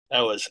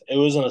It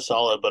wasn't a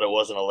solid, but it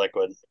wasn't a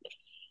liquid.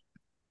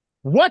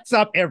 What's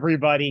up,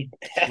 everybody?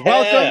 Welcome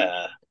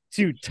Yeah.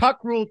 to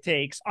Tuck Rule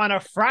Takes on a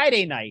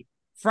Friday night.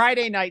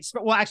 Friday night.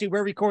 Well, actually,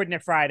 we're recording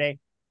it Friday.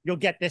 You'll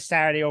get this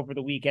Saturday over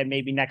the weekend,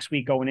 maybe next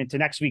week going into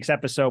next week's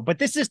episode. But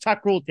this is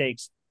Tuck Rule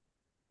Takes.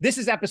 This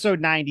is episode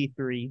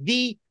 93,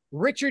 the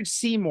Richard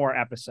Seymour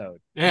episode.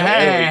 There we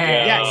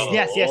Yes, go. yes,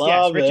 yes, yes.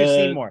 Love Richard it.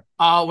 Seymour.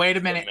 Oh, wait a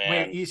The minute. Wait,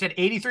 man. you said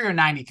 83 or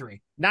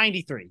 93?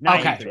 93. Okay.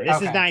 93. This is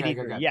Okay. Good, 93.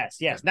 good, good. Yes,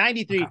 yes. Good.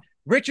 93. Okay.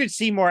 Richard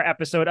Seymour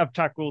episode of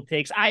Tuck Rule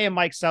Takes. I am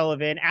Mike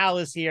Sullivan. Al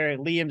is here.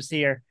 Liam's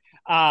here.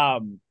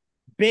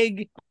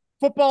 Big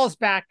football's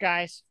back,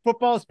 guys.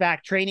 Football's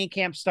back. Training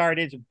camp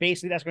started.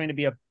 Basically, that's going to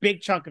be a big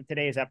chunk of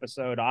today's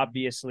episode,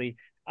 obviously.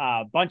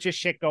 Bunch of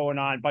shit going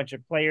on, bunch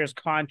of players,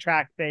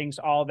 contract things,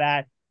 all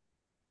that.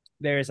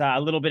 There's a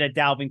little bit of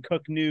Dalvin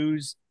Cook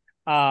news.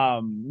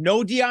 No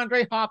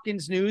DeAndre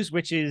Hopkins news,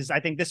 which is, I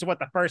think this is what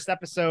the first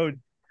episode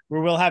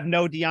where we'll have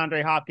no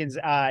DeAndre Hopkins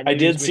news, I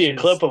did see a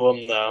clip of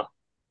him though.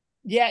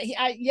 Yeah,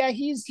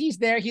 he's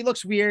there. He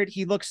looks weird.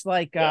 He looks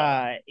like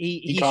Yeah.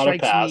 he Caught a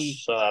strikes pass, me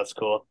so that's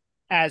cool.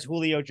 as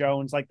Julio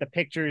Jones. Like the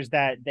pictures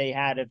that they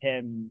had of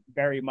him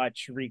very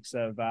much reeks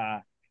of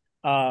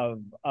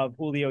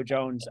Julio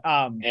Jones.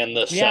 And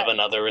the Yeah, seven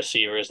other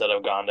receivers that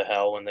have gone to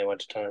hell when they went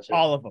to Tennessee.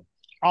 all of them.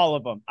 All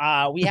of them.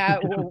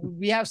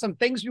 We have some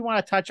things we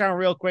want to touch on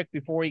real quick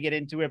before we get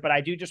into it, but I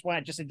do just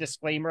want just a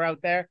disclaimer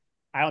out there.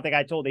 I don't think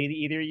I told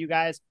either of you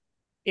guys.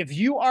 If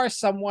you are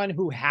someone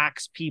who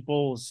hacks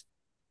people's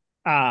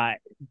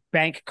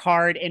bank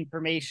card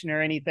information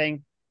or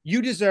anything,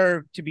 you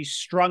deserve to be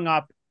strung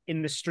up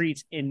in the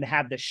streets and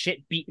have the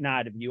shit beaten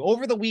out of you.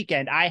 Over the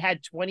weekend, I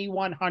had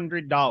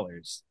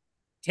 $2,100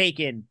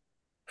 taken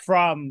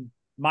from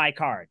my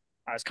card.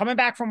 I was coming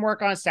back from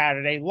work on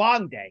Saturday,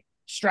 long day,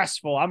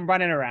 stressful. I'm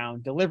running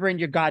around delivering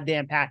your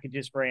goddamn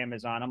packages for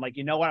Amazon. I'm like,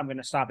 you know what? I'm going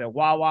to stop at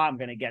Wawa. I'm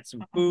going to get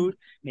some food,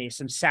 maybe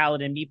some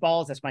salad and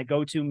meatballs. That's my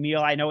go-to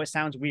meal. I know it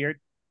sounds weird,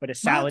 but a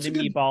salad and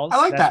meatballs. I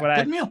like That's that. what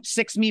Good meal.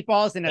 6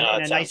 meatballs and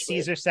a nice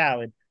Caesar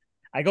salad.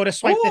 I go to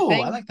swipe the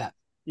thing. I like that.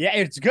 Yeah,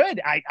 it's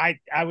good.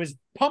 I was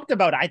pumped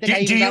about it. I think I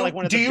even got like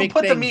one of the big Do you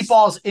put things. the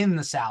meatballs in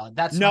the salad?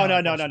 That's No.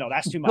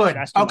 That's too much. Good.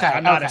 That's too Okay. much.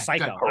 I'm not a Okay.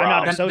 psycho. Good. I'm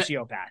not a Then-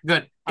 sociopath.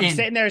 Good. I'm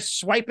sitting there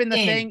swiping the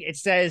thing. It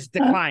says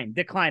decline.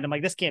 I'm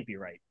like, this can't be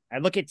right. I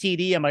look at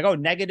TD. I'm like, oh,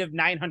 negative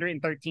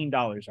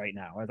 $913 right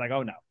now. I was like,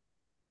 oh no.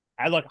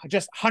 I look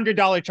just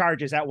 $100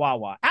 charges at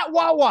Wawa. At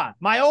Wawa,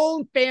 my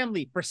own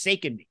family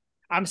forsaken me.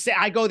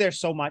 I go there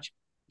so much.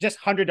 Just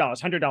 $100,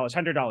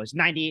 $100,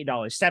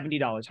 $98,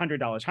 $70,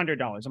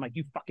 $100. I'm like,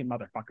 you fucking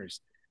motherfuckers.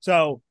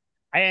 So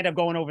I end up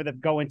going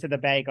to the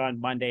bank on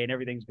Monday and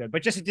everything's good.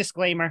 But just a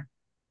disclaimer: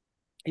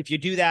 if you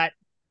do that,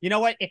 you know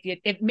what?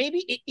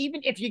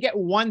 Even if you get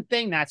one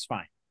thing, that's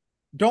fine.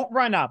 Don't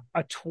run up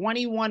a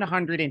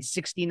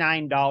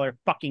 $2,169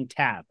 fucking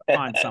tab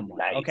on someone,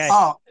 Nice. okay?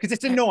 Oh, Because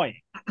it's annoying.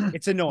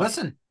 It's annoying.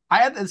 listen, I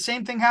had the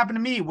same thing happen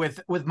to me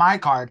with my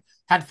card.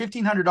 Had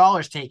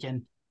 $1,500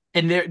 taken,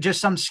 and there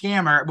just some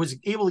scammer was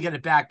able to get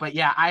it back. But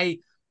yeah,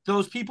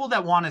 those people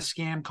that want to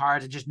scam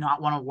cards and just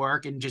not want to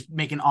work and just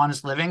make an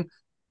honest living,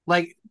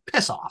 like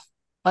piss off.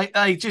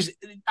 Just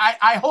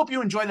I hope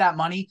you enjoy that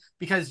money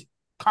because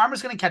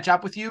karma's going to catch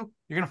up with you.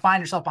 You're going to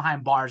find yourself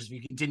behind bars if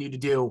you continue to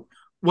do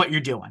what you're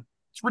doing.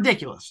 It's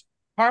ridiculous.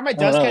 Karma I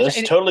does don't know. catch.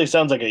 This totally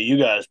sounds like a you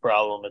guys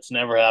problem. It's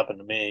never happened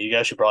to me. You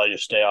guys should probably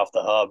just stay off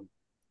the hub.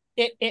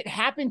 It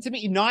happened to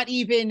me. Not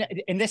even,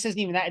 and this isn't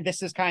even that.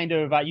 This is kind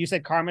of you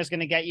said karma's going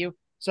to get you.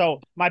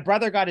 So my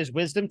brother got his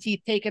wisdom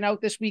teeth taken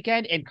out this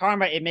weekend, and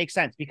karma, it makes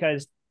sense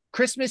because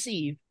Christmas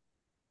Eve,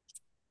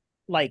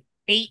 like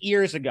 8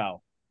 years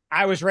ago,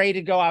 I was ready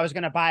to go. I was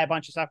going to buy a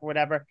bunch of stuff or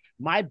whatever.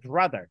 My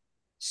brother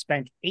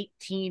spent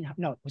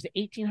was it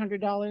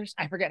 $1,800?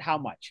 I forget how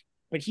much,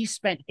 but he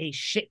spent a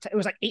shit. It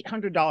was like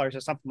 $800 or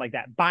something like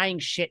that buying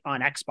shit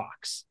on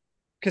Xbox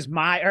because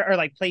or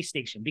like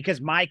PlayStation because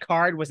my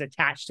card was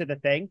attached to the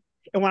thing.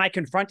 And when I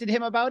confronted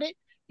him about it,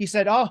 he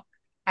said, "Oh,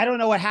 I don't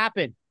know what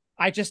happened.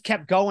 I just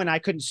kept going. I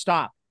couldn't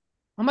stop."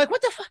 I'm like,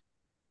 "What the fuck?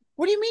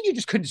 What do you mean you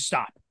just couldn't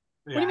stop?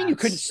 What do you mean you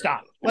couldn't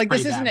stop? Like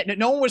this isn't it.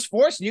 No one was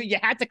forcing you. You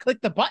had to click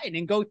the button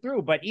and go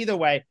through. But either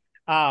way,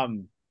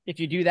 if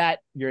you do that,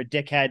 you're a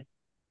dickhead.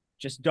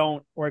 Just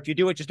don't. Or if you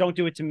do it, just don't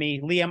do it to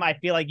me, Liam. I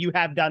feel like you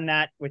have done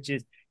that, which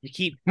is you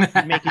keep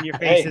making your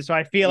faces. Hey, so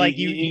I feel like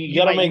you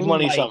got to make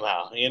money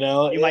somehow. You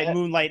know, You might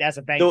moonlight as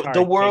a bank card.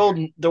 The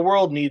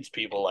world needs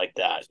people like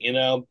that. You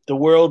know, the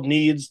world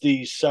needs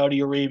the Saudi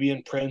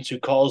Arabian prince who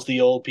calls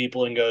the old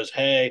people and goes,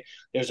 "Hey,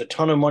 there's a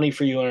ton of money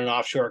for you in an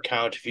offshore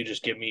account if you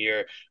just give me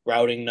your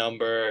routing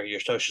number, your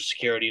social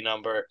security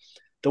number."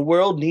 The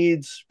world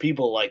needs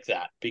people like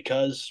that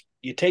because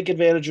you take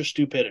advantage of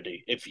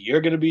stupidity. If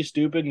you're going to be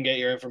stupid and get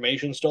your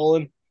information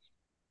stolen,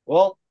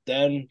 well,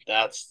 then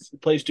that's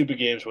play stupid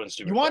games, win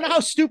stupid. You want to know how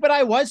stupid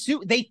I was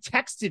too? They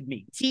texted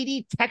me.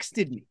 TD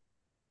texted me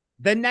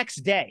the next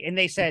day and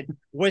they said,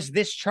 "Was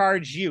this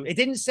charge you?" It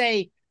didn't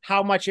say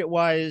how much it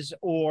was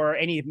or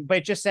anything, but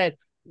it just said,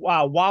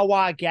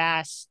 Wawa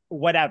gas,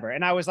 whatever.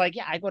 And I was like,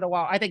 yeah, I go to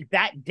Wawa. I think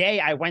that day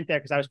I went there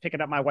because I was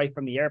picking up my wife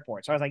from the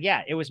airport. So I was like,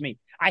 yeah, it was me.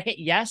 I hit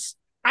yes.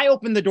 I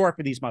opened the door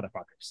for these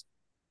motherfuckers.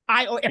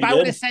 If You I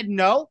would have did. said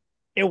no,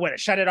 it would have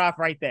shut it off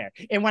right there.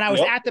 And when I was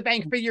Yep. at the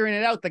bank figuring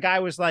it out, the guy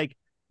was like,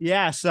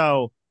 yeah,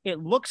 so it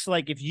looks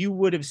like if you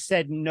would have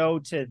said no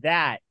to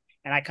that,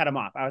 and I cut him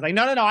off. I was like,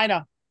 no, I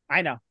know.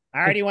 I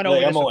already went over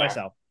Like, this I'm with aware.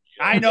 myself.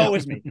 I know it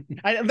was me.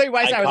 I was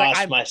like,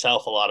 cost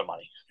myself a lot of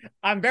money.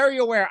 I'm very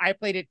aware I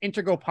played an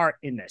integral part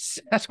in this.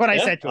 That's what I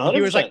Yeah, said to him.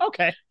 He was like, 100%.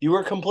 okay. You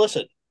were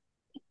complicit.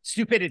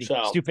 Stupidity.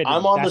 So Stupidity.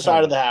 I'm on the That's what side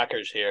it of the was.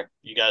 hackers here.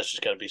 You guys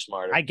just got to be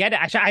smarter. I get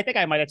it. I think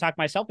I might have talked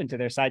myself into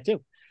their side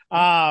too.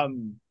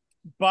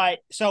 But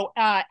so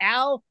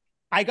Al,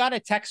 I got a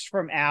text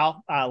from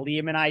Al,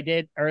 Liam and I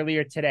did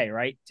earlier today,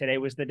 right? Today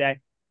was the day.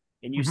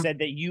 And you said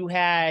that you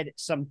had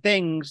some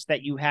things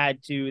that you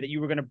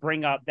were going to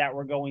bring up that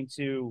were going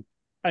to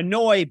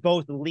annoy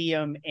both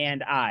Liam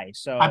and I.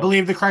 So I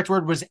believe the correct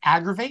word was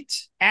aggravate.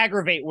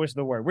 Aggravate was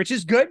the word, which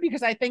is good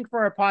because I think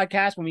for a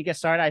podcast, when we get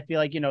started, I feel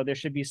like, there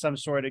should be some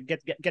sort of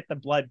get the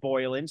blood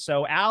boiling.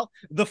 So Al,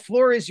 the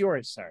floor is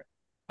yours, sir.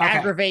 Okay.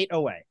 Aggravate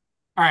away.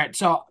 All right.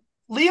 So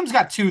Liam's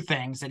got two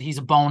things that he's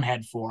a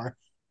bonehead for.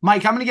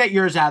 Mike, I'm going to get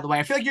yours out of the way.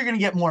 I feel like you're going to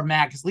get more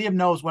mad because Liam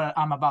knows what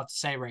I'm about to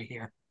say right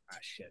here. Oh,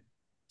 shit.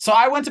 So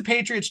I went to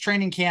Patriots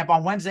training camp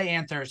on Wednesday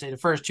and Thursday, the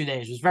first 2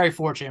 days. I was very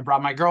fortunate.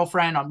 Brought my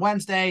girlfriend on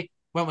Wednesday,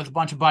 went with a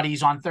bunch of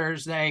buddies on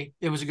Thursday.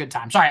 It was a good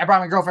time. Sorry, I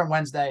brought my girlfriend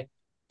Wednesday,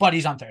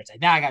 buddies on Thursday.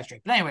 Now I got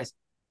straight. But anyways,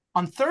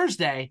 on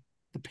Thursday,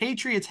 the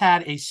Patriots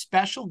had a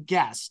special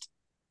guest.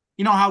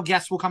 You know how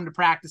guests will come to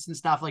practice and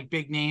stuff, like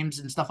big names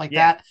and stuff like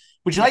that.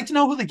 Would you like to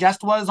know who the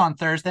guest was on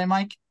Thursday,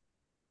 Mike?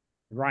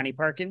 Ronnie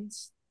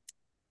Perkins.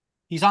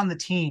 He's on the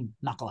team,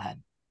 knucklehead.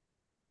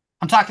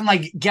 I'm talking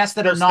like guests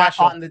that Still are not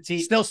special. on the team.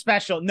 Still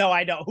special. No,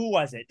 I know. Who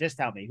was it? Just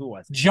tell me. Who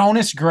was it?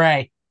 Jonas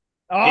Gray.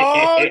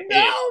 Oh,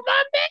 no,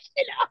 my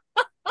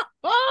man.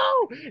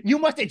 Oh, you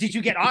must have. Did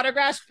you get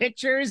autographs,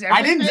 pictures?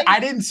 Everything? I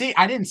didn't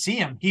see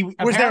him. He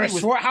was there a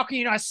sword? How can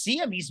you not see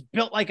him? He's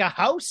built like a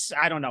house.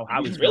 I don't know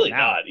how he's really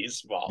not. He's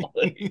small.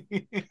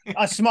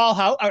 A small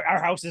house. Our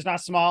house is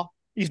not small.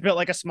 He's built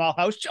like a small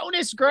house.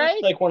 Jonas Gray,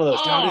 like one of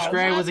those. Jonas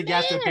Gray was a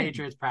guest at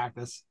Patriots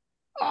practice.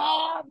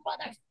 Oh,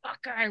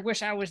 motherfucker! I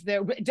wish I was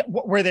there.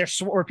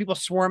 Were people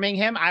swarming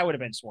him? I would have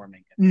been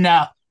swarming him.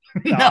 No.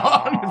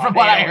 No, from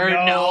what I heard,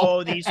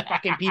 no. These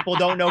fucking people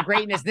don't know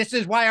greatness. This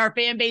is why our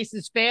fan base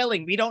is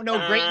failing. We don't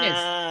know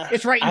greatness.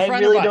 It's right in front of us. I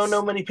really don't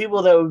know many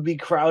people that would be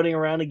crowding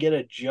around to get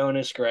a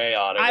Jonas Gray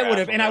autograph. I would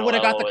have, and I would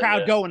have got the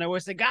crowd going. It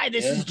was the guy.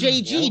 This is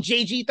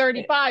JG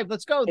 35.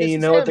 Let's go. And you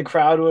know what the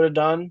crowd would have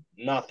done?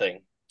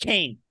 Nothing.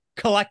 Kane,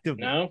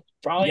 collectively. No,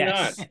 probably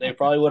not. They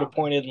probably would have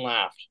pointed and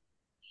laughed.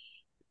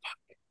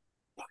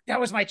 That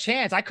was my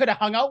chance. I could have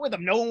hung out with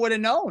him. No one would have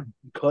known.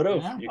 You could have.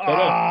 Yeah. You could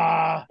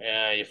have.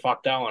 Yeah, you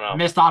fucked that one up.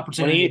 Missed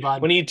opportunity,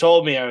 when he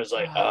told me, I was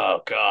like,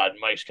 oh, God,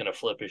 Mike's going to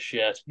flip his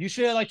shit. You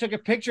should have took a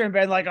picture and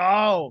been like,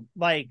 oh,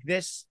 like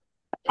this.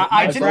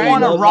 I didn't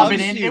want to rub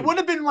it in. It would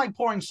have been like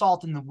pouring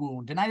salt in the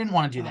wound, and I didn't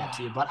want to do that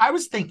to you, but I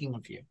was thinking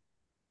of you.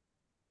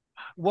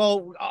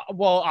 Well,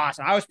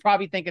 awesome. I was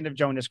probably thinking of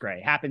Jonas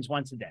Gray. Happens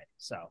once a day.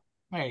 So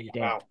there you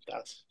go. Wow,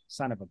 that's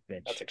son of a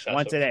bitch. That's excessive.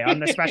 Once a day on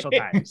the special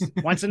times.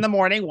 Once in the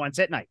morning, once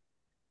at night.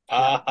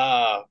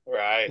 Right.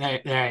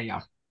 There you go.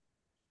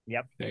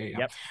 Yep. There you go.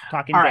 Yep.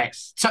 Talking all right.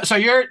 So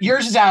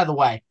yours is out of the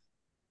way.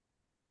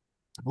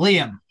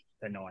 Liam.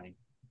 Annoying.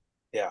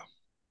 Yeah.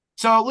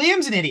 So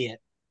Liam's an idiot.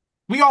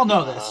 We all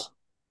know this.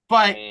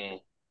 But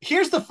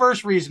here's the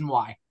first reason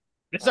why.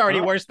 It's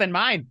already worse than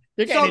mine.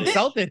 You're getting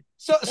insulted.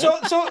 So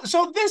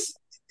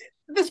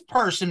this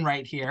person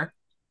right here,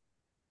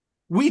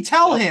 we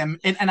tell him,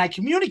 and I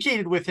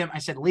communicated with him. I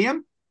said,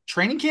 Liam,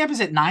 training camp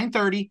is at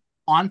 9:30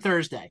 on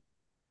Thursday.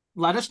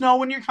 Let us know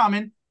when you're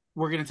coming.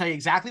 We're going to tell you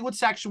exactly what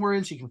section we're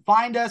in so you can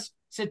find us,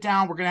 sit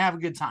down. We're going to have a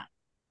good time.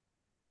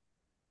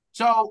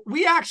 So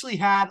we actually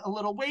had a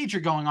little wager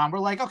going on. We're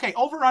like, okay,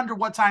 over under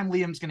what time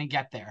Liam's going to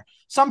get there.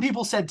 Some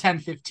people said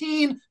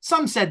 10:15.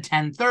 Some said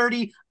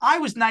 10:30. I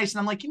was nice, and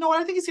I'm like, you know what?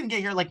 I think he's going to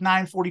get here like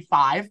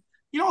 9:45.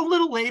 A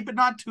little late, but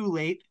not too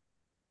late.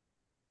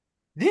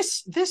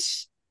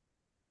 This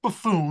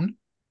buffoon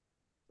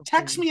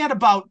texts me at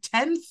about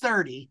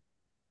 10:30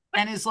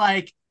 and is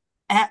like,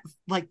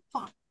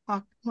 fuck.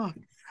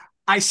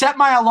 I set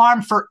my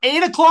alarm for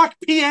 8:00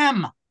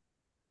 p.m.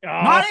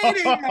 Not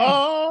 8 a.m.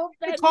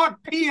 8:00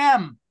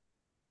 p.m.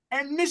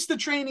 and missed the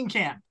training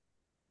camp.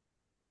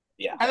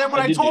 Yeah. And then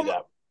when I told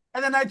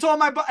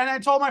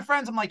my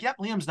friends, I'm like, yep,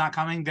 Liam's not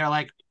coming. They're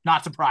like,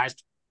 not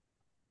surprised.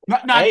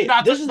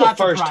 This is the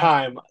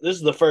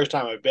first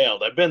time I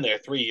bailed. I've been there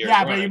 3 years.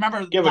 Yeah, but you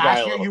remember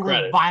last year you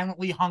were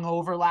violently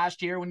hungover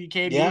last year when you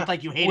came. You looked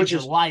like you hated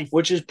your life.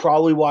 Which is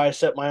probably why I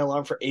set my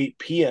alarm for 8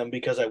 p.m.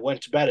 because I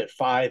went to bed at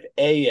 5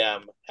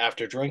 a.m.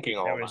 after drinking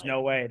all night.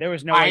 There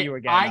was no way you were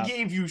getting up. I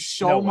gave you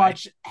so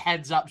much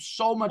heads up,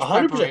 so much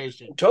 100%,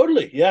 preparation.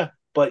 Totally, yeah.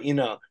 But, you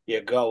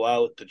go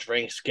out, the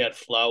drinks get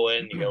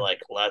flowing. You're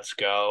like, let's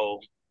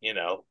go.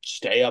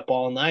 stay up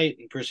all night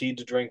and proceed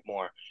to drink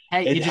more.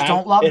 Hey, you just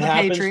don't love it the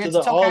happens Patriots. to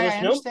It's all okay. of I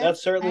us. Nope, understand.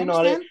 that's certainly I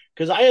not it. understand.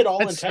 Because I had all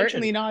That's intention.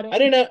 certainly not it. I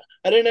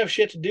didn't have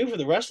shit to do for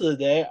the rest of the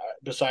day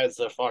besides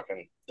the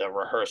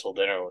rehearsal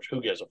dinner, which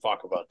who gives a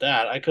fuck about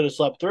that? I could have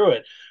slept through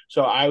it.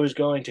 So I was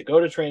going to go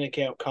to training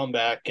camp, come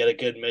back, get a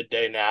good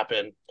midday nap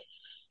in,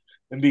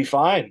 and be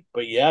fine.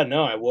 But yeah,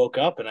 no, I woke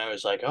up and I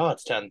was like, oh,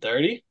 it's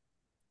 10:30.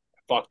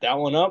 Fuck that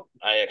one up.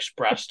 I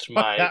expressed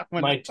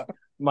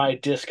my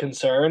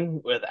disconcern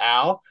with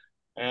Al,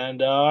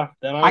 and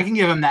then I can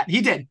give him that.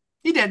 He did.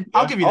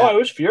 I'll give you I that.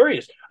 was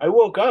furious. I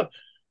woke up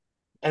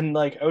and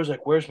I was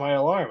like, "Where's my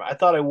alarm?" I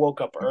thought I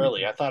woke up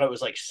early. I thought it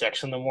was like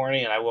 6 in the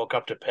morning, and I woke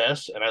up to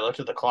piss. And I looked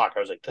at the clock.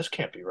 I was like, "This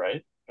can't be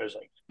right." I was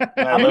like,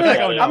 and I I'm looked gonna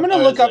at it. I'm gonna I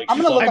look was up like, I'm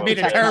gonna look "Son I up of the made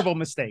a text. terrible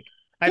mistake.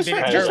 Just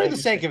for the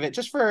sake of it,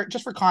 just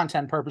for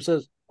content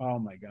purposes. Oh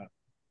my god.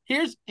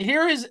 Here is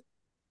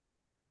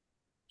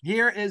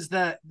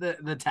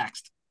the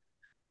text.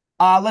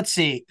 Let's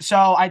see.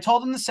 So I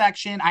told him the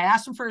section. I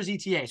asked him for his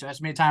ETA, so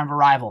estimated time of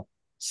arrival.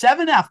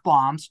 7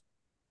 F-bombs.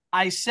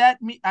 I set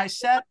me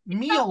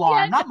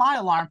alarm, not my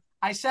alarm.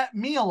 I set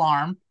me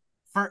alarm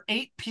for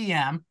 8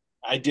 p.m.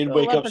 I did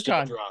wake up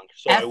still drunk,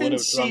 so I would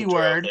have drunk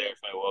drove there if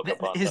I woke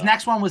up on His time.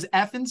 next one was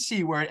F and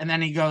C word, and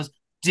then he goes,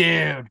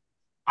 dude.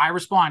 I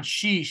respond,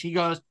 sheesh. He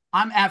goes,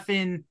 I'm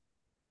effing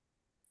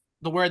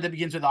the word that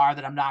begins with R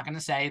that I'm not going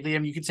to say.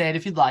 Liam, you can say it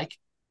if you'd like.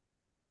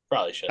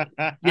 Probably should.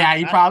 Yeah,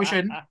 you probably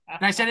shouldn't.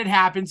 And I said it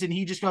happens, and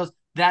he just goes,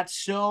 that's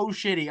so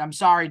shitty. I'm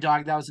sorry,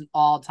 dog. That was an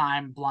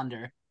all-time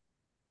blunder.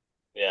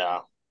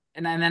 Yeah.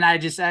 And then I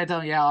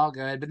told him, yeah, all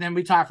good. But then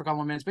we talked for a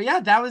couple of minutes. But yeah,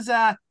 that was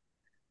that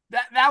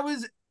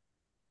was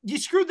you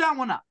screwed that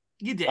one up.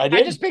 You did. I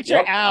just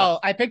picture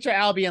Al. I picture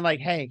Al being like,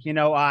 "Hey,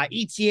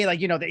 ETA, like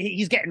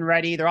he's getting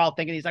ready. They're all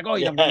thinking he's like, oh,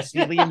 I'm going to see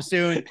Liam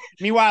soon."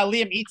 Meanwhile,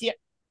 Liam ETA.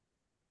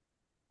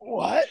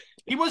 What?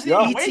 He wasn't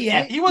even awake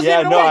yet. He wasn't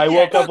even awake awake I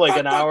yet. woke up like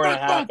an hour and a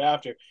half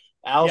after.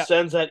 Al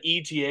sends that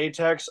ETA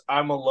text.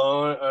 I'm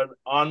alone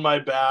on my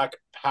back,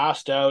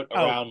 passed out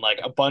around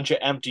like a bunch of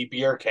empty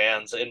beer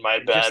cans in my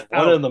bed.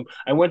 One of them,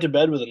 I went to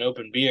bed with an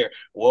open beer,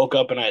 woke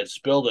up and I had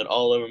spilled it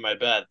all over my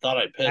bed. Thought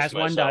I pissed myself.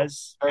 One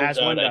does. Turns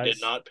out I did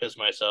not piss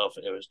myself.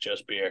 It was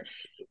just beer.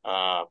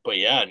 But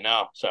yeah,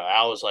 no. So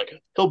Al was like,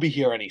 he'll be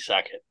here any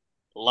second.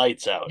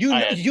 Lights out.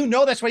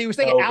 That's what he was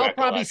thinking. No Al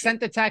probably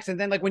sent the text, and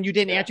then like when you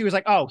didn't answer, he was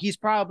like, "Oh, he's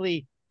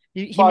probably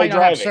he might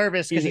not have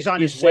service because he's on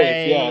his safe.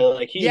 way." Yeah,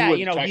 like he's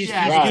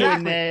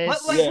doing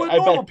this.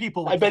 Normal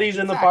people. I bet he's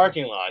in the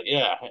parking lot.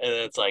 Yeah, and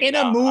it's like in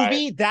a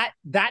movie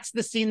that's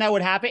the scene that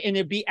would happen, and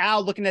it'd be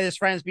Al looking at his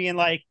friends, being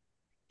like,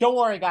 "Don't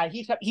worry, guy.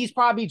 He's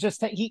probably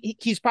just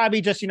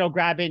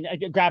grabbing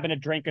a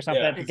drink or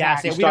something at the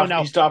gas station. We don't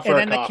know." He stopped for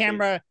and then the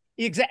camera,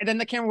 then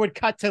the camera would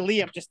cut to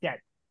Liam just dead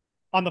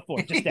on the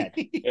floor, just dead.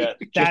 Yeah,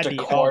 just a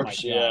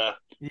corpse. Yeah.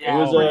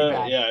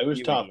 It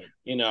was tough.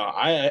 Idiot.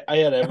 I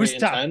had every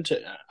intent.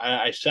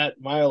 I set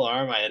my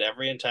alarm. I had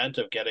every intent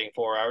of getting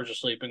 4 hours of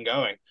sleep and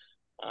going.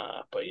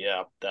 But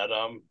yeah, that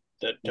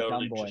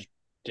totally just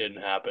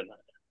didn't happen.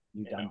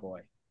 You dumb boy.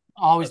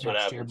 Always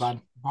next year,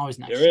 bud. Always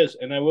next year. There is,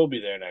 and I will be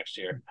there next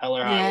year. Hell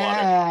or high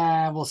water.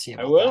 Yeah, we'll see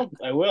about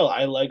that. I will.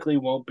 I likely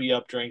won't be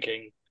up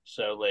drinking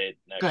so late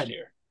next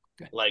year.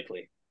 Good.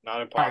 Likely.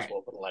 Not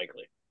impossible, but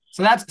likely.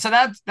 So that's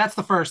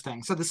the first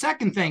thing. So the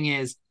second thing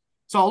is,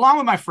 so along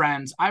with my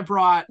friends, I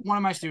brought one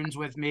of my students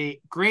with me.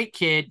 Great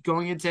kid, he's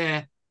going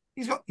into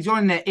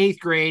 8th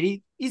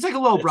grade. He's like a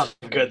little brother.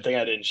 Good thing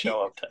I didn't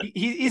show up.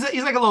 He's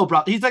like a little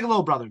brother. He's like a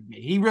little brother to me.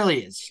 He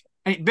really is.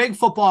 Big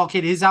football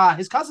kid. His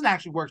cousin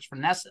actually works for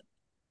Nesson,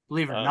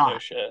 believe it or not. No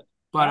shit.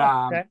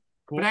 But okay.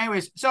 Cool. But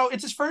anyways, so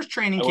it's his first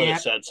training camp. I would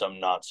have said some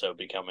not so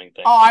becoming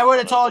things. Oh, I would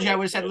have told you. I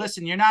would have said,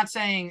 listen, you're not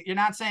saying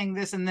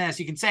this and this.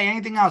 You can say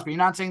anything else, but you're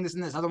not saying this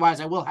and this. Otherwise,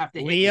 I will have to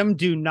hit Liam,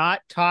 do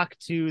not talk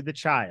to the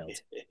child.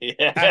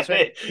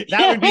 That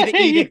would be the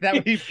edict that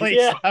would be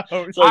placed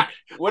out. Like,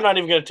 we're not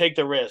even going to take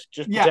the risk.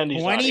 Just pretend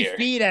he's 20 not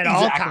feet at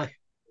all times.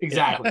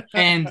 Exactly.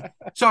 And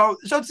so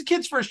it's the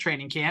kid's first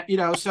training camp,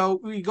 so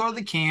we go to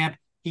the camp.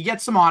 He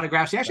gets some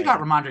autographs. He actually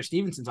got Ramondre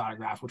Stevenson's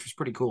autograph, which was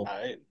pretty cool.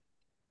 Right.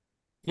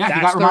 Yeah, that's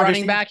he got the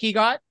running back he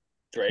got?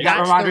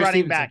 That's the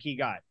running back he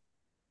got.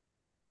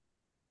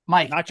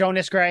 Mike. Not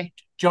Jonas Gray.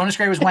 Jonas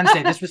Gray was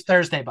Wednesday. This was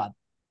Thursday, bud.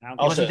 He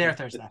wasn't there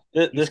Thursday.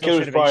 This kid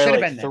was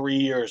probably like 3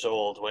 years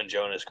old when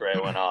Jonas Gray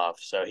went off,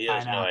 so he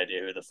has no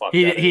idea who the fuck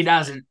he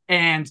doesn't.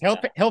 And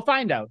he'll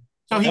find out.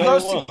 So he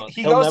goes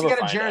to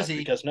get a jersey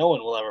because no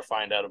one will ever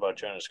find out about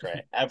Jonas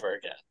Gray ever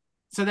again.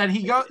 So then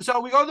we go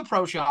to the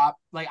pro shop.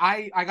 Like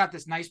I got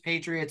this nice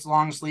Patriots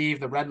long sleeve,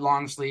 the red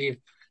long sleeve.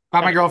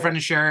 Got my girlfriend a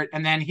shirt,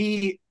 and then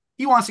he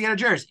wants to get a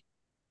jersey,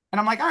 and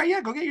I'm like, all right, yeah,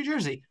 go get your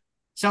jersey.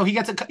 So he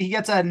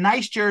gets a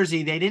nice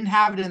jersey. They didn't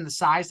have it in the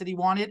size that he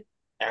wanted.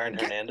 Aaron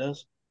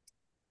Hernandez.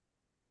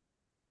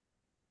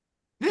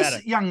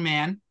 This young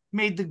man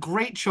made the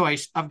great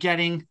choice of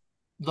getting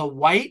the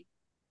white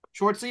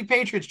short sleeve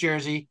Patriots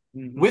jersey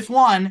with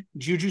one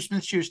Juju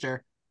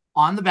Smith-Schuster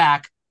on the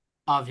back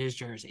of his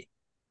jersey.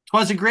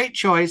 'Twas a great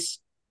choice.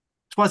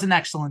 'Twas an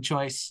excellent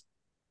choice.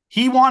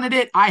 He wanted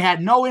it. I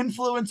had no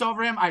influence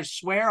over him. I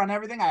swear on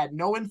everything. I had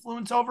no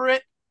influence over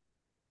it.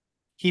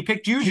 He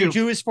picked Juju.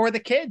 Juju is for the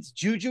kids.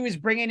 Juju is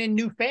bringing in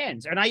new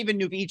fans, or not even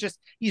new.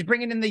 He's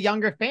bringing in the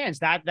younger fans.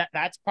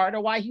 That's part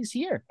of why he's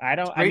here.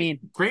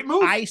 Great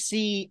move. I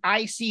see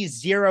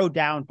zero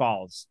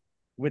downfalls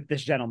with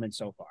this gentleman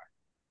so far.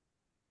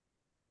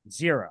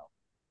 Zero.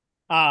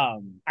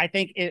 I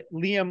think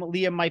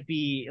Liam might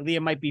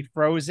be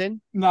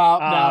frozen.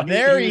 No,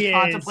 there he was he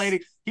contemplating.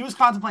 is. He was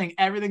contemplating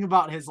everything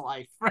about his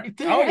life right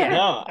there. Oh yeah.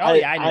 No,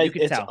 I know. You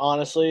could it's tell.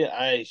 honestly,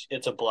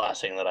 it's a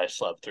blessing that I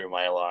slept through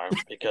my alarm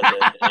because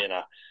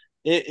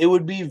it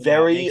would be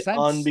very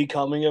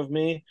unbecoming of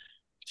me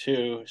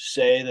to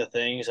say the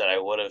things that I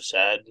would have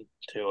said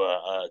to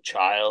a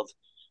child.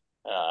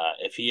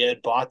 If he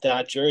had bought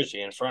that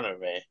jersey in front of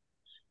me,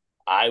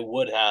 I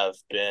would have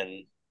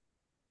been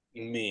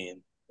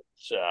mean.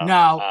 So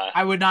no,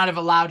 I would not have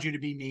allowed you to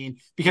be mean,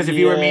 because if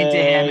you were mean to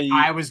him,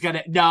 I was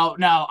gonna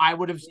I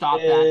would have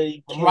stopped that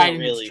you can't right in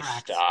really its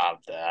tracks. stop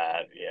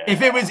that. Yeah.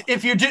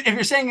 If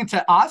you're saying it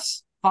to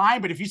us,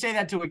 fine, but if you say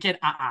that to a kid,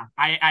 I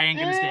ain't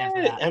gonna stand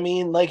for that. I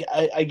mean, like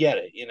I get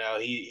it.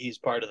 He's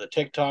part of the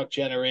TikTok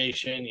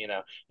generation.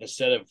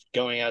 Instead of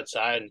going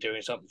outside and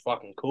doing something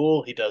fucking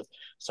cool, he does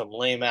some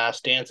lame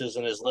ass dances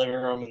in his living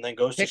room and then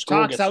goes to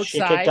school, gets the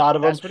shit kicked out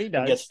of him,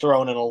 and gets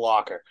thrown in a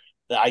locker.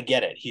 I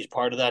get it. He's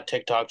part of that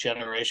TikTok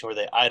generation where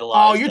they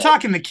idolize. Oh, you're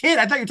talking the kid.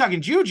 I thought you were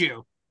talking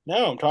Juju.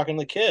 No, I'm talking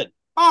the kid.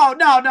 Oh,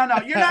 no.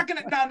 You're not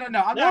going to. No.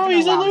 I'm not no,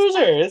 he's a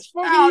loser. It's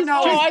fucking.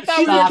 I thought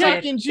we were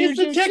talking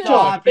Juju. It's the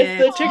TikTok.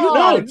 It's the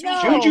TikTok.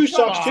 No, Juju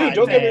sucks too.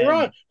 Don't get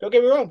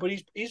me wrong. But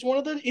he's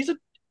he's a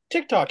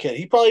TikTok kid.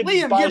 He probably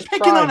Liam, buys you're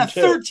picking Prime on a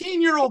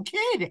 13-year-old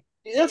kid.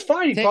 That's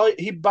fine.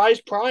 He buys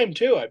Prime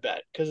too, I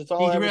bet, because it's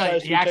all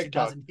advertised through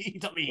TikTok.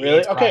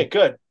 Really? Okay,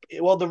 good.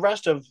 Well, the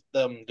rest of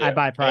them do. I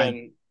buy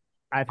Prime.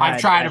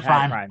 I've tried a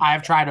Prime.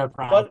 I've tried a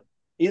Prime. But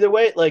either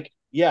way, there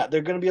are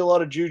going to be a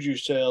lot of Juju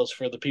sales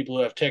for the people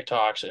who have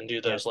TikToks and do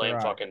those lame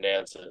fucking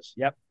dances.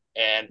 Yep.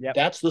 And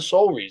that's the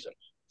sole reason.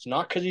 It's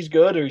not because he's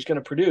good or he's going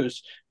to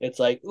produce. It's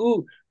like,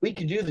 ooh, we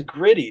can do the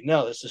gritty.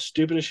 No, that's the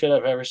stupidest shit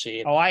I've ever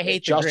seen. Oh, I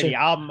hate the gritty.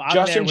 I'm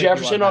Justin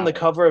Jefferson on the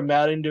cover of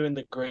Madden doing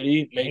the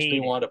gritty makes me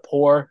want to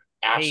pour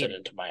acid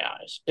into my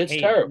eyes. It's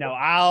terrible. No,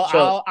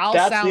 I'll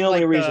that's sound the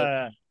only like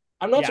reason.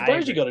 I'm not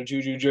surprised he got a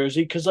Juju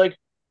jersey, because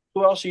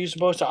who else are you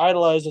supposed to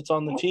idolize that's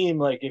on the team?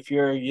 Like, if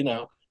you're,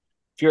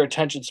 if your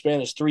attention span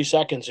is 3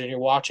 seconds and you're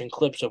watching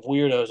clips of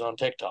weirdos on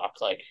TikTok,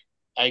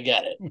 I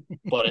get it,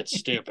 but it's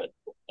stupid.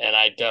 And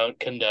I don't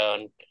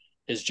condone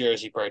his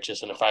jersey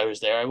purchase. And if I was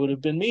there, I would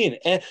have been mean,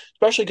 and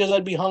especially because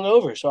I'd be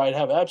hungover, so I'd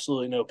have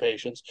absolutely no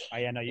patience. Oh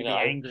yeah, no, you'd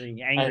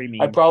be angry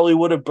mean. I probably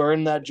would have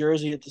burned that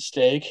jersey at the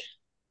stake.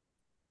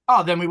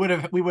 Oh, then we would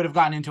have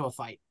gotten into a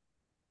fight.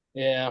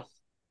 Yeah.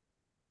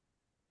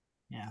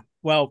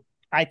 Well,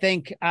 I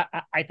think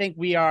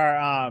we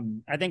are.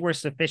 I think we're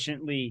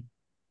sufficiently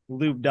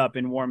lubed up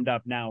and warmed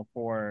up now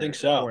for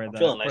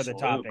the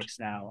topics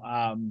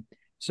now.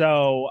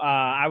 So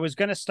I was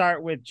gonna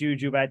start with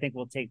Juju, but I think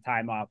we'll take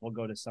time off. We'll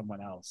go to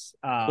someone else.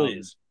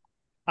 Please.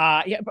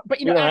 But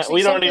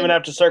we don't even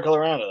have to circle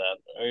around to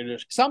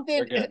that.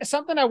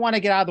 Something I want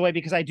to get out of the way,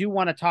 because I do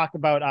want to talk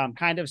about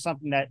kind of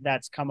something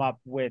that's come up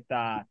with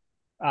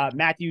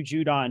Matthew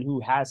Judon, who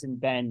hasn't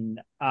been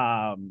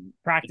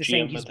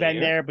practicing. He's been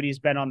there, but he's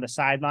been on the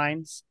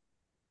sidelines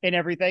and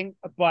everything.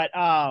 But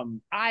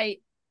I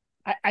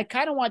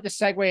kind of want to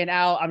segue, and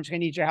Al, I'm just gonna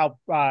need your help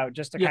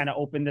just to kind of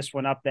open this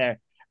one up there.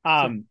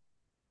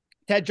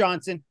 Ted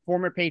Johnson,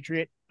 former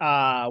Patriot,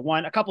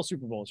 won a couple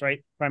Super Bowls, right?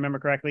 If I remember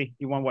correctly,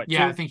 he won what?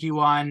 Yeah, 2? I think he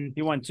won.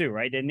 He won 2,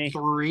 right? Didn't he?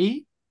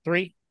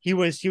 3. He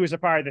was a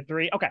part of the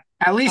 3. Okay,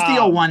 at least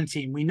the 01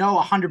 team. We know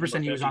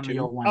 100% he was on the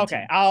 01. Okay,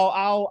 team.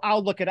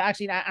 I'll look at it.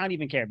 Actually, I don't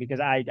even care,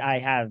 because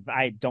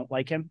I don't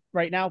like him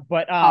right now.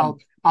 But I'll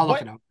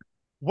look it up.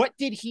 What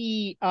did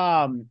he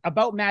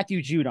about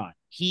Matthew Judon?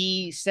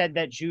 He said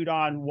that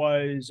Judon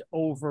was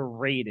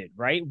overrated,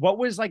 right? What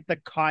was the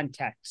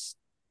context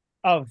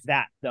of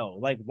that, though?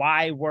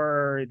 Why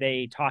were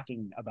they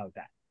talking about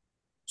that?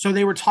 So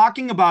they were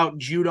talking about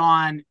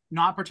Judon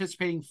not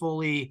participating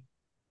fully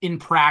in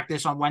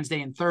practice on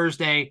Wednesday and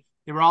Thursday.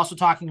 They were also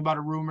talking about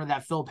a rumor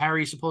that Phil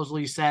Perry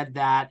supposedly said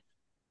that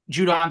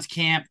Judon's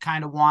camp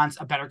kind of wants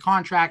a better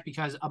contract,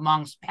 because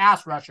amongst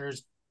pass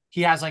rushers,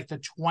 he has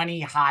the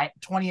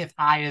 20th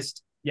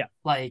highest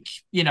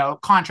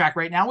contract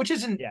right now, which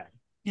isn't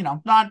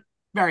not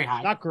very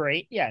high. Not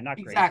great. Yeah, not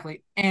great.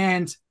 Exactly.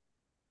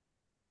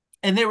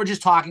 And they were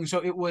just talking.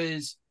 So it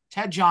was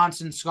Ted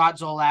Johnson, Scott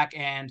Zolak,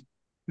 and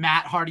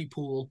Matt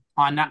Hardy-Poole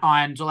on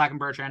Zolak and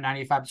Bertrand,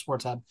 98.5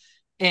 Sports Hub.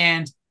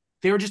 And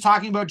they were just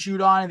talking about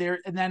Judon.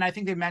 And then I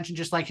think they mentioned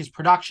just his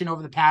production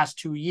over the past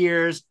 2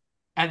 years.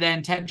 And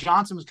then Ted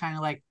Johnson was kind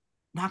of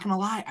not going to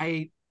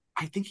lie,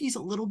 I think he's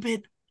a little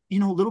bit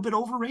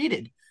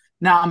overrated.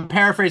 Now, I'm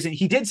paraphrasing.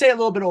 He did say a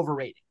little bit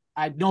overrated.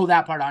 I know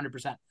that part 100%.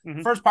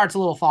 Mm-hmm. First part's a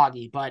little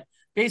foggy, but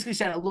basically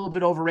said a little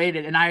bit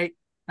overrated. And I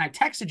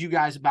texted you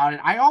guys about it.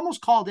 I almost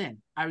called in.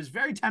 I was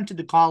very tempted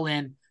to call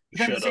in.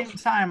 But at the same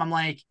time, I'm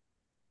like,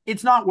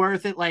 it's not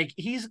worth it. Like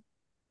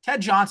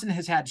Ted Johnson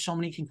has had so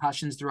many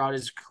concussions throughout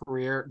his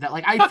career that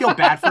like I feel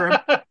bad for him.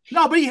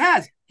 No, but he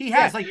has. He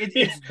has. Like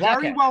it's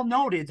very well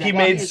noted that he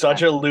made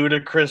such a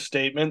ludicrous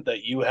statement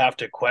that you have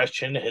to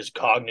question his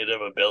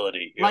cognitive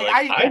ability. You're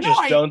like I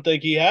just don't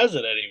think he has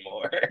it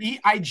anymore.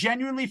 I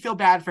genuinely feel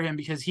bad for him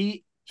because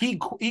he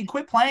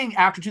quit playing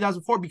after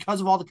 2004 because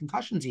of all the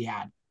concussions he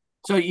had.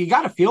 So you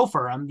got to feel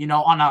for him, you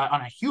know, on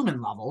a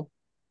human level.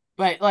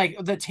 But like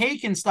the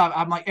take and stuff,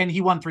 I'm like, and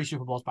he won 3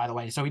 Super Bowls, by the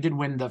way. So he did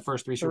win the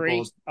first 3 Super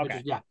Bowls.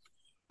 Okay. Yeah.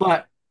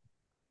 But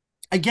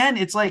again,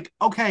 it's like,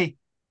 okay,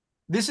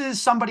 this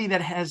is somebody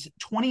that has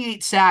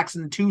 28 sacks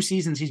in the 2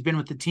 seasons he's been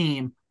with the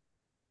team.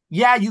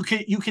 Yeah, you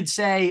could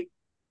say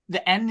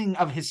the ending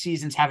of his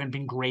seasons haven't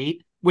been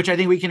great, which I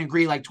think we can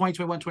agree, like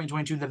 2021,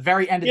 2022, the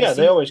very end of the season.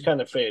 Yeah, they always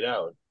kind of fade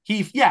out.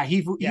 He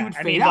would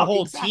fade out. The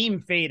whole team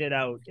faded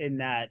out in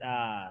that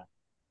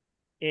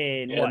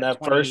in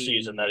that first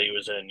season that he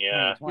was in,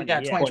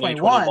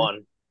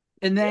 2021.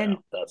 And then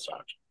that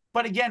sucks.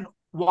 But again,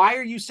 why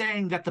are you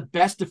saying that the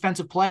best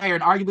defensive player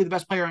and arguably the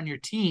best player on your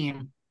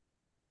team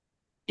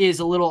is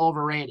a little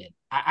overrated?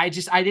 I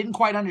didn't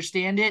quite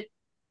understand it.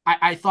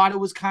 I thought it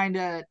was kind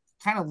of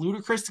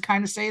ludicrous to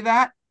kind of say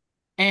that.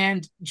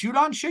 And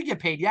Judon should get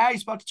paid. Yeah,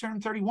 he's about to turn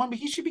 31, but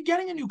he should be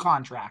getting a new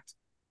contract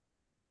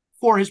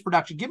for his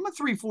production. Give him a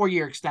 3-4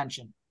 year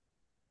extension.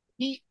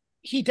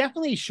 He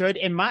definitely should.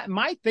 And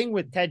my thing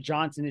with Ted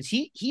Johnson is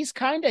he's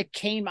kind of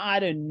came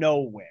out of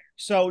nowhere.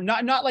 So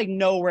not like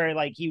nowhere,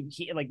 like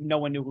he like no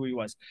one knew who he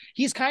was.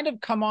 He's kind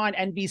of come on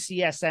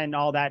NBCSN,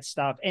 all that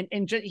stuff,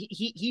 and just,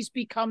 he's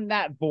become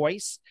that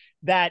voice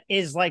that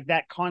is like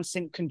that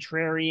constant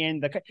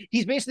contrarian.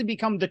 He's basically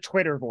become the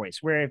Twitter voice,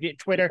 where if you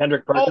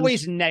Twitter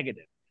always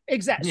negative.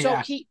 Exactly.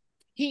 Yeah. So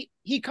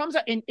he comes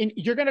up and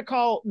you're gonna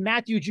call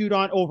Matthew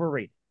Judon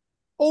overrated.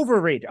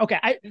 Overrated. Okay,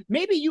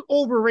 maybe you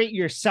overrate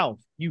yourself,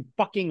 you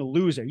fucking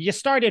loser. You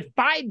started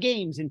 5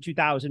 games in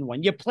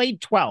 2001. You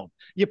played 12.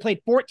 You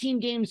played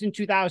 14 games in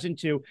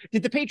 2002.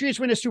 Did the Patriots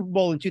win a Super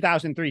Bowl in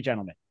 2003,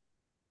 gentlemen?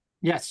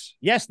 Yes.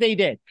 Yes, they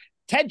did.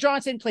 Ted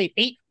Johnson played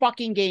 8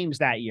 fucking games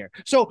that year.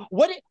 So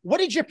what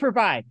did you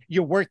provide?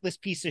 You worthless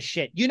piece of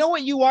shit. You know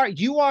what you are?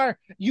 You are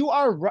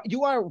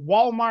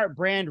Walmart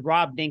brand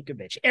Rob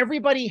Ninkovich.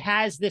 Everybody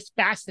has this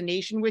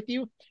fascination with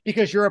you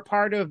because you're a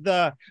part of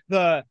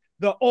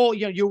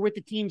you're with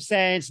the team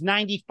since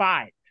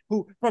 95,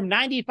 who from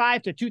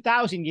 95 to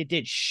 2000, you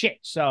did shit.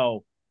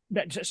 So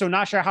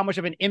not sure how much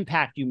of an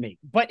impact you make,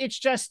 but it's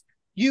just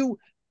you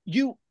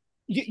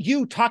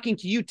talking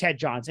to you, Ted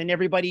Johnson,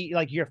 everybody,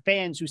 like your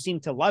fans who seem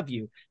to love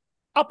you.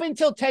 Up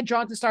until Ted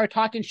Johnson started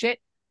talking shit,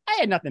 I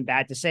had nothing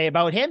bad to say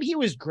about him. He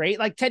was great.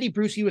 Like Teddy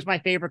Bruce, he was my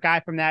favorite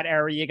guy from that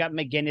era. You got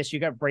McGinnis, you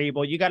got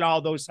Vrabel, you got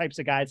all those types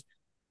of guys.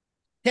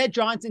 Ted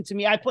Johnson, to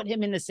me, I put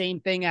him in the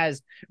same thing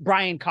as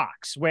Brian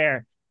Cox,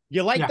 where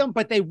you liked them,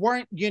 but they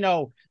weren't,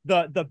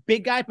 the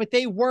big guy, but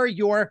they were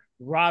your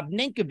Rob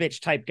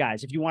Ninkovich type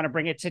guys. If you want to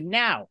bring it to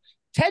now,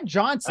 Ted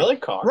Johnson, I like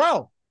Cox.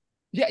 Bro.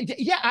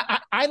 Yeah.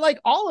 I like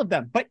all of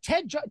them, but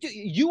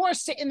you are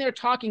sitting there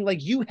talking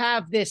like you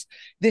have this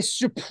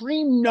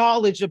supreme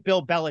knowledge of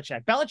Bill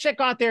Belichick. Belichick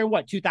got there in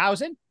what,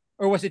 2000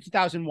 or was it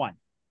 2001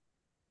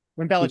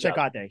 when Belichick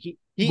got there? He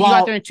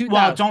got there in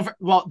 2000.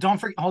 Don't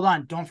forget. Hold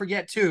on. Don't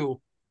forget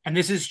too. And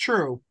this is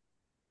true.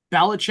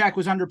 Belichick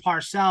was under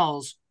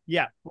Parcells.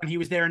 Yeah, when he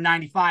was there in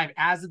 95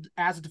 as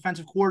a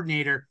defensive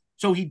coordinator.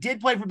 So he did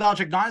play for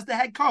Belichick, not as the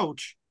head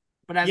coach,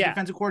 but as a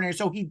defensive coordinator.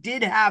 So he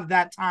did have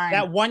that time.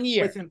 That 1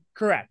 year. With him.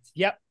 Correct.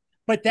 Yep.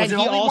 But then he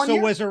also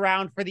was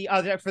around for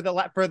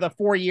the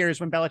 4 years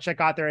when Belichick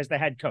got there as the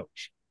head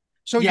coach.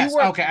 So yes,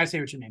 okay, I see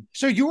what you mean.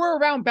 So you were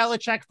around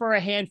Belichick for a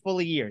handful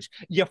of years.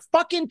 You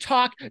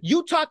talk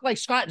like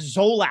Scott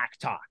Zolak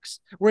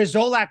talks, where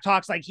Zolak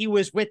talks like he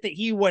was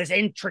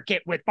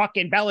intricate with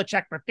fucking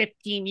Belichick for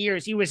 15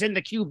 years. He was in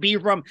the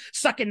QB room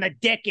sucking the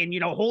dick and,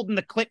 holding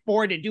the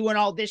clipboard and doing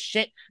all this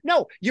shit.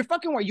 No, you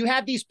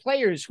have these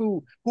players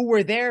who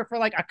were there for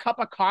like a cup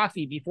of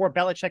coffee before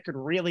Belichick could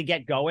really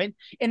get going.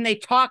 And they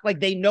talk like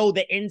they know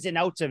the ins and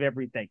outs of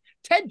everything.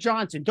 Ted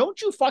Johnson, don't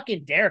you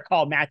fucking dare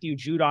call Matthew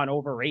Judon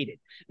overrated.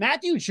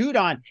 Matthew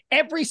Judon,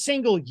 every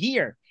single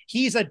year,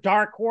 he's a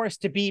dark horse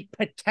to be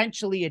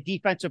potentially a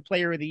defensive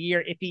player of the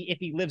year if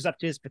he lives up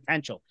to his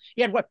potential.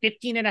 He had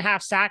 15 and a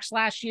half sacks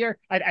last year.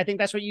 I think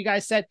that's what you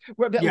guys said.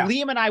 Yeah.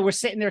 Liam and I were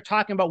sitting there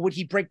talking about, would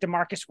he break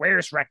DeMarcus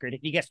Ware's record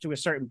if he gets to a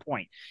certain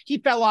point? He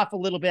fell off a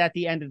little bit at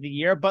the end of the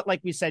year, but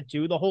like we said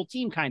too, the whole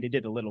team kind of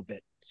did a little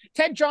bit.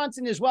 Ted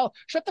Johnson as well.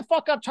 Shut the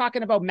fuck up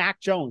talking about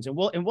Mac Jones, and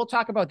we'll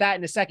talk about that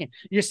in a second.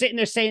 You're sitting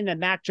there saying that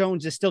Mac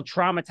Jones is still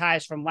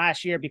traumatized from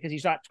last year because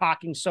he's not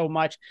talking so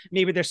much.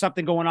 Maybe there's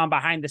something going on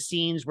behind the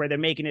scenes where they're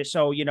making it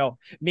so,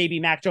 maybe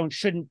Mac Jones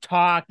shouldn't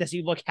talk. Does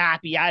he look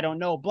happy? I don't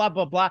know. Blah,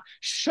 blah, blah.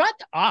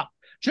 Shut up.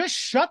 Just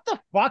shut the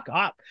fuck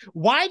up.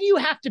 Why do you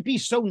have to be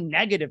so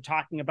negative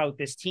talking about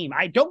this team?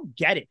 I don't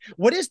get it.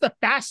 What is the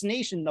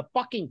fascination, the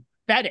fucking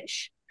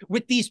fetish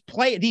with these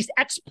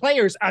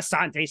ex-players,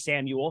 Asante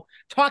Samuel,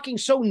 talking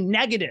so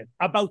negative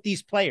about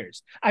these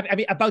players? I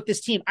mean, about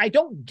this team. I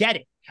don't get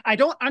it. I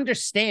don't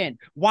understand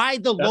why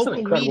the That's an local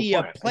incredible media,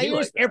 point. I do players,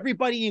 like that.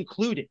 everybody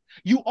included,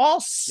 you all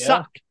Yeah.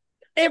 suck.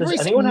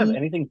 Does anyone have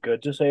anything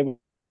good to say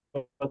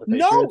about the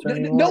Patriots No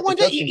anymore? one It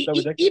does seem so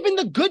ridiculous. even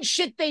the good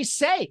shit they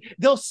say.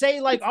 They'll say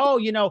like, oh,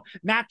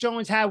 Mac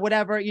Jones had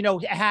whatever,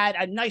 had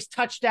a nice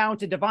touchdown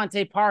to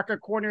Devontae Parker,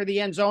 corner of the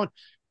end zone.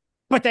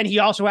 But then he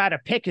also had a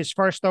pick, his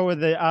first throw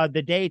of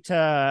the day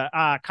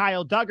to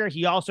Kyle Duggar.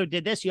 He also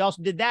did this. He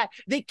also did that.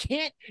 They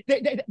can't.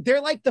 They're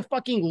like the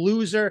fucking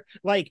loser,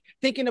 like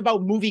thinking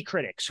about movie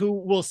critics who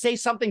will say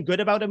something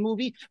good about a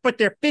movie, but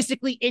they're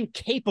physically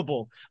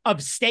incapable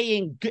of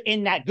staying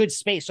in that good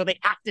space. So they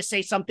have to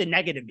say something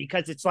negative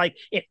because it's like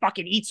it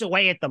fucking eats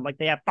away at them, like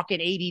they have fucking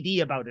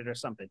ADD about it or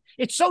something.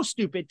 It's so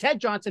stupid. Ted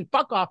Johnson,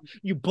 fuck off,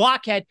 you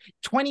blockhead.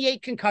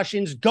 28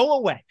 concussions. Go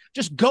away.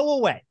 Just go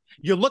away.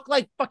 You look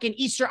like fucking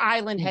Easter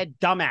Island head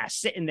dumbass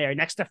sitting there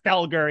next to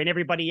Felger and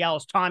everybody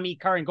else, Tommy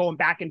Curran going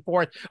back and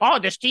forth. Oh,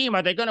 this team,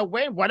 are they going to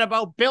win? What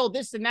about Bill?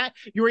 This and that.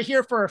 You were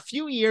here for a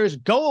few years.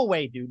 Go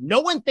away, dude. No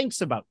one thinks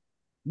about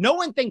you. No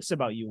one thinks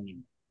about you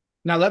anymore.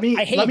 Now let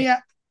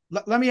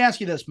me ask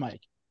you this,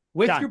 Mike.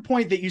 With your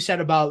point that you said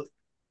about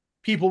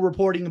people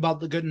reporting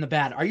about the good and the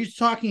bad, are you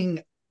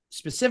talking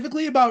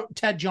specifically about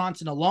Ted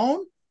Johnson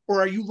alone,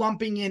 or are you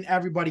lumping in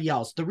everybody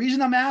else? The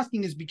reason I'm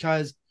asking is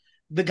because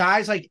the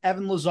guys like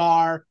Evan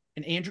Lazar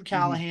and Andrew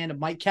Callahan and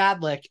Mike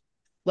Kadlick,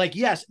 like,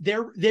 yes,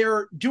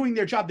 they're doing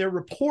their job. They're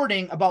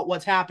reporting about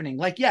what's happening.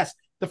 Like, yes,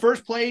 the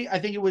first play, I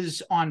think it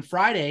was on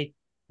Friday.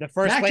 The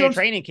first play of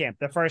training camp,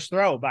 the first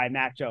throw by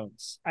Mac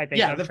Jones, I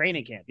think, of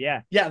training camp.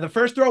 Yeah. Yeah, the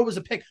first throw was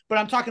a pick, but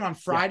I'm talking on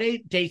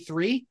Friday, day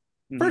 3,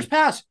 first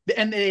pass,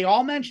 and they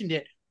all mentioned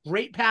it.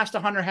 Great pass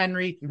to Hunter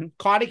Henry,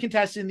 caught a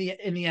contest in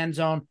the end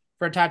zone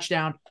for a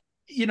touchdown.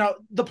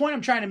 The point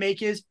I'm trying to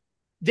make is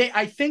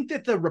I think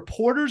that the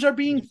reporters are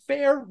being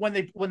fair when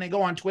they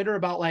go on Twitter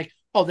about like,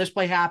 oh, this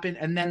play happened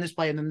and then this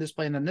play and then this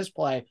play and then this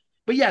play.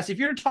 But yes, if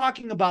you're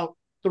talking about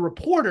the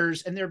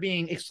reporters and they're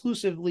being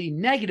exclusively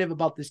negative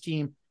about this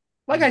team,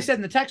 like I said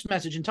in the text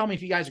message, and tell me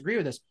if you guys agree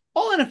with this,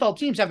 all NFL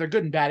teams have their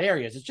good and bad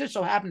areas. It just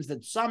so happens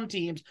that some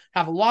teams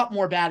have a lot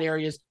more bad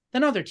areas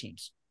than other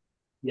teams.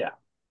 Yeah.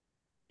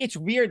 It's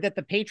weird that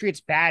the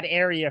Patriots' bad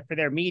area for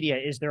their media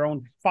is their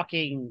own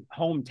fucking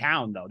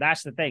hometown, though.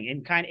 That's the thing.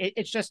 And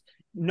it's just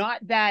not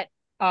that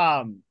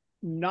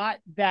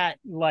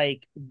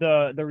like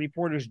the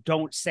reporters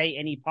don't say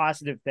any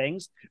positive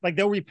things. Like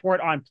they'll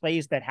report on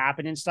plays that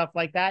happen and stuff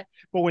like that.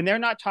 But when they're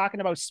not talking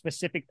about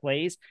specific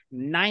plays,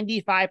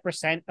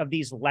 95% of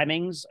these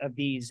lemmings, of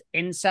these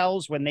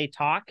incels, when they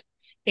talk,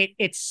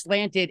 it's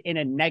slanted in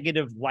a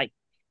negative light.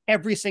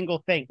 Every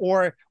single thing,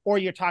 or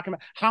you're talking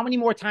about how many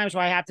more times do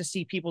I have to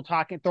see people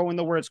throwing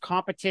the words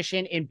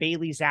competition and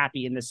Bailey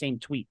Zappi in the same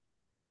tweet?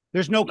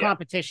 There's no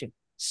competition.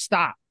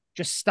 Stop.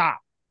 Just stop.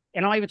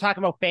 And I'm not even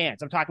talking about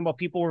fans. I'm talking about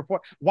people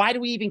report. Why do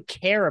we even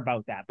care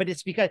about that? But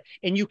it's because,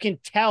 and you can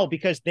tell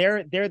because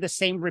they're the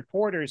same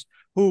reporters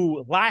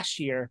who last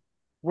year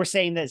were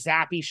saying that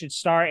Zappi should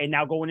start, and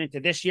now going into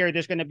this year,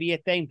 there's going to be a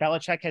thing.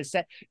 Belichick has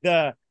said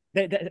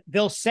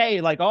they'll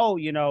say like, oh,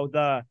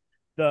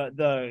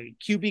 the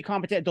QB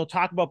competition, they'll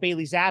talk about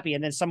Bailey Zappi,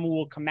 and then someone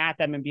will come at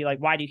them and be like,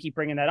 why do you keep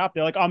bringing that up?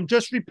 They're like, I'm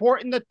just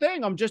reporting the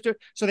thing.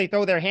 So they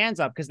throw their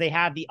hands up because they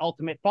have the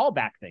ultimate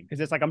fallback thing.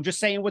 Because it's like, I'm just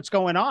saying what's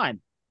going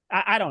on.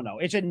 I don't know.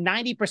 It's a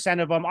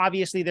 90% of them.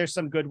 Obviously, there's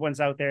some good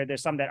ones out there.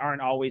 There's some that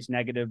aren't always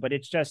negative, but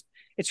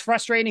it's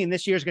frustrating. And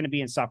this year's going to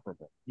be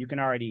insufferable. You can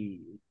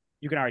already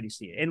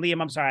see it. And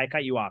Liam, I'm sorry, I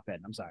cut you off, Ben.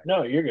 I'm sorry.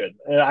 No, you're good.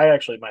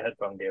 My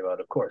headphone gave out.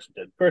 Of course it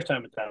did. First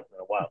time it's happened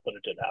in a while, but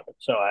it did happen.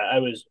 So I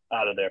was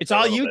out of there. It's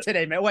all you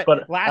today, man. What?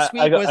 But last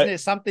week wasn't it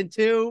something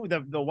too?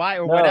 The Wi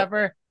or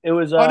whatever. It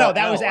was.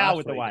 That was Al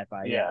with the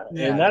Wi-Fi. Yeah,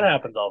 and that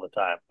happens all the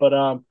time.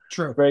 But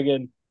true.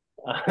 Reagan,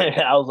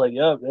 I was like,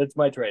 "Yep, it's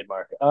my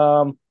trademark."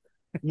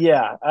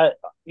 Yeah,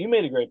 you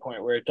made a great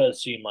point where it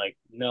does seem like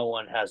no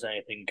one has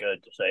anything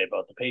good to say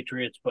about the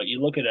Patriots, but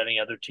you look at any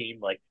other team,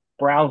 like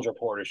Browns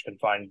reporters can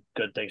find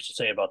good things to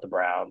say about the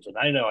Browns, and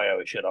I know I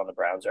always shit on the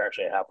Browns. They're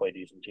actually a halfway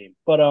decent team.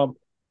 But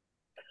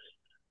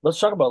let's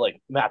talk about like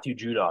Matthew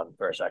Judon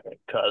for a second,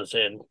 because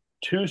in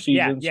 2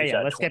 seasons,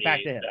 let's get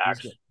back to him.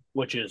 Sacks,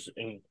 which is,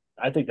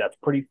 I think that's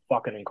pretty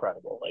fucking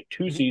incredible. Like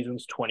 2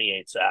 seasons,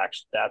 28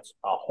 sacks. That's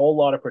a whole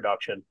lot of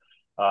production.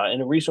 In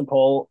a recent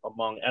poll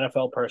among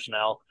NFL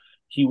personnel,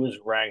 he was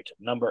ranked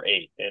number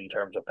 8 in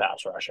terms of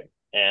pass rushing.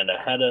 And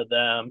ahead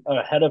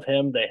of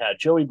him, they had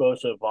Joey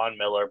Bosa, Von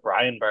Miller,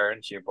 Brian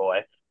Burns, your boy,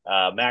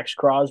 Max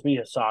Crosby,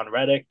 Hassan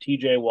Reddick,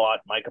 TJ Watt,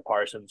 Micah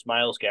Parsons,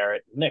 Myles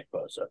Garrett, Nick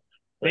Bosa.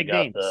 They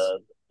got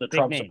the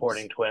Trump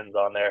supporting twins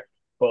on there,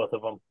 both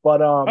of them.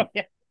 But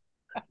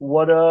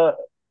what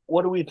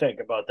do we think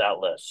about that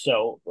list?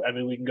 So, I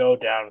mean, we can go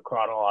down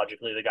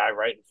chronologically. The guy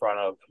right in front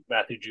of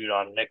Matthew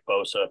Judon, Nick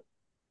Bosa,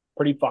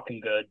 pretty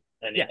fucking good.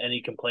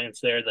 Any complaints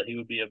there that he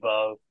would be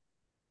above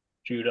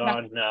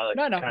Judon? No,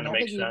 that kind of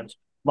makes sense.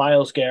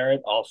 Myles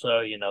Garrett, also,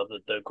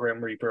 the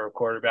Grim Reaper of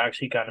quarterbacks,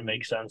 he kind of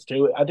makes sense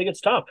too. I think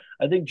it's tough.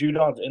 I think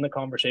Judon's in the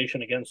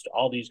conversation against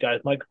all these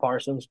guys. Mike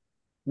Parsons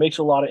makes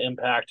a lot of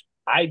impact.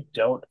 I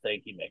don't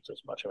think he makes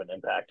as much of an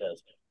impact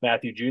as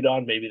Matthew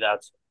Judon. Maybe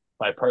that's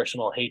my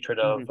personal hatred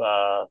of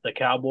the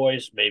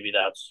Cowboys. Maybe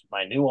that's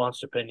my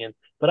nuanced opinion.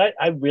 But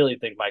I really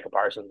think Micah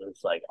Parsons is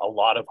like a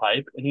lot of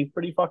hype, and he's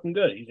pretty fucking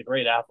good. He's a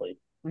great athlete.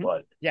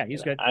 But Yeah,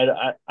 he's good.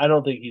 I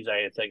don't think he's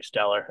anything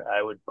stellar.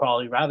 I would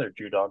probably rather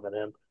Judon than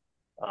him.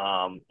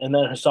 And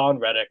then Hassan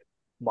Reddick,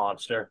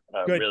 monster,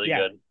 Good. really Yeah.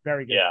 good.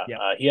 Very good. Yeah,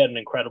 Yeah. he had an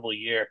incredible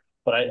year.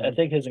 But I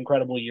think his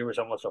incredible year was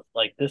almost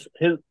like this.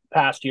 His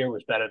past year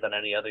was better than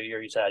any other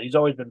year he's had. He's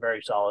always been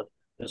very solid.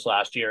 This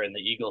last year in the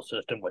Eagles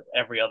system with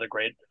every other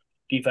great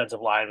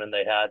defensive lineman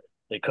they had,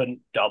 they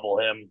couldn't double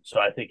him. So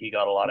I think he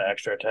got a lot of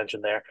extra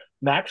attention there.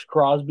 Max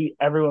Crosby,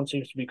 everyone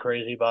seems to be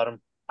crazy about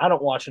him. I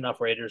don't watch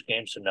enough Raiders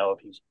games to know if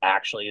he's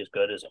actually as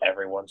good as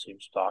everyone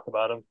seems to talk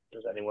about him.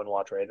 Does anyone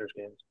watch Raiders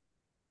games?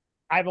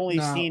 I've only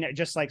No. seen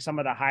just like some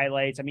of the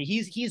highlights. I mean,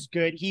 he's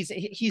good. He's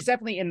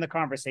definitely in the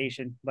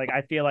conversation. Like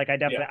I feel like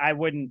I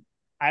wouldn't,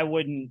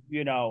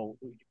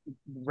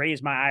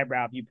 raise my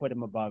eyebrow if you put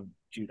him above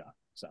Judah.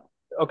 So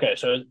Okay,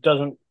 so it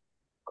doesn't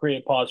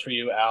create pause for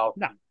you, Al.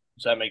 no.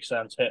 Does that make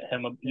sense?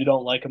 Him, you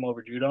don't like him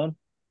over Judon?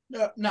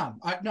 No,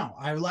 I Oh,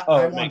 I it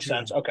want makes you.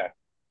 sense. Okay.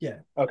 Yeah.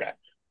 Okay.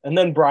 And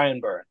then Brian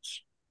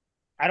Burns.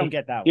 I don't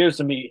get that. Here's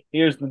the meat.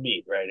 Here's the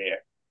meat right here.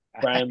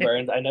 Brian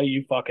Burns. I know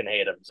you fucking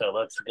hate him, so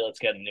let's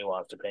get a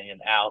nuanced opinion.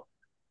 Al,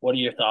 what are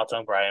your thoughts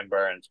on Brian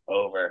Burns?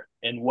 Over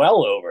and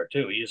well over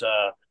too.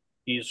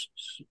 He's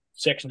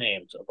 6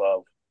 names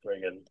above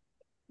friggin'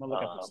 We'll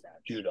look at the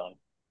stats. Judon.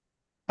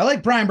 I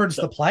like Brian Burns,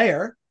 So the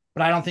player,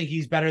 but I don't think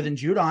he's better than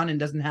Judon and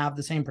doesn't have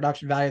the same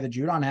production value that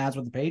Judon has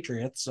with the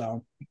Patriots.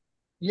 So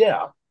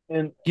yeah,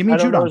 and give me I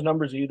don't know Judon. his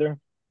numbers either.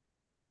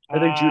 I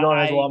think Judon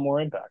has a lot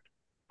more impact.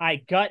 I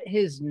got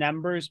his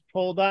numbers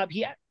pulled up.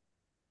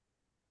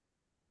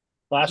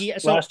 Last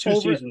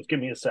two seasons, give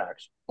me a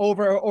sacks.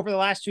 Over the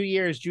last 2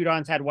 years,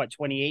 Judon's had what,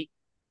 28?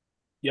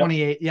 Yep.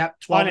 28, yep,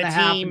 12 and a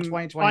half in on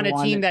 2021.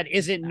 a team that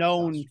isn't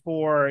known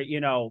for,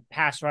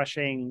 pass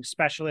rushing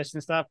specialists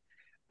and stuff.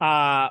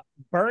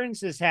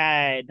 Burns has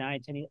had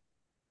 9, 10,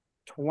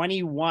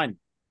 21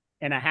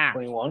 and a half.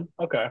 21.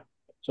 Okay.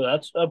 So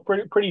that's a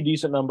pretty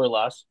decent number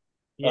less.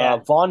 Yeah.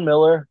 Von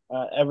Miller,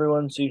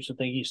 everyone seems to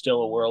think he's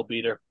still a world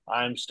beater.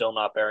 I'm still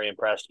not very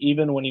impressed.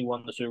 Even when he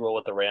won the Super Bowl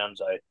with the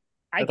Rams,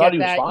 I thought he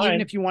was fine.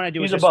 Even if you want to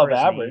do he's it just above for his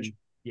average. Name.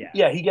 Yeah.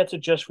 Yeah, he gets it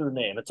just for the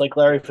name. It's like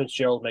Larry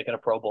Fitzgerald making a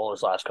Pro Bowl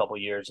his last couple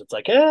of years. It's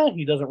like,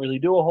 he doesn't really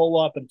do a whole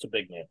lot, but it's a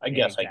big name. I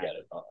guess exactly.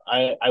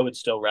 I get it. I would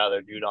still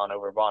rather Judon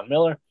over Von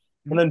Miller.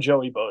 And then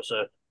Joey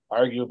Bosa,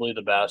 arguably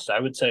the best. I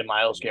would say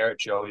Myles Garrett,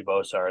 Joey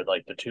Bosa are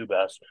like the 2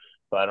 best.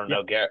 But I don't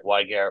know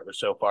why Garrett was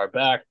so far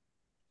back.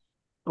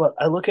 But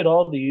I look at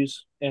all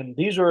these, and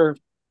these were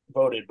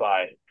voted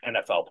by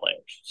NFL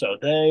players. So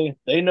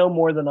they know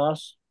more than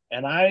us.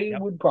 And I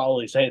would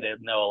probably say they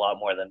know a lot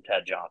more than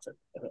Ted Johnson,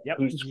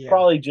 who's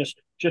probably just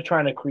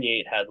trying to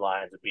create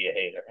headlines and be a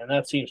hater. And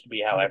that seems to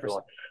be how 100%.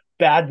 Everyone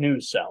bad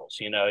news sells.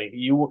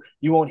 You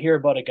won't hear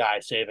about a guy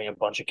saving a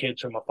bunch of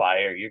kids from a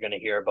fire. You're going to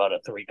hear about a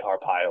 3-car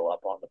pile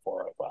up on the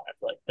 405.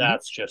 Like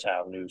that's just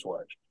how news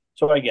works.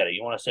 So I get it.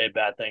 You want to say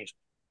bad things,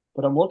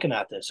 but I'm looking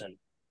at this and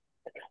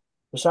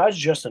besides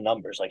just the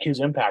numbers, like his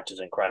impact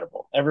is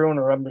incredible. Everyone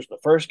remembers the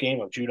first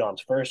game of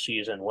Judon's first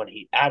season when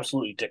he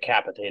absolutely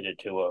decapitated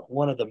Tua,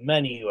 one of the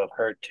many who have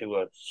hurt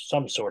Tua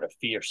some sort of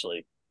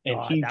fiercely. And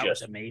he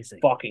just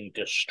fucking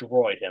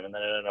destroyed him. And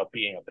then it ended up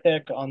being a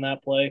pick on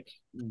that play.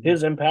 Mm-hmm.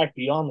 His impact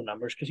beyond the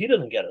numbers, because he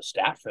doesn't get a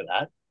stat for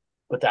that,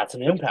 but that's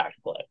an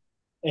impact play.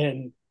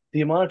 And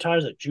the amount of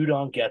times that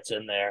Judon gets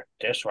in there,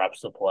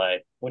 disrupts the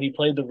play. When he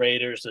played the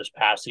Raiders this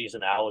past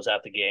season, Al was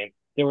at the game.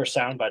 There were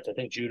sound bites. I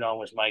think Judon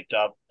was mic'd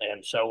up,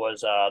 and so was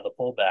the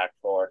fullback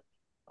for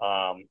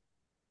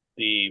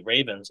the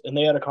Ravens. And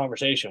they had a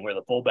conversation where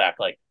the fullback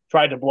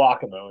tried to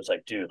block him and was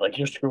like, dude,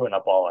 you're screwing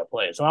up all our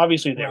plays. And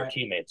obviously they were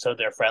teammates, so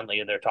they're friendly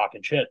and they're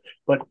talking shit.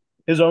 But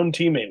his own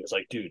teammate was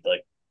like, dude,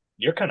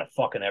 you're kind of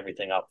fucking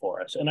everything up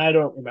for us. And I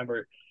don't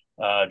remember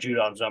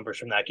Judon's numbers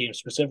from that game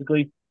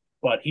specifically,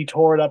 but he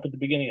tore it up at the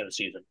beginning of the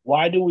season.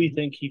 Why do we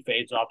think he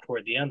fades off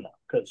toward the end, though?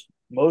 Because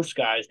most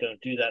guys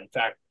don't do that. In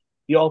fact,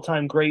 the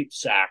all-time great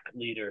sack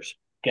leaders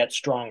get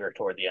stronger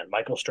toward the end.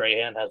 Michael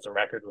Strahan has the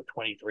record with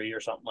 23 or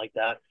something like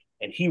that,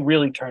 and he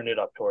really turned it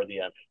up toward the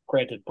end.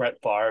 Granted, Brett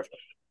Favre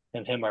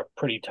and him are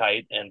pretty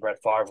tight, and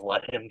Brett Favre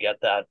let him get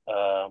that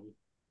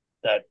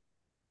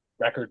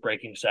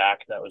record-breaking sack.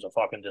 That was a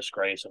fucking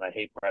disgrace, and I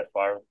hate Brett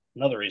Favre.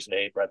 Another reason to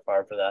hate Brett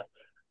Favre for that.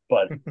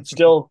 But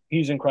still,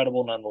 he's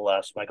incredible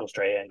nonetheless. Michael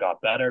Strahan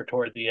got better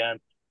toward the end.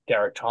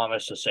 Derek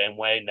Thomas the same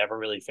way, never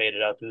really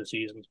faded out through the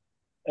seasons.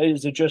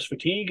 Is it just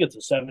fatigue? It's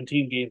a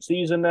 17-game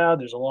season now.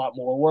 There's a lot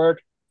more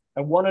work.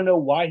 I want to know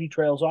why he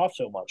trails off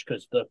so much,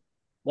 because the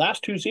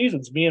last 2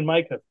 seasons, me and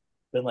Mike have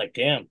been like,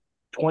 damn,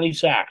 20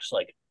 sacks.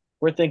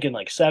 We're thinking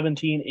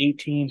 17,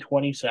 18,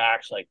 20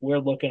 sacks. We're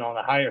looking on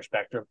the higher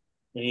spectrum,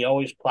 and he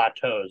always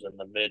plateaus in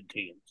the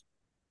mid-teens.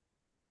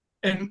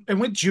 And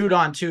with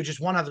Judon, too,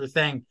 just one other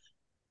thing.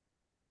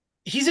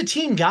 He's a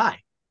team guy.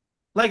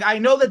 I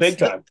know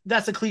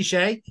that's a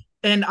cliche,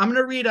 And I'm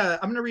gonna read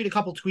a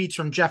couple tweets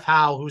from Jeff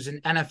Howe, who's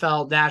an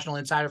NFL national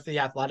insider for the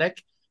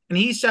Athletic, and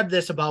he said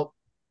this about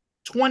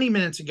 20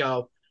 minutes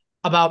ago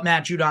about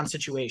Matt Judon's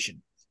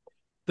situation.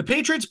 The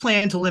Patriots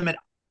plan to limit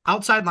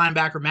outside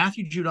linebacker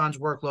Matthew Judon's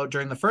workload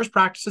during the first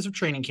practices of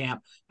training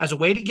camp as a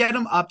way to get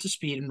him up to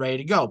speed and ready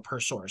to go, per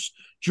source.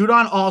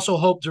 Judon also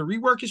hoped to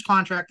rework his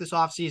contract this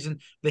offseason.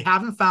 They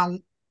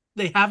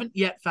haven't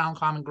yet found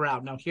common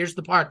ground. Now, here's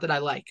the part that I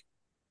like.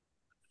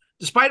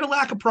 Despite a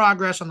lack of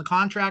progress on the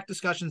contract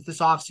discussions this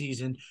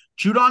offseason,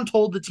 Judon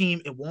told the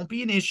team it won't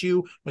be an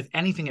issue with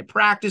anything at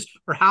practice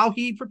or how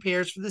he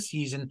prepares for the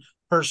season,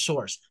 per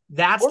source.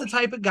 That's the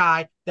type of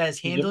guy that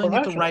is handling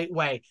it the right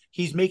way.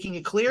 He's making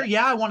it clear,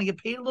 yeah, I want to get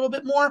paid a little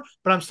bit more,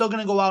 but I'm still going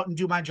to go out and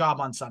do my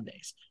job on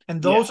Sundays.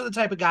 And those are the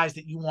type of guys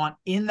that you want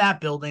in that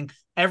building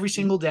every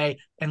single day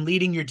and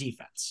leading your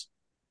defense.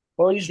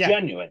 Well, he's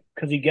genuine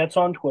because he gets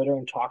on Twitter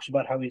and talks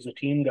about how he's a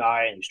team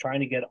guy and he's trying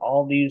to get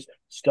all these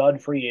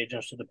stud free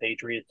agents to the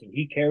Patriots, and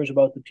he cares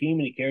about the team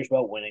and he cares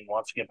about winning,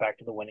 wants to get back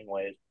to the winning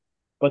ways.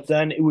 But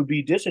then it would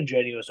be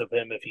disingenuous of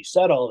him if he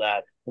said all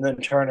that and then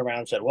turned around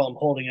and said, well, I'm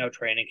holding out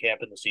training camp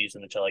in the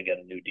season until I get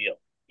a new deal.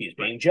 He's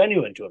being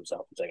genuine to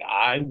himself. He's like,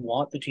 I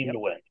want the team to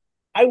win.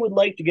 I would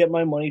like to get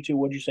my money to,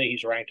 what'd you say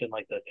he's ranked in,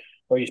 like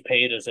or he's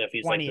paid as if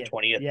he's 20th, like the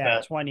 20th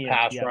best 20th,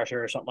 pass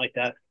rusher or something like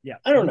that. Yeah.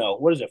 I don't know.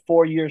 What is it,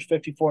 4 years,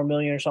 $54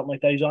 million or something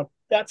like that he's on?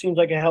 That seems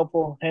like a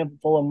helpful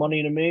handful of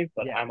money to me,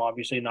 but I'm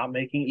obviously not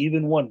making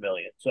even $1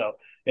 million. So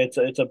it's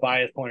a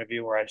biased point of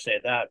view where I say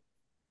that.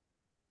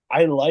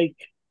 I like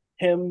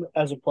him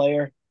as a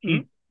player.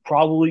 He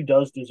probably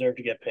does deserve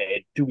to get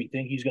paid. Do we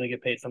think he's going to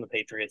get paid from the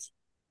Patriots?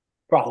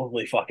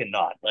 Probably fucking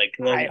not.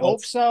 I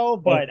hope so,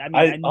 but I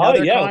mean,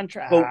 another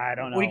contract. I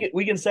don't know.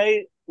 We can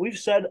say we've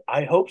said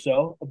I hope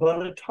so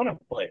about a ton of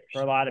players.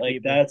 For a lot of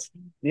people,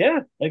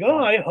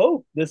 I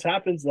hope this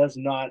happens. That's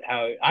not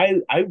how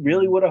I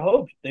really would have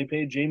hoped they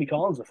paid Jamie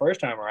Collins the first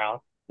time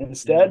around.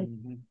 Instead,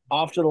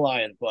 off to the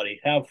Lions, buddy.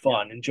 Have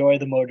fun. Enjoy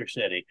the Motor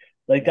City.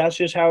 That's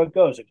just how it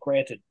goes. And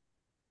granted,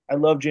 I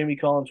love Jamie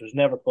Collins. Was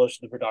never close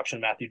to the production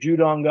Matthew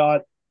Judon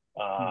got.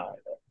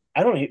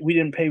 We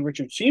didn't pay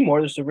Richard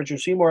Seymour. This is the Richard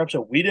Seymour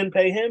episode. We didn't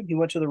pay him. He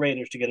went to the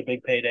Raiders to get a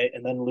big payday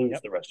and then lose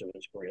the rest of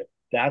his career.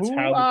 That's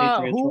how the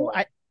Patriots roll.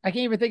 I can't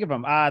even think of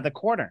him. The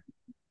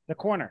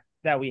corner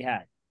that we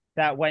had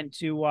that went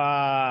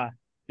to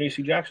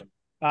J.C. Jackson.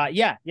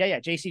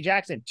 J.C.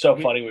 Jackson.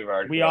 Funny.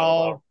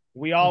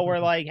 We all were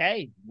like,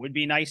 hey, would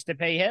be nice to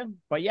pay him,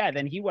 but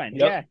then he went.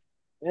 Yep.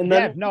 And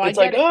then it's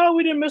like,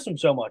 we didn't miss him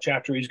so much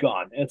after he's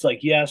gone. It's like,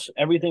 yes,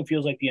 everything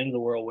feels like the end of the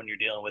world when you're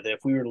dealing with it.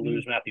 If we were to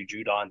lose Matthew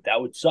Judon, that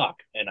would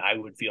suck, and I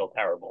would feel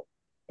terrible.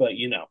 But,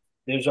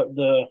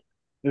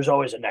 there's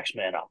always a next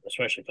man up,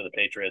 especially for the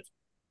Patriots.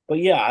 But,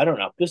 I don't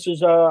know. This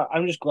is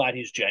I'm just glad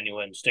he's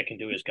genuine, sticking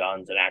to his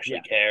guns, and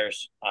actually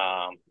cares.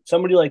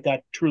 Somebody like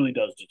that truly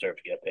does deserve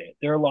to get paid.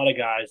 There are a lot of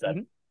guys that,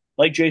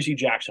 like J.C.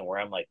 Jackson,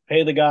 where I'm like,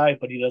 pay the guy,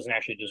 but he doesn't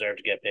actually deserve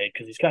to get paid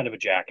because he's kind of a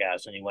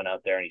jackass, and he went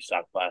out there and he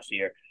sucked last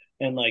year.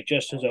 And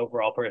just his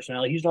overall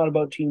personality, he's not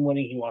about team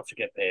winning. He wants to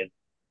get paid.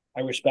 I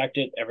respect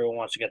it. Everyone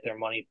wants to get their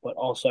money, but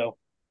also,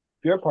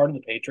 if you're a part of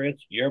the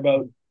Patriots, you're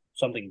about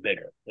something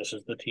bigger. This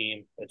is the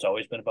team. It's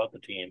always been about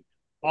the team.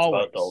 It's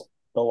about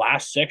the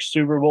last 6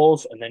 Super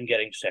Bowls and then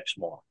getting 6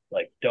 more.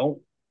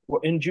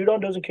 And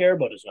Judon doesn't care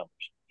about his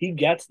numbers. He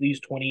gets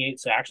these 28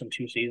 sacks in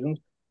 2 seasons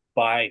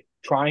by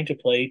trying to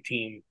play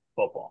team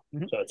football.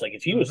 So it's like,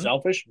 if he was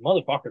selfish,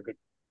 motherfucker could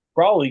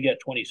probably get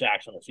 20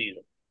 sacks in a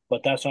season.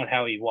 But that's not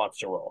how he wants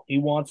to roll. He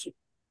wants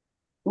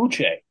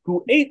Uche,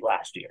 who ate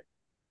last year.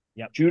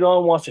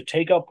 Judon wants to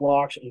take up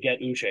blocks and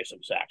get Uche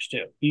some sacks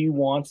too. He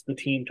wants the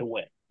team to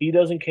win. He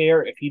doesn't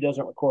care if he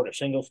doesn't record a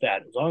single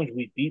stat as long as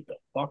we beat the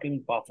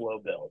fucking Buffalo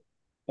Bills.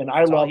 And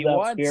I love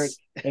that spirit.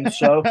 And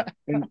so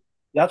and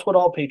that's what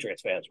all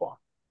Patriots fans want.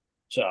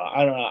 So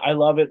I don't know. I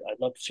love it.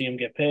 I'd love to see him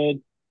get paid.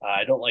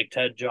 I don't like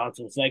Ted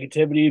Johnson's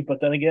negativity,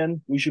 but then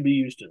again, we should be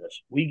used to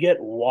this. We get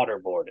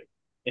waterboarded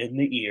in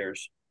the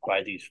ears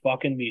by these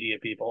fucking media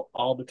people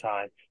all the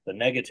time. The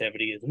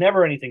negativity is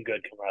never anything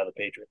good coming out of the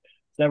Patriots.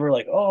 It's never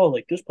like,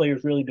 this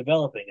player's really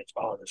developing. It's,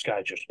 this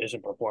guy just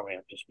isn't performing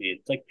up to speed.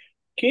 It's like,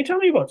 can you tell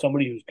me about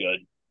somebody who's good?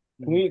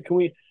 Can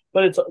we,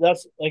 but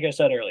that's, like I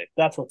said earlier,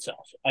 that's what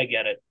sells. I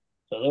get it.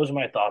 So those are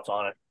my thoughts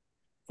on it.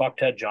 Fuck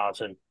Ted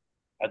Johnson.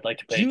 I'd like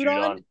to pay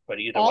Judon, but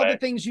either way. All the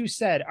things you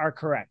said are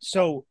correct.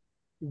 So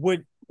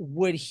would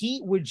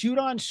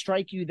Judon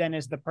strike you then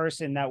as the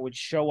person that would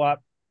show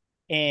up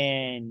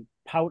and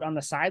pout on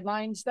the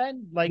sidelines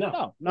then?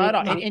 No, not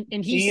at all.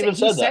 And he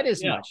said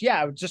as much.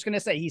 Yeah, I was just going to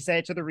say, he said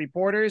it to the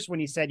reporters when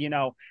he said,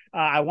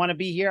 I want to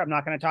be here. I'm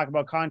not going to talk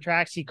about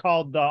contracts. He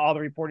called all the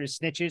reporters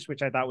snitches,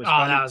 which I thought was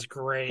funny. That was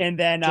great. And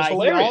then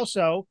he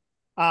also,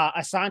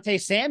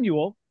 Asante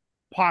Samuel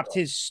popped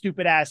his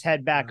stupid ass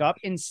head back up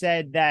and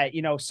said that,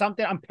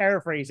 something, I'm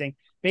paraphrasing,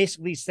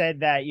 basically said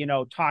that,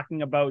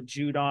 talking about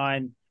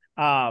Judon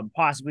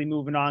possibly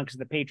moving on because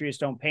the Patriots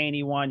don't pay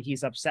anyone.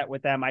 He's upset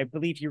with them. I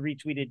believe he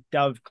retweeted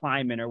Dove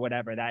Kleiman or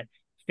whatever, that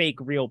fake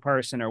real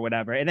person or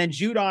whatever. And then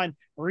Judon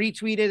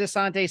retweeted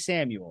Asante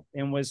Samuel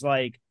and was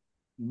like,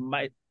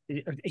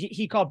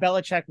 he called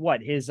Belichick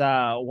what his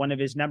one of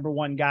his number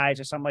one guys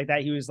or something like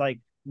that. He was like,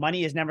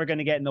 money is never going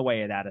to get in the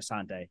way of that,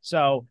 Asante.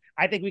 So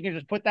I think we can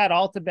just put that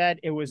all to bed.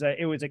 It was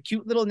a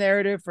cute little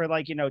narrative for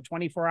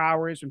 24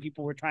 hours when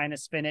people were trying to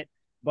spin it.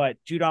 But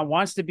Judon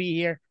wants to be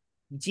here.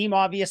 The team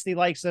obviously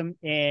likes him,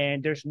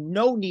 and there's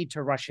no need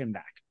to rush him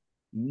back.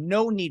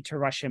 No need to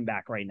rush him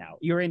back right now.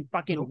 You're in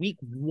fucking week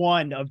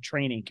 1 of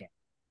training camp.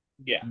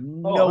 Yeah.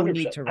 No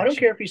need to rush I don't him.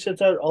 care if he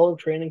sits out all of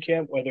training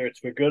camp, whether it's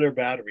for good or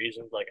bad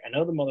reasons. Like, I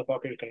know the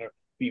motherfucker is going to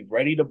be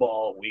ready to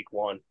ball week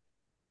 1.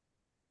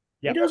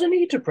 Yep. He doesn't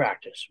need to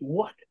practice.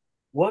 What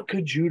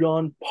could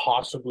Judon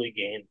possibly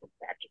gain from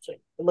practicing?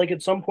 Like,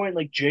 at some point,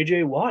 like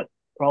J.J. Watt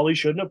probably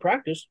shouldn't have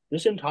practiced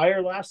this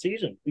entire last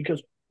season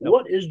because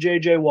what is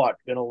J.J. Watt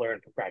going to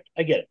learn from practice?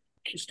 I get it.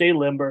 Stay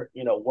limber,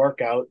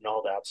 work out and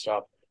all that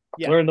stuff.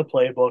 Yeah. Learn the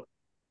playbook.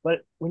 But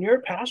when you're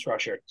a pass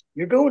rusher,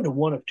 you're going to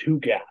one of 2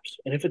 gaps.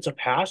 And if it's a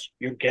pass,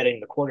 you're getting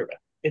the quarterback.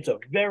 It's a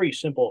very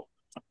simple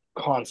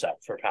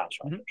concept for pass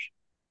rushers.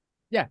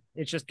 Yeah,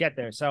 it's just get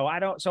there. So I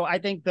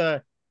think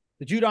the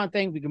Judon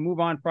thing, we can move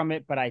on from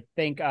it. But I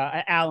think,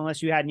 Al,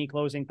 unless you had any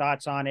closing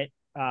thoughts on it,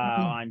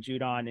 on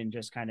Judon and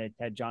just kind of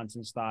Ted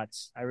Johnson's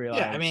thoughts, I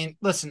realize. Yeah, I mean,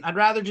 listen, I'd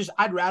rather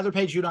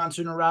pay Judon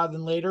sooner rather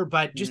than later,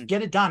 but just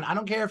get it done. I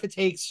don't care if it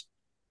takes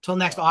till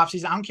next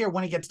offseason. I don't care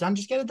when it gets done.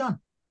 Just get it done.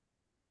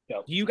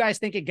 Do you guys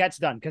think it gets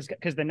done?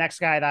 Because the next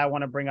guy that I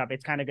want to bring up,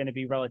 it's kind of going to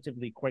be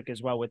relatively quick as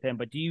well with him.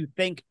 But do you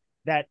think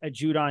that a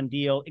Judon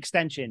deal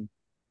extension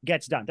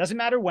gets done? Doesn't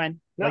matter when,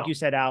 like you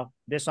said, Al,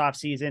 this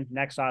offseason,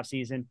 next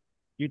offseason.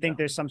 You think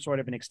there's some sort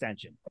of an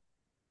extension?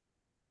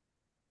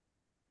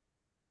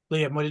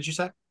 Liam, what did you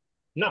say?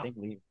 No,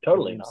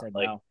 totally not. Said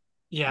like, no.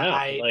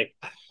 Yeah,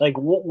 no.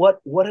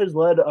 What has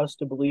led us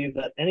to believe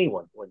that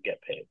anyone would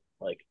get paid?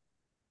 Like,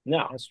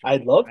 no,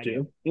 I'd love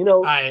to.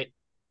 No, I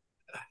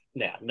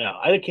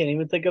can't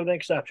even think of an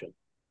exception.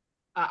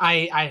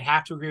 I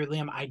have to agree with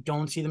Liam. I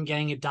don't see them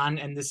getting it done,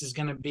 and this is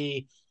going to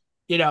be,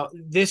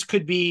 this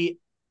could be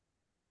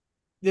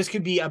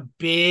a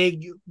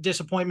big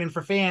disappointment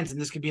for fans, and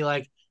this could be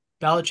like,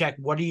 Belichick,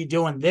 what are you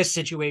doing? This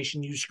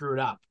situation, you screwed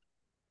up.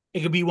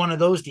 It could be one of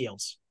those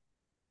deals.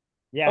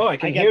 Yeah, I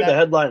can hear the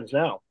headlines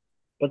now,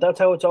 but that's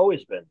how it's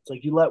always been. It's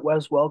like, you let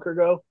Wes Welker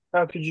go.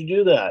 How could you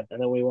do that?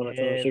 And then we won a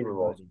ton of Super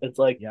Bowls. It's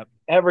like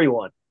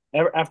everyone,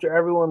 after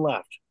everyone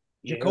left.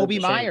 Jacoby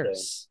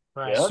Myers,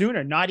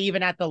 sooner, not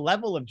even at the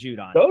level of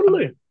Judon.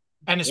 Totally.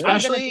 And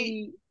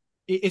especially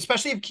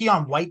if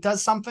Keon White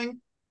does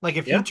something, like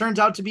if he turns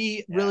out to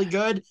be really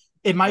good,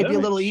 it might be a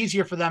little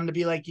easier for them to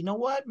be like, you know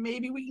what,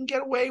 maybe we can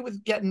get away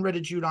with getting rid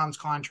of Judon's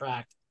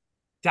contract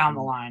down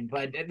the line.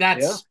 But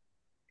that's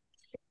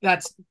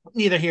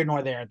neither here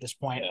nor there at this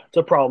point. Yeah, it's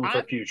a problem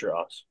for future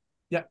us.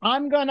 Yeah,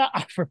 I'm gonna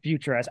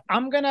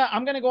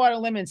go out on a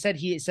limb and said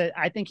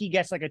I think he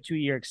gets like a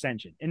 2-year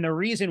extension. And the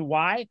reason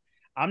why,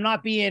 I'm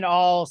not being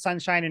all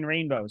sunshine and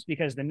rainbows,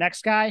 because the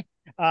next guy,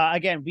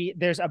 again,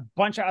 there's a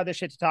bunch of other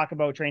shit to talk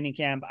about training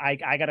camp.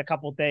 I got a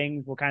couple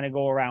things. We'll kind of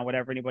go around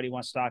whatever anybody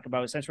wants to talk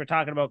about. Since we're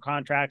talking about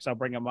contracts, I'll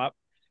bring them up.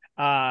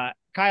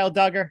 Kyle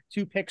Duggar,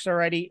 2 picks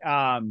already.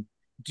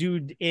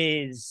 Dude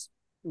is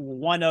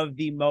one of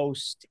the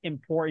most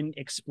important,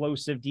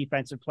 explosive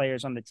defensive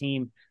players on the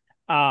team.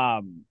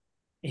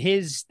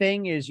 His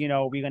thing is,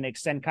 we're going to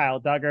extend Kyle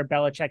Duggar.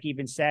 Belichick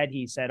even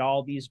said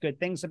all these good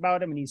things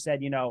about him. And he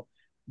said,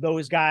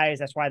 those guys,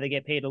 that's why they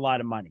get paid a lot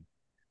of money.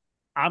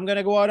 I'm going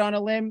to go out on a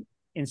limb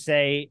and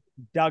say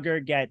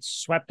Duggar gets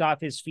swept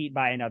off his feet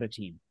by another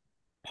team,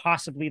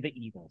 possibly the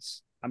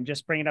Eagles. I'm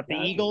just bringing up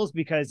the Eagles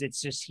because it's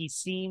just, he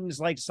seems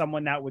like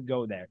someone that would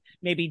go there.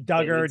 Maybe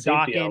Duggar,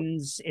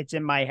 Dawkins, it's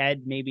in my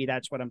head. Maybe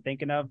that's what I'm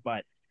thinking of,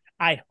 but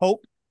I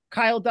hope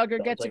Kyle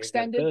Duggar gets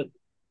extended.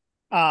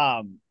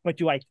 But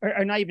do I,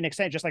 or not even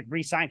extend, just like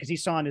re-sign, because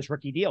he's still on his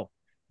rookie deal.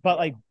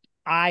 But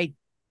I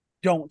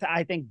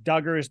think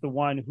Duggar is the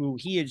one who,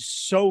 he is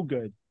so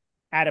good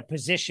at a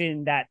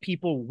position that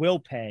people will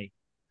pay.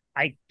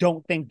 I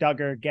don't think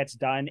Duggar gets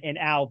done. And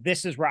Al,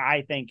 this is where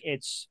I think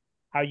it's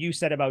how you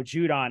said about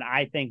Judon.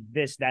 I think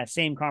that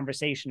same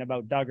conversation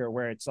about Duggar,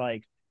 where it's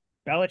like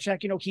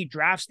Belichick, he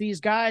drafts these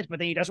guys, but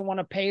then he doesn't want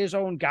to pay his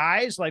own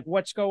guys. Like,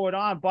 what's going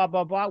on? Blah,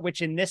 blah, blah.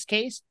 Which in this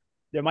case,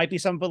 there might be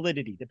some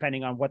validity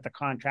depending on what the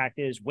contract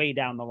is way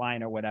down the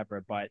line or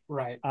whatever. But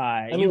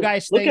you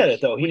guys look at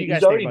it though.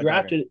 He's already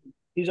drafted.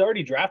 He's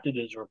already drafted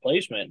his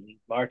replacement,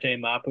 Marte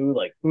Mapu.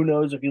 Like, who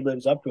knows if he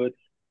lives up to it?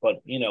 But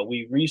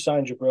we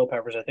re-signed Jabril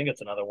Peppers. I think it's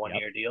another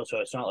 1-year deal, so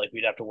it's not like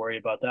we'd have to worry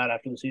about that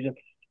after the season.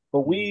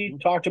 But we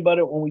talked about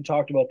it when we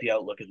talked about the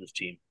outlook of this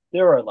team.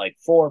 There are like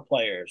 4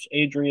 players,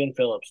 Adrian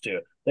Phillips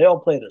too. They all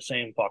play the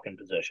same fucking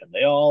position.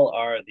 They all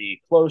are the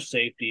close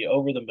safety,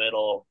 over the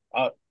middle,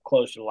 out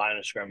close to the line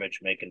of scrimmage,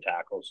 making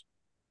tackles.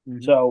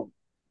 So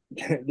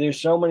there's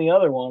so many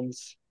other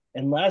ones.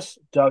 Unless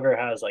Duggar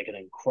has like an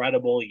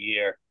incredible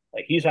year,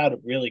 like he's had a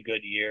really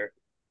good year.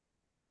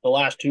 The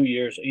last 2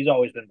 years, he's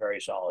always been very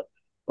solid.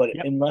 But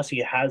unless he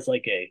has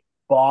like a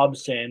Bob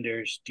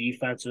Sanders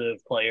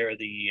defensive player of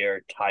the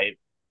year type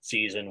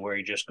season where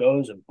he just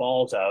goes and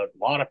balls out,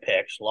 a lot of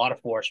picks, a lot of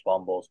forced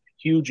fumbles,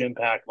 huge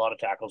impact, a lot of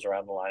tackles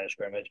around the line of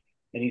scrimmage,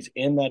 and he's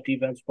in that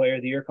defense player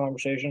of the year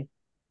conversation,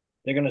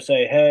 they're going to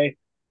say, hey,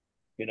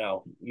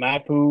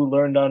 Mapu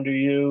learned under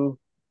you.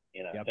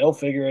 He'll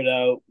figure it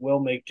out. We'll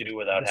make do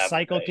without The having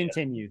cycle to pay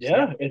continues.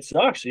 Yeah, Yep. it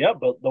sucks. Yeah,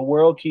 but the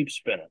world keeps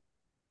spinning.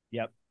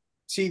 Yep.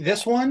 See,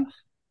 this one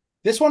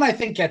I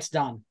think gets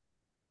done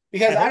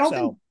because I hope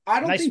so. I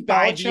don't Nice think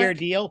 5-year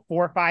deal,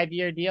 4 or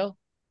 5-year deal.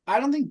 I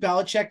don't think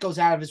Belichick goes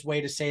out of his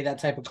way to say that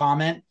type of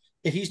comment.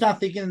 If he's not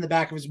thinking in the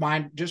back of his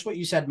mind, just what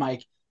you said,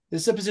 Mike,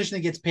 this is a position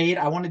that gets paid.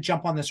 I want to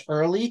jump on this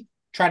early,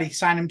 try to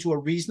sign him to a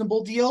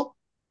reasonable deal,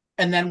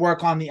 and then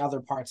work on the other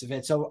parts of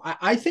it. So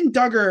I think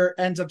Duggar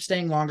ends up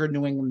staying longer in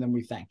New England than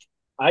we think.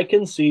 I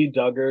can see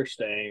Duggar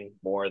staying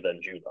more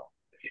than Judo.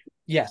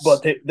 Yes.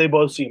 But they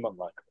both seem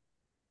unlikely.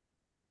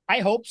 I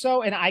hope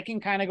so, and I can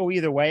kind of go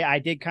either way. I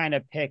did kind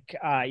of pick,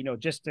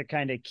 just to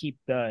kind of keep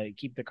the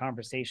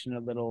conversation a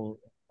little,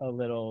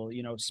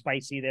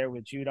 spicy there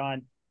with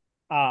Judon.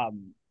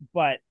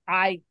 But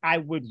I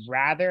would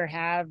rather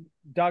have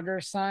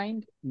Duggar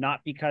signed,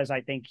 not because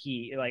I think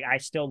I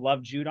still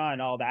love Judon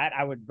and all that.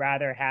 I would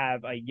rather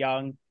have a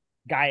young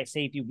guy at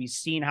safety. We've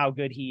seen how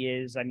good he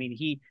is. I mean,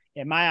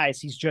 in my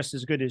eyes, he's just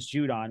as good as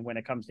Judon when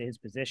it comes to his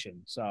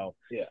position. So,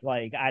 yeah.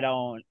 I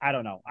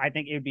don't know. I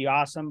think it would be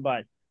awesome,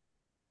 but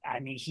I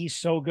mean, he's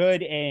so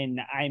good. And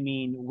I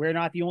mean, we're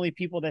not the only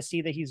people that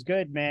see that he's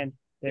good, man.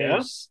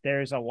 There's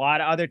a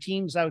lot of other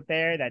teams out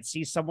there that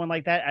see someone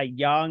like that, a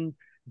young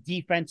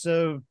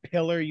defensive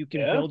pillar you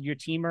can build your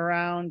team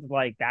around.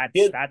 Like that's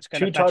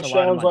going to fetch a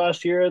lot of money.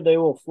 Last year. They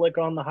will flick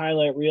on the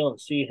highlight reel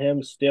and see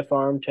him stiff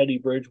arm Teddy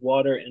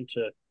Bridgewater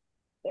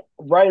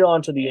right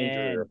onto the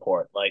injury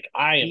report. Like,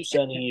 I am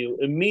sending you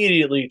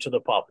immediately to the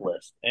pup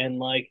list. And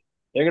like,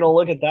 they're going to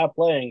look at that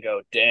play and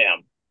go,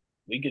 damn,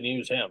 we can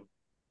use him.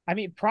 I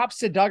mean, props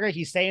to Duggar.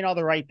 He's saying all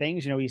the right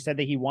things. He said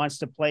that he wants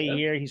to play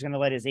here. He's going to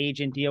let his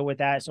agent deal with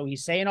that. So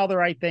he's saying all the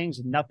right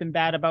things. Nothing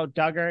bad about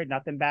Duggar.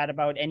 Nothing bad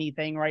about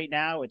anything right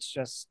now. It's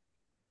just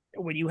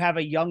when you have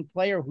a young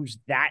player who's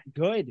that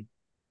good,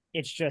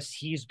 it's just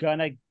he's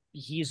gonna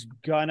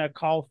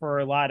call for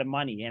a lot of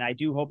money. And I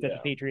do hope that the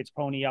Patriots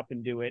pony up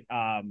and do it.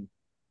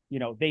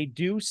 They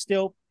do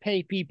still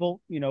pay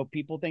people.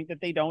 People think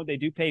that they don't. They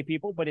do pay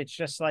people, but it's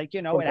just like,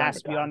 it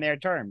has to be on their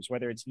terms,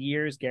 whether it's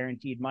years,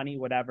 guaranteed money,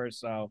 whatever.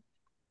 So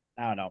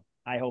I don't know.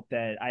 I hope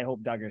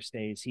Duggar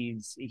stays.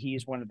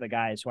 He's one of the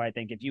guys who I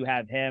think if you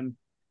have him,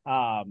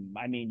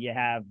 you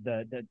have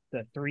the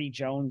three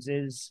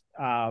Joneses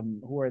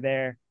who are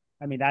there.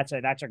 I mean, that's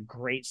a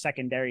great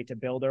secondary to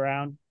build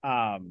around.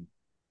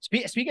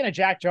 Speaking of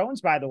Jack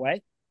Jones, by the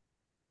way,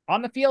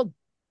 on the field,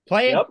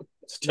 playing. Yep,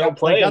 still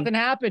playing. Like nothing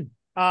happened.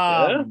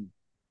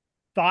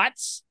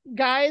 Thoughts,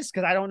 guys?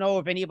 Because I don't know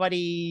if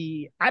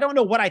I don't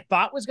know what I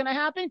thought was going to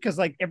happen because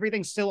like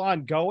everything's still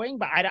ongoing,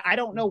 but I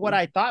don't know what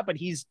I thought, but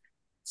he's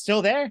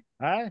still there.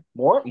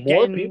 More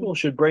people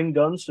should bring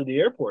guns to the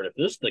airport if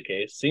this is the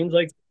case. Seems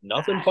like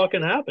nothing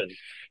fucking happened.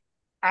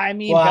 I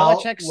mean,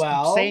 Belichick's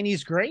saying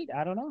he's great.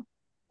 I don't know.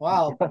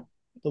 Well,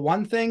 the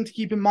one thing to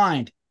keep in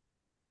mind,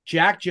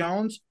 Jack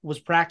Jones was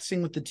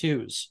practicing with the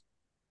twos.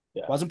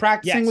 Yeah. Wasn't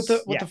practicing with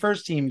the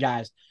first team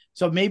guys.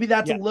 So maybe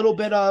that's a little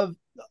bit of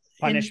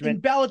punishment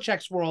in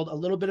Belichick's world, a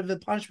little bit of the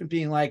punishment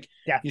being like,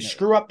 you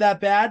screw up that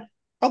bad.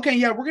 Okay,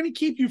 yeah, we're going to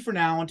keep you for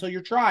now until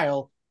your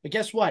trial. But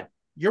guess what?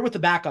 You're with the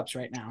backups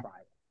right now.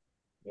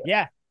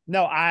 Yeah.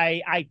 No,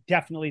 I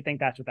definitely think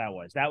that's what that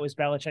was. That was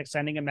Belichick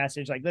sending a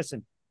message like,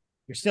 listen,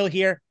 you're still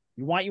here.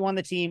 We want you on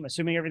the team,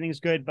 assuming everything's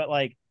good. But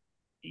like,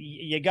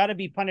 you got to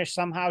be punished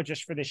somehow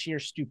just for the sheer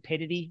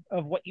stupidity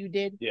of what you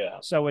did. Yeah.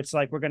 So it's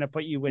like, we're going to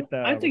put you with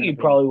the. I think he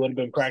probably would have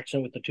been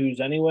practicing with the twos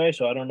anyway.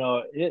 So I don't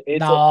know.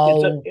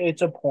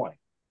 It's a point.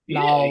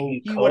 No,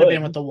 he would have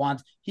been with the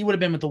ones. He would have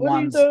been with the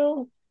ones.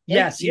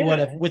 Yes, he would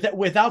have.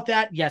 Without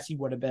that, yes, he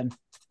would have been.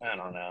 I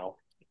don't know.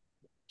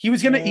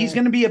 He's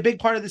gonna be a big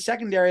part of the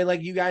secondary,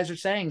 like you guys are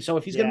saying. So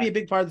if he's gonna be a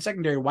big part of the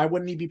secondary, why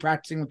wouldn't he be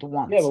practicing with the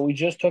ones? Yeah, but we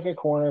just took a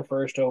corner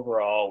first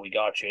overall. We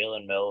got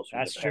Jalen Mills,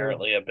 who's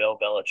apparently a Bill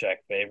Belichick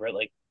favorite.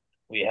 Like,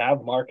 we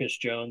have Marcus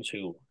Jones,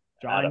 who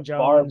had a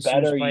far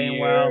better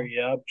year. Well.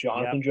 Yep,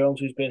 Jonathan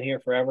Jones, who's been here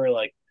forever.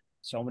 Like,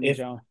 so many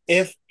Jones.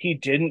 If he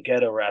didn't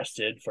get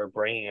arrested for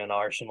bringing an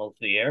arsenal to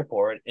the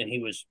airport and he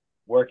was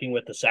working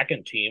with the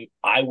second team,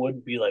 I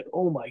would be like,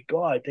 oh my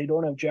God, they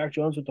don't have Jack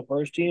Jones with the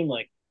first team.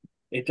 Like,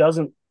 it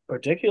doesn't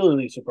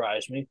particularly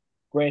surprise me.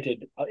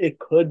 Granted, it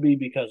could be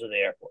because of the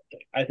airport thing.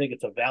 I think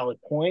it's a valid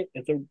point.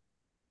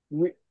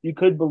 You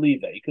could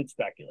believe that. You could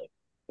speculate.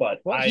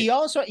 But he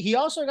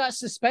also got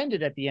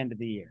suspended at the end of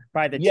the year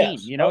by the team,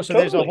 so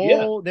there's a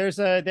whole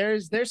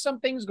there's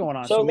some things going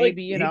on. So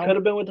maybe he could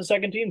have been with the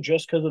second team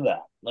just because of that.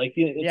 Like,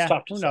 it's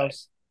tough to say.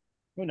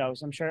 Who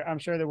knows? I'm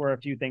sure there were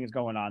a few things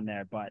going on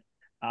there, but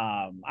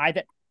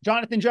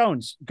Jonathan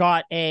Jones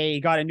got a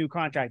new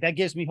contract. That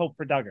gives me hope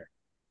for Duggar.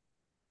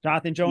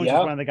 Jonathan Jones is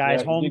one of the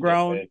guys,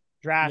 homegrown,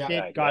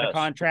 drafted, got a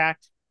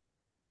contract.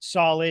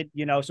 solid,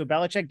 so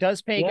Belichick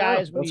does pay Yeah,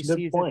 guys when he that's a good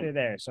sees that point. they're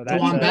there. So He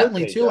that's Juwan should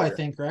Bentley pay too, I Duggar.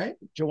 think, right?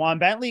 Jawan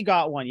Bentley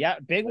got one. Yeah,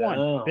 big one.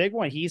 Yeah. Big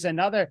one. He's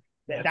another.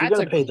 Yeah, if you're That's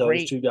gonna a pay those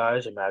great two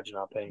guys, imagine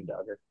not paying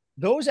Duggar.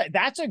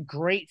 that's a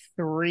great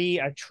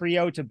a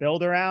trio to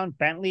build around.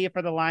 Bentley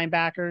for the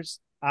linebackers,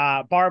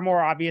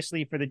 Barmore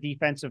obviously for the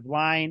defensive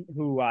line,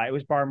 who it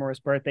was Barmore's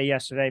birthday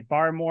yesterday.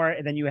 Barmore,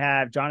 and then you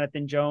have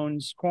Jonathan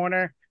Jones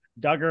corner,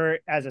 Duggar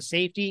as a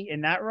safety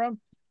in that room.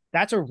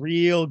 That's a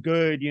real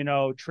good,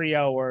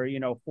 trio or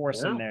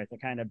foursome there to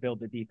kind of build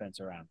the defense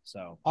around.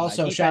 So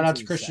Also, shout out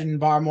to Christian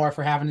Barmore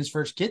for having his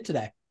first kid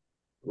today.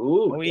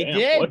 Ooh, he damn,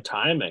 did. what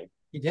timing.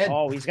 He did.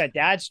 Oh, he's got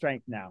dad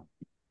strength now.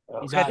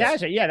 Oh, He's got dad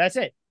strength. Yeah, that's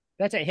it.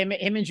 That's it. Him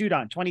and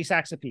Judon, 20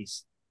 sacks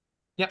apiece.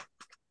 Yep.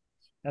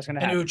 That's going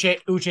to happen. And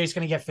Uche's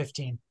going to get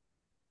 15.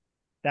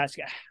 I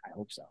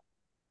hope so.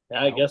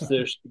 Yeah, I guess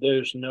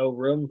there's no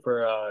room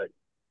for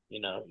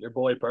your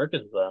boy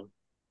Perkins then.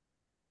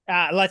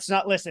 Let's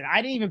not listen.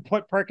 I didn't even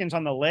put Perkins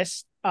on the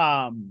list.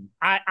 I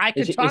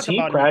could talk is he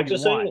about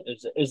practicing? him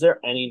if you want. Is there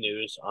any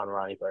news on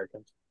Ronnie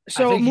Perkins?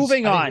 So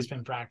moving on. He's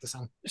been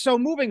practicing. So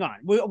moving on.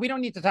 We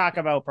don't need to talk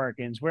about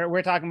Perkins.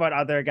 We're talking about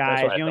other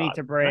guys. You don't need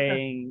to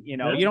bring, you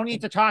don't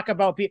need to talk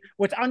about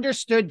what's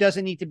understood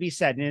doesn't need to be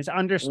said. And it's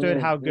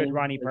understood how good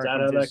Ronnie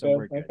Perkins is. So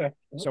we're good. Okay.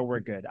 So we're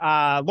good.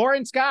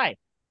 Lawrence Guy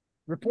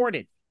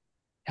reported,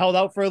 held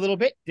out for a little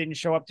bit, didn't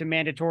show up to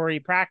mandatory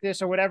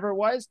practice or whatever it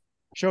was.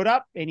 Showed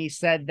up and he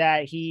said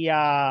that he's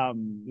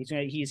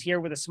here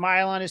with a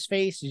smile on his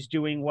face. He's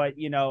doing what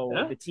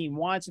the team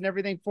wants and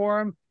everything for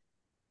him.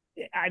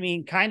 I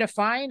mean, kind of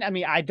fine. I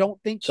mean, I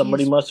don't think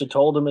somebody must have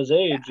told him his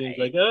age. He's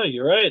like, "Oh,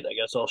 you're right. I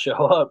guess I'll show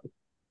up."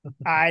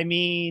 I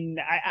mean,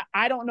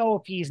 I don't know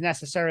if he's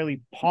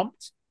necessarily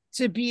pumped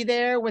to be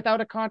there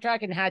without a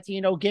contract and had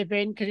to give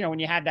in, because when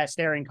you have that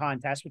staring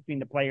contest between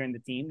the player and the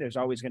team, there's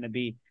always going to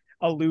be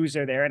a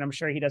loser there, and I'm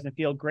sure he doesn't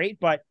feel great,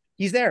 but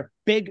he's there.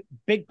 Big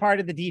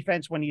part of the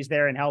defense when he's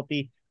there and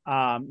healthy.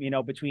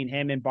 Between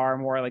him and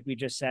Barmore, like we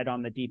just said,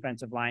 on the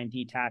defensive line,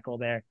 D tackle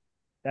there.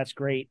 That's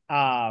great.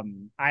 I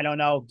don't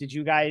know.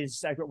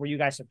 Were you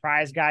guys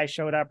surprised guys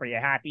showed up? Are you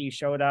happy he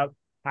showed up?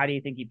 How do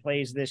you think he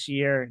plays this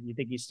year? You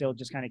think he still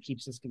just kind of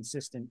keeps his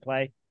consistent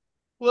play?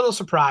 A little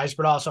surprised,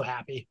 but also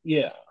happy.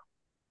 Yeah.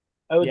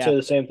 I would say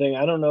the same thing.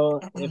 I don't know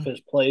if his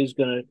play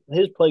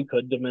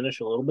could diminish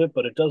a little bit,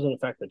 but it doesn't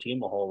affect the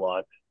team a whole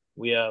lot.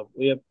 We have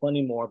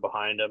plenty more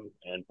behind him,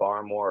 and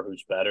Barmore,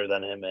 who's better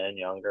than him and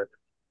younger.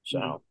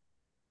 So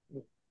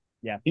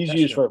yeah, he's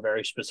used for a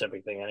very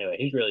specific thing anyway.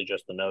 He's really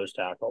just the nose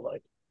tackle,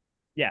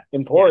 Yeah,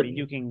 important.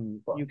 I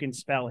mean, you can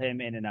spell him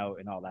in and out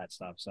and all that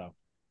stuff. So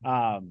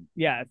a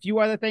few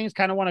other things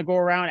kind of want to go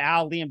around.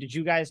 Al, Liam, did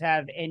you guys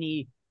have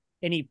any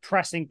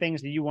pressing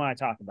things that you want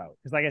to talk about?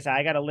 Because like I said,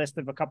 I got a list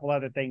of a couple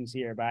other things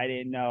here, but I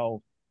didn't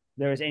know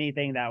there was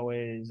anything that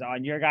was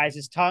on your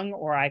guys' tongue,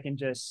 or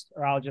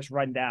I'll just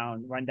run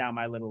down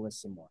my little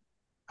list some more.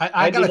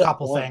 I got a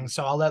couple things,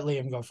 so I'll let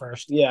Liam go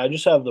first. Yeah, I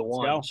just have the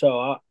one.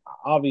 So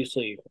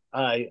obviously,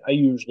 I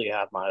usually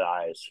have my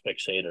eyes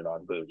fixated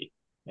on Booty,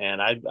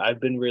 and I've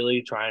been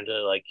really trying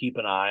to keep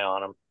an eye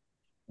on him.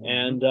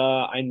 And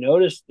I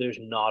noticed there's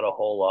not a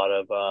whole lot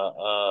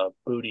of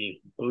booty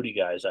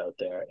guys out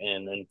there.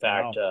 And in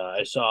fact,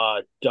 I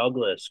saw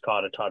Douglas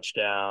caught a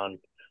touchdown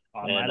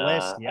on my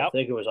list. Yep. I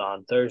think it was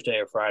on Thursday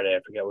or Friday. I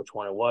forget which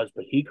one it was,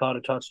 but he caught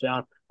a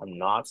touchdown. I'm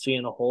not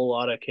seeing a whole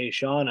lot of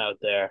Kayshawn out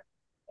there.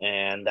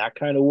 And that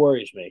kind of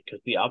worries me because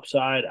the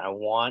upside, I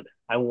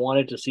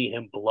wanted to see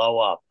him blow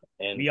up.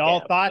 And we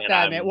all thought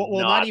that, man. Well,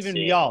 not even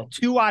y'all.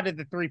 2 out of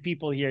the 3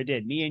 people here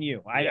did. Me and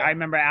you. I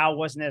remember Al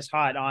wasn't as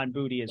hot on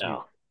Booty as me.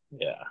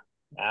 Yeah.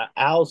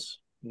 Al's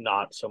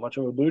not so much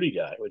of a Booty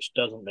guy, which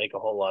doesn't make a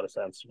whole lot of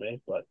sense to me,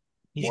 but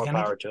more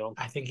power to him.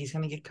 I think he's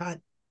going to get cut.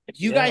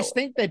 Do you guys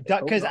think that,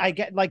 because I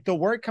get the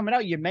word coming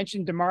out, you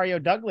mentioned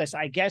DeMario Douglas.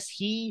 I guess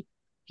he's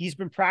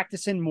been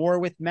practicing more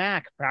with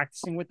Mac,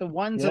 practicing with the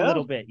ones a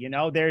little bit.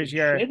 There's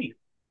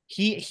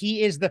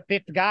he is the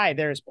 5th guy.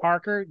 There's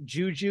Parker,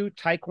 Juju,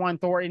 Tyquan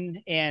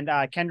Thornton, and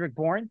Kendrick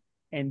Bourne.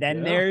 And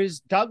then there's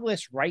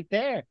Douglas right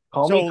there.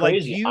 Call me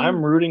crazy.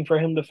 I'm rooting for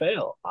him to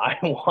fail. I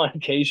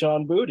want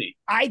Kayshawn Booty.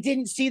 I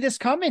didn't see this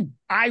coming.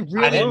 I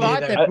really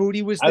thought that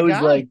Booty was the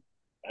guy.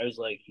 I was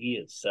like, he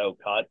is so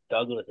cut.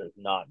 Douglas is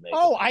not making.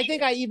 I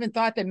think I even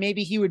thought that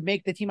maybe he would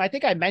make the team. I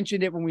think I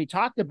mentioned it when we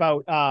talked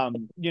about,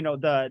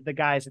 the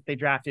guys that they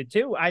drafted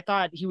too. I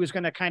thought he was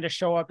going to kind of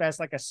show up as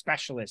like a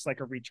specialist, like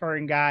a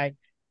return guy,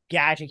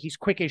 gadget. He's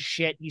quick as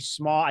shit. He's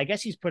small. I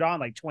guess he's put on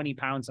like 20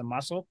 pounds of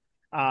muscle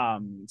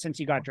since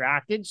he got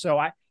drafted. So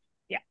I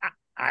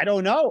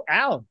don't know.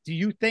 Al, do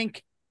you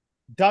think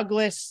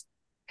Douglas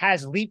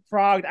has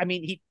leapfrogged? I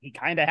mean, he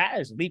kind of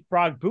has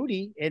leapfrogged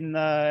Booty in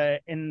the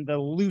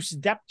loose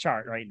depth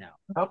chart right now.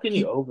 How can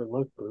you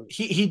overlook Booty?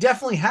 He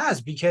definitely has,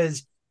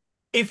 because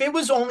if it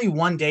was only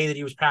one day that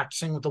he was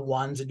practicing with the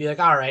ones, it'd be like,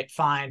 all right,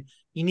 fine.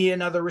 You need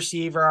another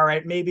receiver. All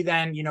right, maybe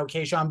then,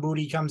 Kayshawn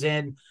Booty comes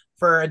in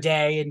for a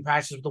day and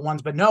practices with the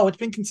ones. But no, it's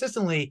been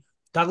consistently.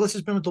 Douglas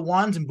has been with the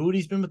ones and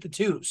Booty's been with the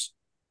twos.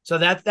 So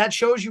that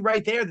shows you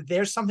right there that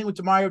there's something with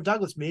Demario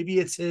Douglas. Maybe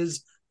it's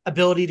his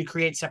ability to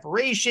create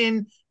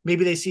separation.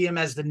 Maybe they see him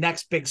as the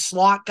next big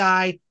slot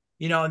guy,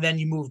 and then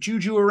you move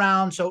Juju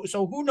around. So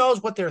who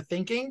knows what they're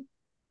thinking?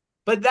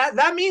 But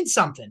that means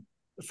something.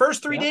 The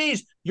first 3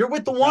 days, you're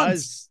with the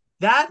ones.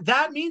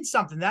 That means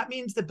something. That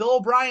means that Bill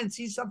O'Brien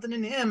sees something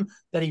in him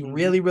that he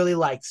really, really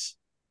likes.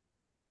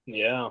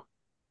 Yeah.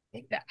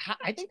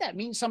 I think that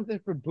means something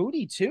for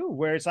Booty too,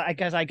 where it's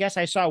like, I guess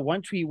I saw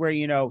one tweet where,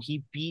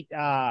 he beat,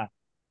 I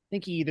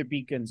think he either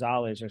beat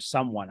Gonzalez or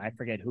someone. I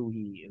forget who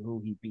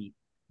he beat,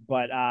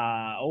 but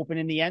open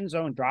in the end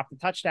zone, dropped the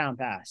touchdown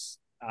pass.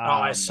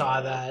 I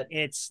saw that.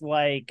 It's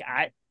like,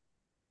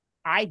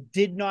 I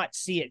did not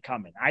see it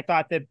coming. I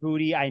thought that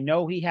Booty, I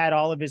know he had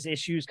all of his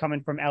issues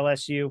coming from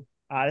LSU.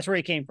 That's where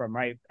he came from,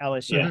 right?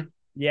 LSU. Mm-hmm.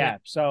 Yeah.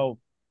 So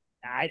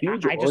I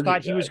just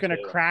thought he was going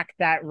to crack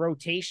that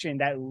rotation,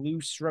 that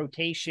loose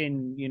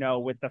rotation,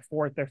 with the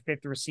fourth or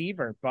fifth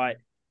receiver. But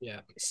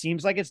it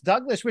seems like it's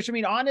Douglas, which, I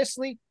mean,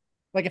 honestly,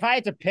 like if I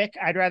had to pick,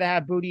 I'd rather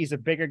have Booty. He's a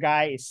bigger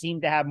guy. It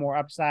seemed to have more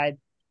upside.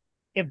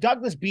 If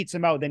Douglas beats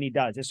him out, then he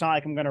does. It's not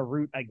like I'm going to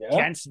root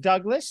against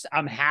Douglas.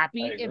 I'm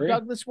happy if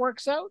Douglas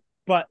works out.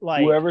 But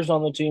like whoever's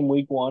on the team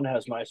week 1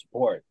 has my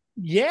support.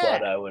 Yeah.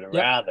 But I would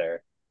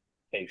rather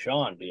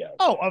Sean be out.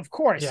 Oh, of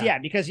course. Yeah.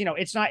 Because,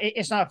 it's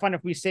not fun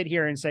if we sit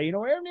here and say,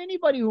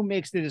 anybody who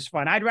makes it is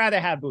fun. I'd rather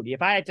have Booty.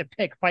 If I had to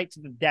pick fight to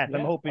the death,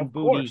 I'm hoping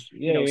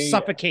Booty,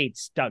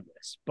 suffocates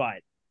Douglas.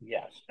 But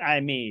yes,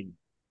 I mean,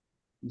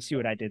 you see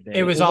what I did there.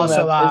 It was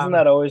isn't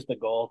that always the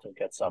goal, to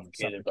get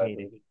suffocated by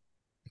Booty?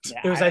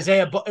 Yeah, it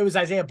was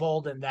Isaiah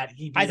Bolden that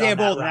he beat Isaiah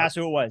Bolden. That's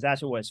who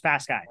it was.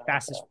 Fast guy.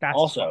 Fastest.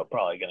 Also,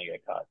 probably going to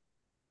get cut.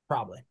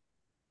 Probably.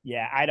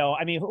 Yeah,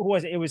 I mean, who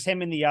was it? It was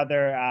him in the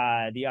other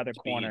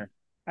corner.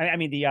 I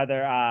mean, the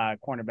other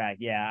cornerback.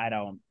 Yeah, I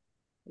don't.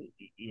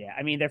 Yeah,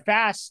 I mean, they're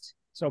fast,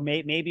 so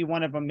maybe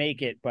one of them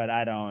make it, but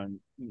I don't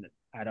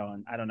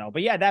know.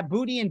 But yeah, that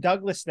Booty and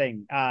Douglas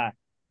thing,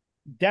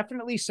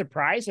 definitely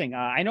surprising.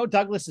 I know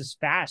Douglas is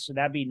fast, so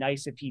that'd be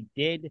nice if he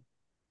did,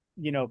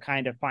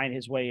 kind of find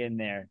his way in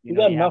there. You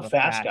got enough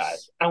fast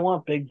guys. I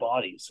want big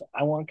bodies.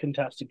 I want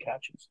contested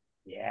catches.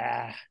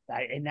 Yeah,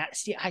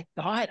 I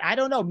thought, I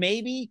don't know,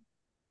 maybe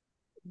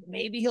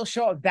he'll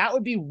show up. That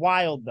would be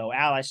wild, though.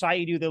 Al, I saw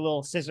you do the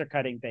little scissor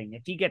cutting thing.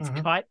 If he gets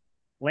cut,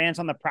 lands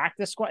on the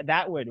practice squad,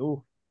 that would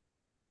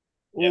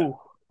Yeah.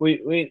 We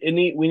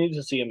need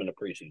to see him in a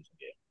preseason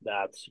game.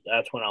 That's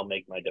when I'll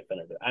make my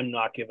definitive. I'm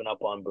not giving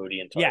up on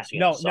Booty until I see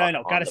him.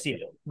 No. Gotta see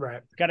it.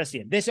 Right. Gotta see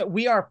it.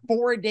 We are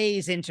 4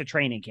 days into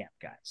training camp,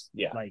 guys.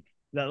 Yeah.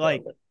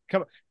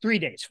 Come 3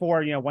 days,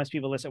 4, once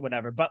people listen,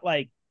 whatever. But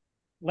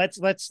let's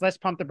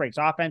pump the brakes.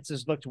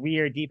 Offenses looked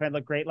weird. Defense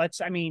looked great.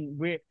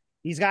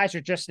 These guys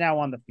are just now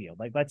on the field.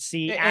 Let's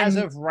see. As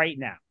of right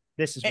now,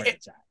 this is where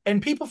it's at.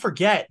 And people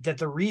forget that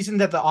the reason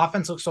that the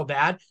offense looks so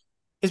bad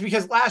is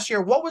because last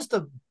year, what was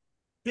the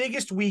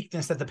biggest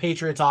weakness that the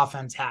Patriots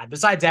offense had,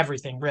 besides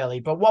everything, really?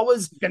 But what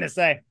was gonna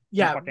say?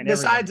 Yeah,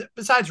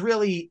 besides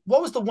really,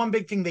 what was the one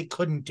big thing they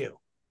couldn't do?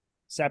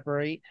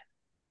 Separate.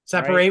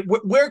 Right?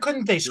 Where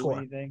couldn't they score?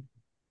 Anything?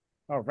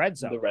 Oh, red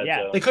zone.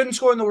 Zone. They couldn't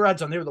score in the red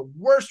zone. They were the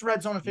worst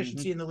red zone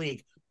efficiency in the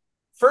league.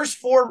 First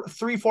 4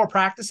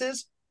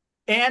 practices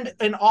and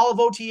in all of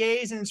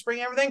OTAs and in spring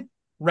and everything,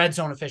 red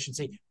zone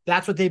efficiency.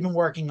 That's what they've been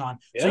working on.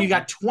 Yeah. So you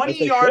got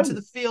 20 yards of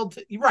the field.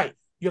 Right.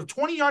 You have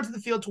 20 yards of the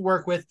field to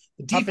work with.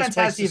 The defense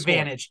has the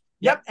advantage.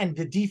 Yep. And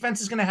the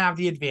defense is going to have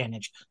the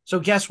advantage. So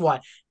guess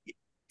what?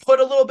 Put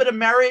a little bit of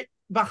merit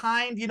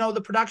behind,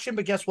 the production,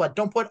 but guess what?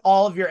 Don't put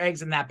all of your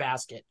eggs in that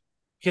basket.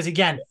 Because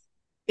again,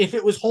 if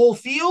it was whole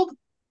field,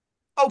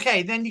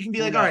 okay, then you can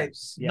be all right,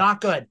 not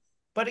good.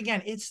 But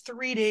again, it's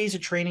 3 days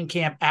of training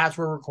camp as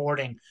we're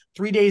recording.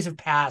 3 days have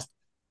passed.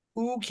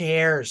 Who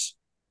cares?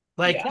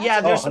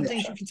 There's some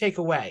things you can take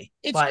away.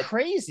 It's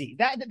crazy.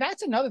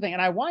 That's another thing.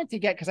 And I wanted to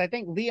get, because I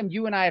think Liam,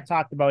 you and I have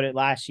talked about it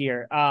last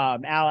year.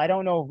 Al, I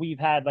don't know if we've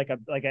had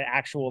an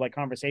actual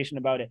conversation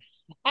about it.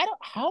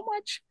 How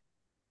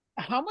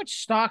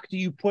much stock do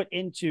you put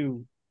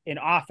into an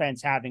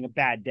offense having a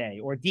bad day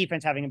or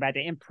defense having a bad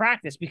day in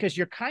practice? Because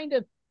you're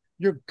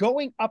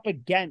going up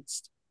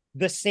against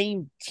the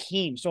same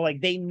team. So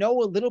they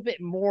know a little bit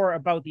more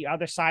about the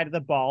other side of the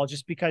ball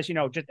just because,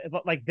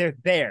 they're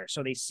there.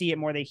 So they see it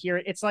more, they hear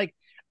it. It's I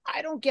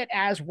don't get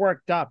as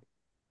worked up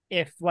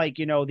if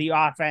the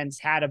offense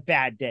had a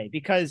bad day,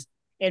 because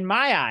in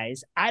my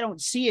eyes, I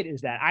don't see it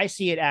as that. I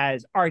see it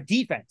as our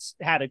defense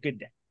had a good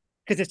day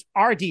because it's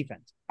our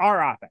defense,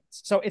 our offense.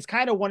 So it's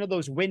kind of one of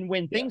those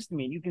win-win things to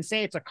me. And you can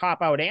say it's a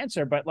cop-out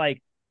answer, but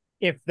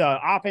if the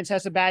offense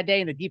has a bad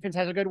day and the defense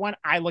has a good one,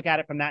 I look at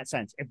it from that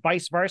sense. If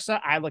vice versa,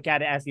 I look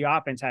at it as the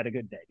offense had a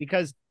good day,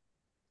 because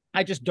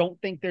I just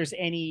don't think there's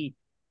any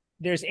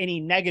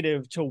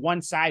negative to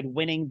one side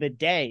winning the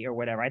day or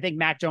whatever. I think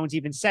Mac Jones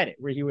even said it,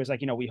 where he was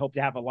we hope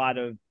to have a lot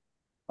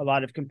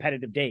of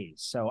competitive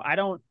days. So I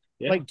don't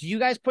do you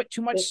guys put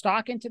too much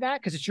stock into that?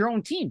 Because it's your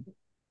own team.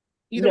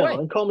 Either way.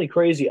 And call me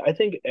crazy. I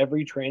think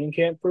every training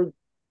camp for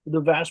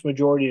the vast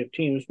majority of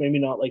teams, maybe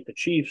not the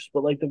Chiefs,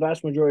 but the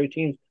vast majority of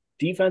teams,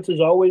 defense is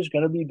always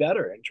going to be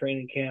better in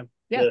training camp.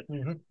 Yeah.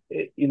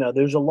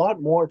 There's a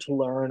lot more to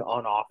learn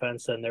on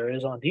offense than there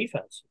is on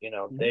defense.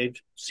 They've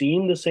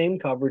seen the same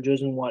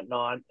coverages and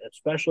whatnot,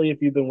 especially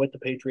if you've been with the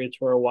Patriots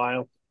for a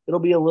while. It'll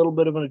be a little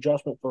bit of an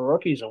adjustment for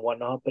rookies and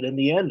whatnot, but in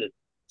the end, it's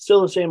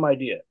still the same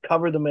idea.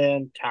 Cover the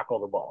man, tackle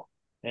the ball.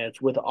 And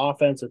it's with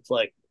offense, it's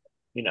like,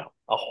 a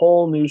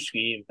whole new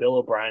scheme. Bill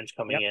O'Brien's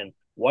coming in,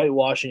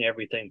 whitewashing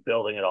everything,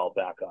 building it all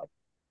back up.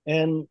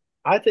 And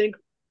I think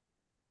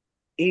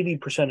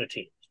 80% of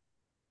teams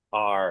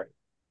are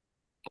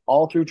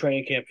all through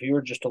training camp. If you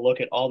were just to look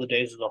at all the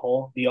days as a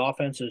whole, the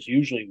offense is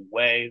usually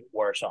way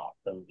worse off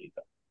than the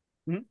defense.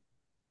 Mm-hmm.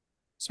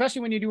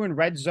 Especially when you're doing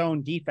red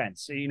zone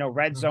defense,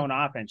 red zone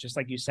offense, just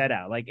like you said,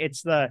 Al. Like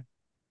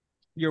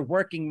you're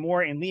working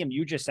more, and Liam,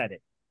 you just said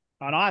it.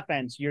 On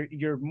offense,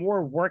 you're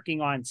more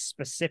working on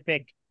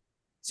specific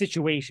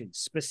situations,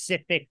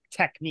 specific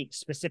techniques,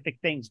 specific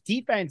things.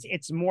 Defense,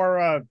 it's more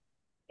of,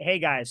 hey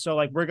guys, so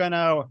like we're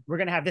gonna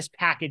have this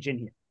package in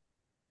here.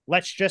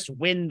 Let's just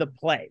win the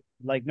play.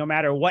 Like no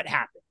matter what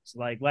happens,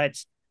 like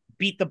let's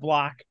beat the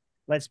block,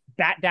 let's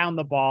bat down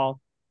the ball,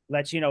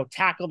 let's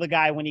tackle the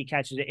guy when he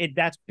catches it.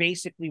 That's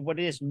basically what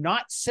it is.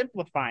 Not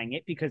simplifying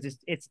it, because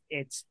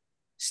it's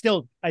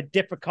still a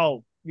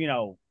difficult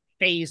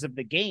phase of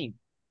the game.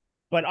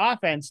 But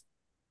offense,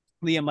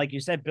 Liam, like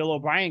you said, Bill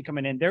O'Brien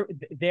coming in,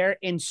 they're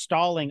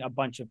installing a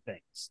bunch of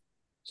things.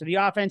 So the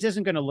offense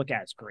isn't going to look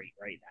as great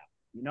right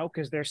now,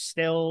 because they're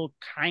still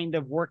kind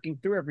of working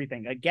through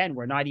everything. Again,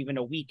 we're not even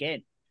a week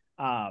in.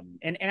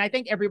 And I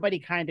think everybody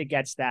kind of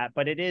gets that,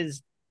 but it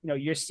is,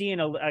 you're seeing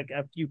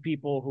a few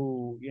people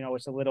who,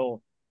 it's a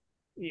little,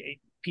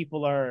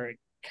 people are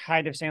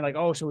kind of saying like,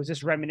 oh, so is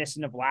this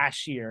reminiscent of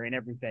last year and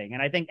everything?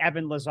 And I think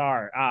Evan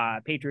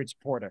Lazar, Patriots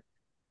supporter,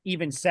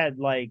 even said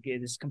like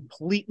it is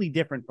completely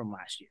different from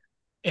last year.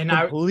 And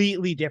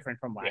completely different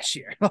from last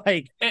year.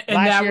 Like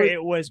last year,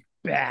 it was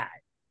bad.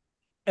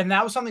 And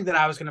that was something that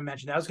I was going to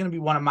mention. That was going to be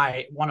one of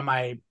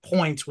my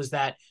points, was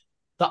that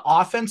the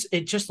offense,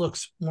 it just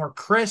looks more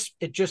crisp.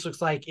 It just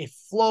looks like it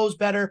flows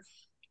better.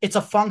 It's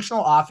a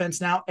functional offense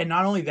now. And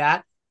not only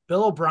that,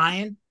 Bill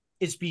O'Brien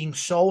is being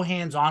so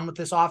hands-on with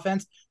this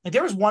offense. Like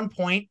there was one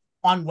point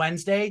on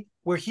Wednesday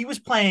where he was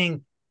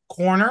playing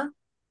corner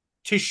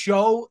to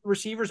show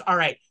receivers, all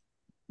right,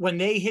 when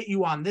they hit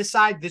you on this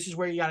side, this is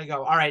where you got to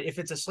go. All right, if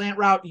it's a slant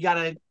route, you got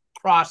to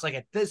cross like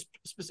at this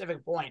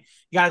specific point.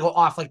 You got to go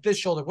off like this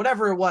shoulder,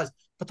 whatever it was.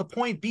 But the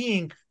point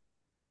being,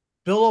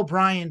 Bill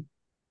O'Brien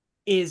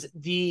is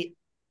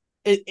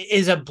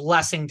a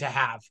blessing to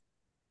have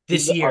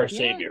this year. Our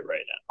savior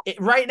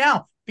right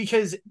now,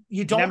 because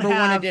you don't number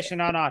have one addition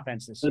on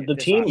offense this year. The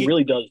team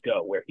really does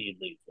go where he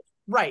leads.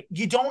 Right.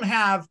 You don't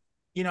have,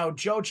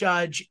 Joe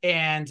Judge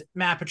and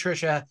Matt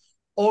Patricia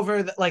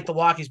over the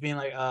Walkies being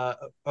like,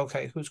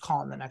 okay, who's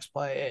calling the next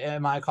play?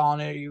 Am I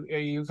calling it? Are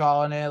you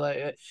calling it?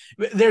 Like,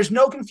 there's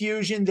no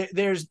confusion.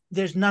 There's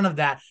none of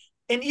that.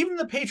 And even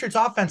the Patriots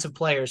offensive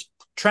players,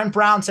 Trent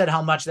Brown said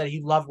how much that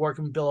he loved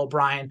working with Bill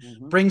O'Brien,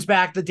 brings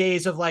back the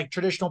days of like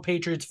traditional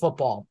Patriots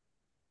football.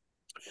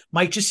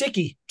 Mike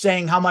Gesicki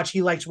saying how much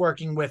he likes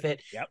working with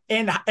it. Yep.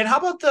 And how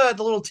about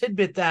the little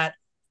tidbit that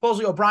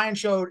supposedly O'Brien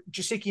showed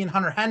Gesicki and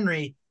Hunter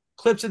Henry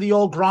clips of the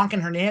old Gronk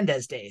and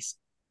Hernandez days.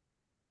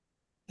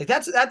 Like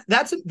that's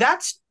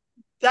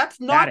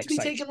not to be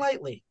taken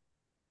lightly.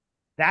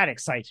 That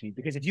excites me,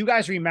 because if you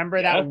guys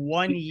remember that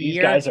one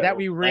year that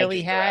we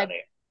really had,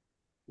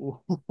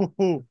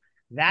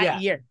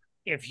 year,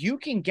 if you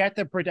can get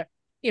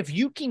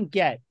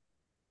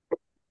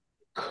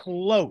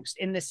close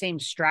in the same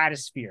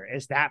stratosphere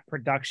as that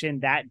production,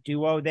 that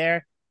duo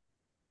there,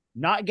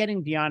 not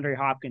getting DeAndre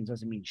Hopkins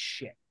doesn't mean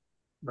shit.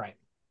 Right.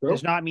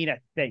 Does not mean a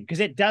thing, because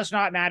it does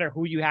not matter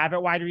who you have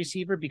at wide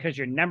receiver, because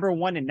your number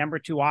one and number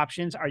two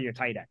options are your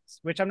tight ends,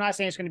 which I'm not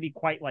saying it's going to be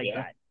quite like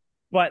that.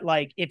 But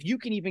like, if you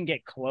can even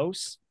get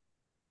close,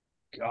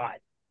 God,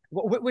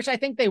 which I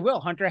think they will.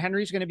 Hunter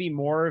Henry's going to be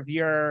more of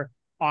your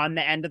on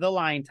the end of the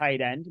line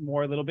tight end,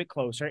 more a little bit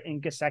closer,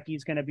 and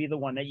Gesicki's going to be the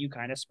one that you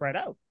kind of spread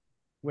out,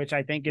 which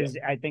I think is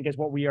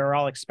what we are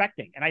all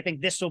expecting. And I think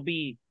this will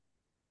be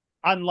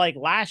unlike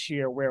last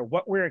year, where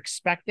what we're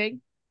expecting,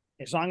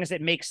 as long as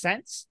it makes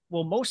sense,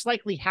 will most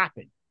likely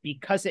happen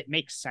because it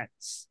makes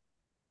sense.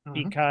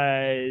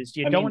 Because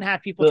you don't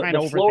have people trying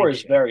to overthink. The floor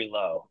is very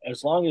low.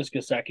 As long as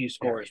Gesicki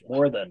scores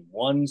more than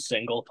one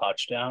single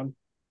touchdown,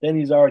 then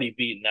he's already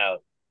beaten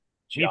out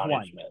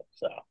Jonnu Smith.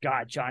 So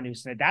Jonnu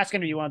Smith. That's going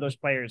to be one of those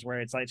players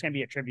where it's going to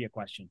be a trivia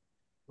question.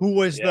 Who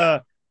were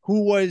the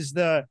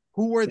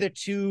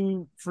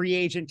two free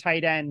agent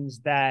tight ends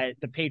that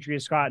the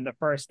Patriots got in the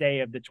first day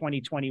of the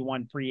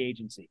 2021 free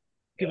agency?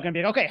 People are going to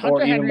be like, okay,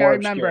 Hunter Henry, I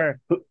remember.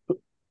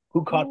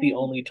 Who caught the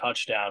only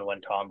touchdown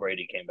when Tom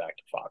Brady came back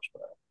to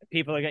Foxborough?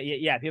 People are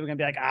people are gonna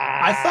be like,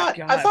 I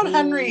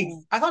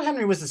thought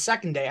Henry was the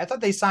second day. I thought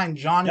they signed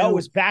Jonnu. No, it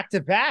was back to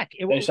back.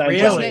 They signed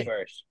Jonnu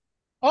first.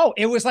 Oh,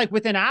 it was like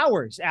within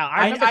hours. Al,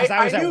 I remember because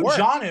I was at work.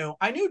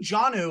 I knew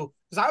Jonnu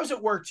because I was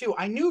at work too.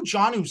 I knew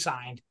Jonnu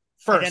signed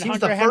first. And then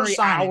Hunter Henry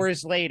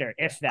hours later,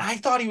 if that. I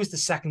thought he was the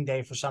second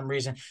day for some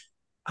reason.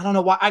 I don't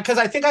know why, because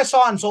I think I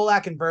saw on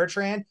Zolak and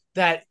Bertrand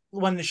that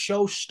when the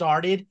show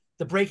started,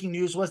 the breaking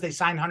news was they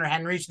signed Hunter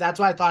Henry. So that's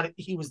why I thought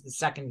he was the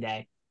second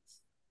day.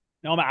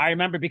 No, I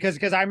remember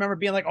because I remember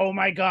being like, oh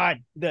my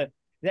God,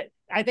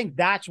 I think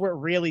that's what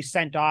really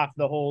sent off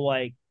the whole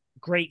like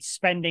great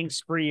spending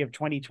spree of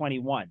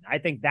 2021. I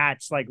think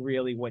that's like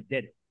really what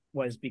did it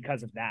was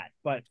because of that.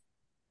 But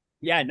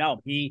yeah,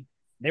 no,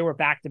 they were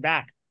back to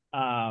back.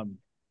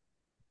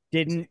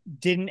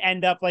 Didn't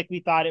end up like we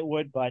thought it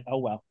would, but oh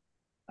well.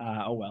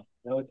 Oh well.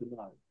 No, it did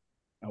not.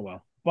 Oh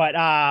well. But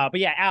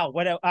yeah, Al,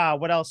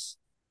 what else?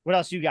 What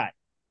else you got?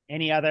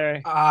 Any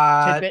other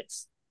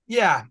tidbits?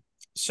 Yeah.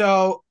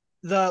 So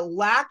the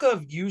lack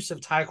of use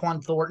of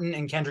Tyquan Thornton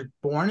and Kendrick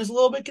Bourne is a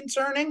little bit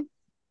concerning.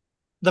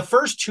 The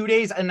first 2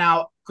 days, and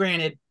now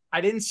granted,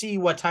 I didn't see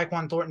what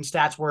Tyquan Thornton's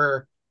stats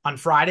were on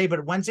Friday,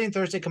 but Wednesday and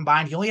Thursday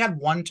combined, he only had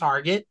one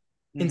target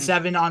in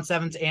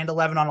 7-on-7s and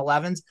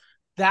 11-on-11s.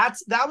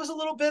 That was a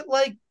little bit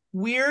like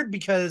weird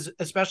because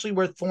especially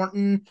where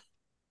Thornton,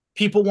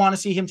 people want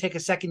to see him take a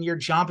second year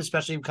jump,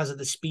 especially because of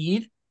the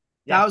speed.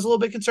 Yeah. That was a little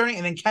bit concerning.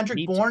 And then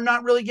Kendrick Bourne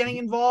not really getting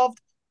involved.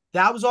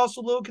 That was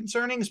also a little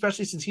concerning,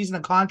 especially since he's in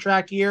a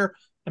contract year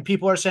and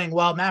people are saying,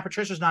 well, Matt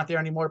Patricia's not there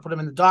anymore to put him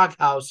in the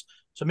doghouse.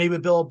 So maybe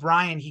with Bill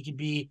O'Brien, he could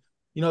be,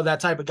 that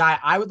type of guy.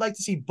 I would like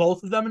to see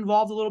both of them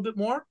involved a little bit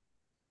more,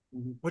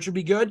 which would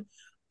be good.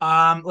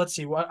 Let's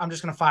see what I'm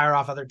just going to fire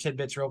off other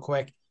tidbits real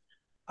quick.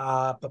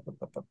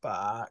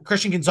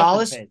 Christian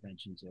Gonzalez. Pay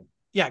attention to.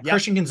 Yeah, yep.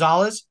 Christian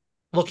Gonzalez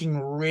looking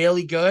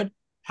really good.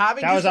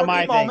 Having that was on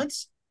my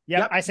moments.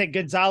 Yep. I said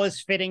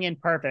Gonzalez fitting in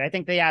perfect. I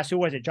think they asked, who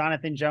was it?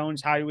 Jonathan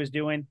Jones, how he was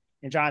doing.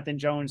 And Jonathan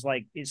Jones,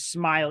 like his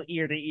smile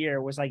ear to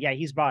ear was like, yeah,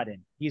 he's bought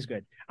in. He's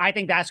good. I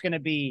think that's going to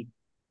be,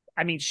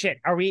 I mean, shit.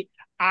 I'm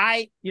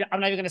not even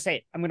going to say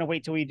it. I'm going to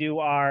wait till we do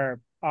our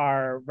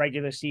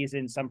regular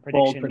season, some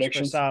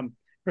predictions.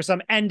 For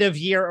some end of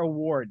year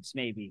awards,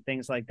 maybe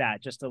things like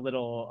that. Just a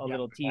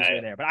little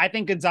teaser there. But I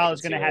think Gonzalez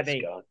is going to have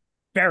a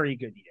very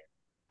good year.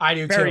 I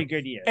do very too.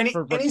 Good year. And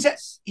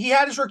he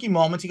had his rookie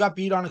moments. He got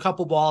beat on a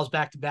couple balls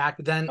back to back,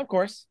 but then of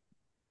course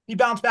he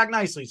bounced back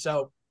nicely.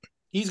 So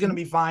he's going to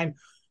be fine.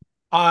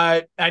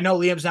 I know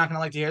Liam's not going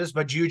to like to hear this,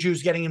 but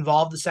Juju's getting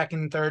involved the second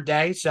and third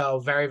day. So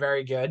very,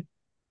 very good.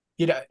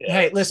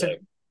 Hey, listen.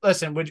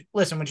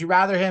 Would you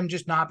rather him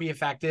just not be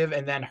effective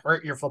and then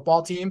hurt your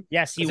football team?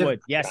 Yes, he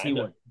would. Yes, he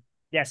would.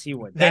 Yes, he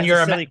would. Then you're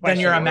a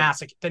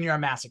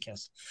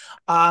masochist.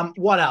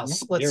 What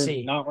else? Let's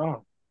see. Not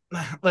wrong.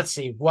 Let's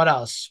see. What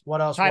else?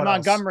 Ty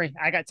Montgomery.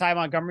 I got Ty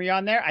Montgomery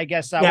on there. I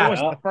guess what was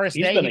it, the first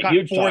day? He got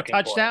 4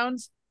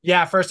 touchdowns.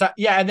 Yeah, first time.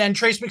 Yeah, and then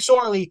Trace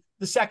McSorley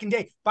the second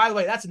day. By the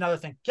way, that's another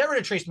thing. Get rid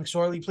of Trace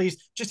McSorley,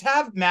 please. Just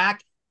have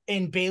Mac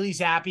and Bailey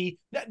Zappi.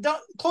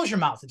 Don't close your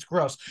mouth. It's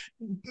gross.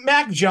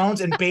 Mac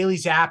Jones and Bailey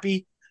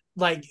Zappi.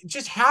 Like,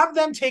 just have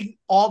them take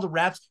all the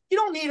reps. You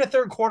don't need a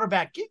third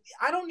quarterback.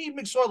 I don't need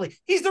McSorley.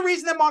 He's the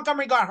reason that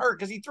Montgomery got hurt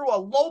because he threw a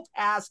low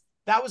pass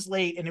that was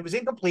late and it was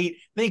incomplete.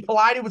 Then he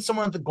collided with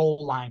someone at the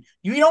goal line.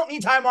 You don't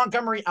need Ty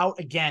Montgomery out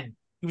again.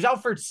 He was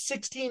out for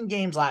 16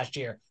 games last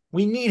year.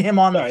 We need him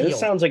on the field. This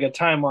sounds like a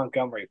Ty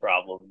Montgomery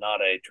problem,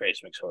 not a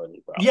Trace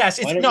McSorley problem. Yes,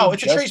 it's a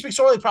Trace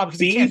McSorley problem because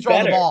he can't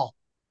throw the ball.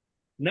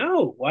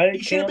 No,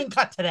 he should have been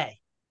cut today.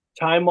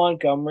 Ty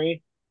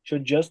Montgomery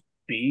should just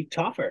be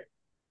tougher.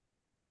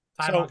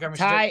 How about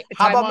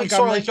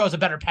McSorley throws a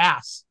better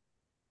pass?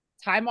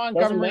 Ty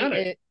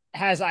Montgomery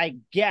has, I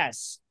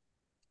guess,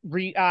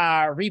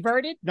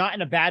 reverted, not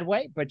in a bad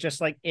way, but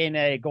just like in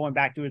a going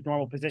back to his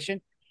normal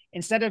position.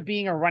 Instead of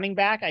being a running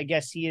back, I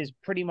guess he is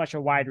pretty much a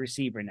wide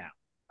receiver now.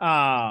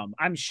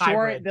 I'm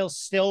sure they'll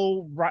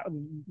still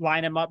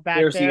line him up back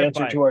there. There's the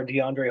answer to our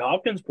DeAndre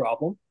Hopkins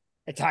problem.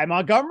 Ty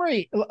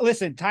Montgomery.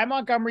 Listen, Ty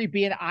Montgomery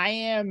being,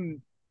 I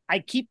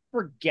keep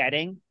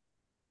forgetting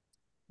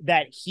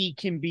that he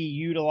can be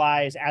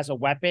utilized as a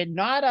weapon,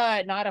 not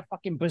a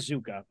fucking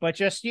bazooka, but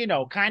just,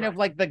 kind of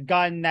like the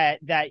gun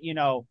that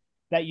you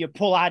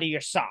pull out of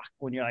your sock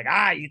when you're like,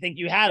 you think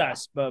you had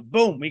us, but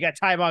boom, we got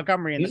Ty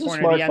Montgomery in the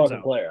corner of the end zone. He's a smart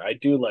fucking player. I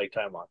do like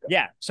Ty Montgomery.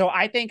 Yeah, so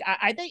I think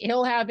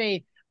he'll have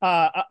a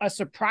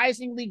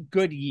surprisingly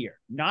good year.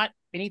 Not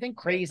anything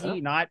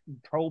crazy, not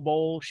Pro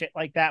Bowl shit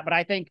like that, but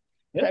I think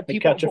we're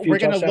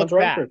going to look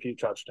back for a few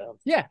touchdowns.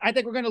 Yeah, I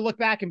think we're going to look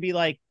back and be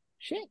like,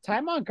 shit, Ty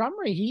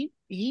Montgomery,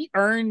 he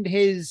earned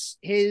his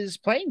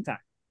playing time.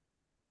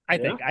 I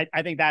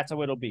think that's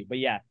what it'll be. But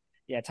yeah,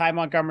 Ty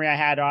Montgomery I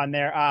had on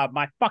there.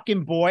 My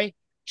fucking boy,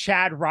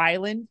 Chad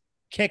Ryland,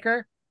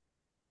 kicker,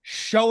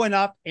 showing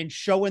up and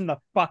showing the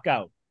fuck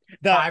out.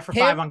 5 for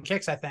 5 on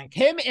kicks, I think.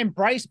 Him and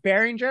Bryce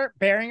Baringer,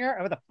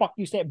 what the fuck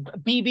you say,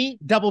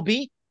 double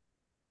B.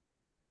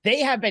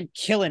 They have been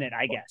killing it,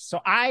 I guess. So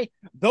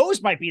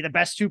those might be the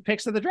best 2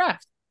 picks of the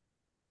draft.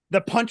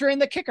 The punter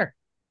and the kicker.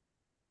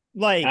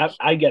 Like,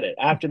 I get it.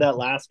 After that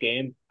last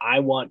game,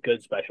 I want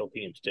good special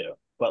teams too.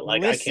 But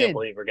I can't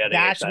believe we're getting.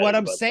 That's what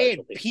I'm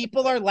saying.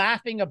 People are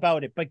laughing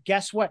about it, but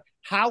guess what?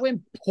 How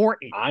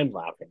important I'm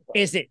laughing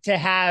is it to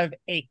have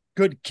a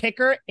good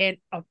kicker and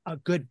a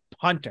good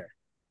punter?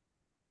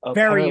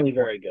 apparently important.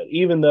 very good.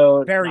 Even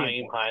though Very Naeem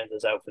important. Hines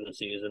is out for the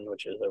season,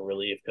 which is a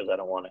relief because I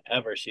don't want to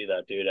ever see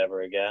that dude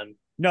ever again.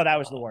 No, that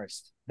was the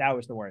worst. That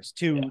was the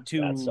worst. Yeah, that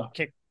Two sucked.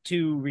 kick,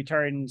 two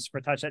returns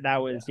for touchdown. That Yeah,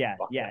 was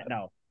fuck yeah. that.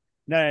 No.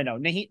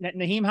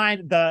 Naheem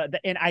Hines.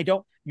 And I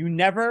don't. You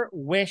never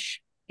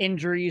wish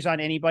injuries on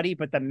anybody,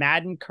 but the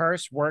Madden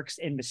curse works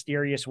in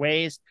mysterious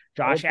ways. Oh,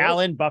 Josh it does.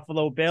 Allen,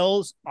 Buffalo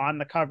Bills on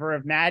the cover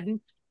of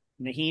Madden.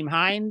 Naheem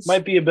Hines.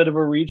 Might be a bit of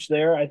a reach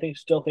there. I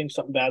still think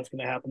something bad's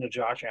going to happen to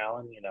Josh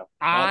Allen. Not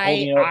I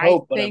holding out I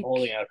hope, but I'm think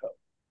holding out hope.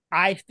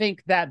 I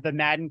think that the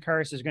Madden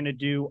curse is going to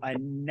do a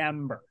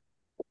number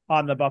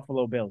on the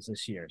Buffalo Bills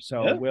this year.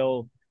 So Yeah,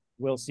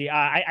 we'll see.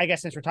 I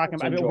guess since we're talking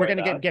let's about, I mean, we're enjoy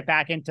going to that. get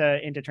back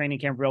into training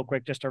camp real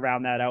quick just to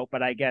round that out.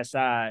 But I guess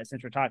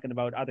since we're talking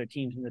about other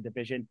teams in the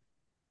division,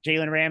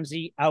 Jalen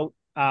Ramsey out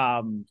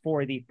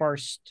for the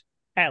first,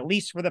 at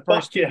least for the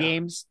first Fuck two yeah,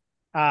 games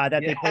that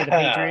they play the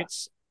yeah.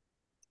 Patriots.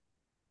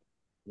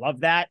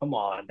 Love that. Come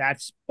on, fuck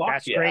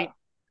That's yeah. great.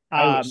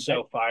 I was Um,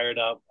 so fired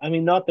up. I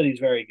mean, not that he's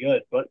very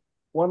good, but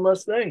one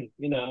less thing.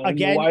 In the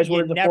Again, wise you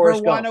words of never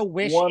Forrest want Gump, to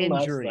wish one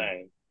less injury,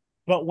 thing.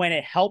 but when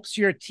it helps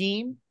your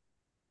team,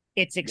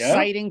 it's Yeah,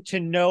 exciting to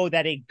know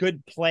that a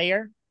good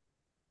player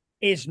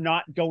is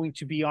not going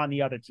to be on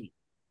the other team.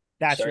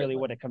 That's really certainly.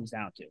 what it comes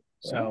down to. Yeah.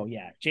 So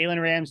yeah,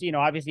 Jalen Ramsey,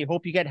 obviously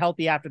hope you get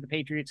healthy after the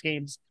Patriots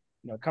games,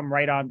 come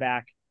right on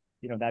back.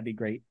 That'd be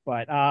great.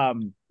 But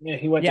Yeah,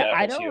 he went to yeah,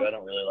 FSU. I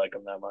don't really like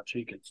him that much.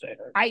 He could stay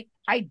hurt.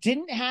 I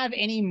didn't have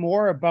any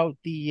more about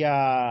the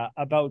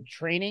about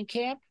training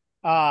camp.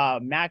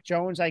 Mac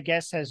Jones, I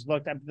guess, has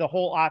looked, the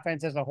whole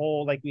offense as a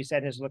whole, like we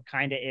said, has looked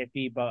kind of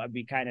iffy, but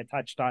we kind of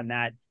touched on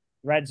that.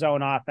 Red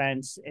zone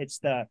offense, it's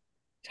the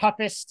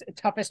toughest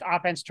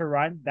offense to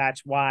run.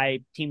 That's why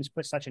teams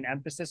put such an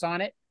emphasis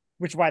on it,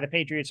 which is why the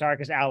Patriots are,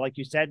 because Al, like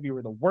you said, we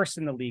were the worst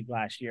in the league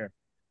last year.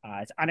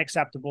 It's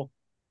unacceptable,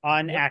 Yep.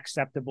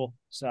 unacceptable.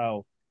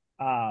 So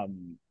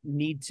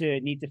need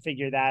to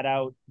figure that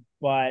out.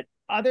 But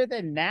other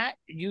than that,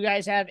 you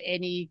guys have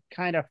any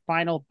kind of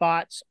final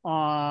thoughts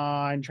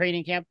on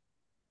training camp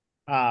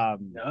No, I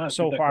think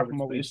so that far from covers the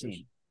what we've bases.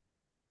 seen?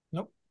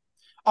 Nope.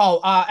 Oh,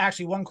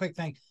 actually, one quick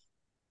thing.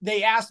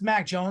 They asked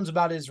Mac Jones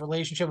about his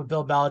relationship with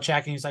Bill Belichick,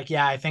 and he's like,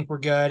 "Yeah, I think we're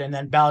good." And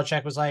then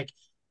Belichick was like,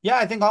 "Yeah,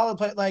 I think all the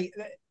play like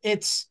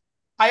it's."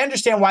 I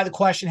understand why the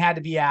question had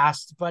to be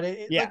asked, but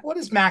Yeah, like, what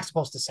is Mac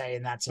supposed to say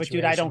in that but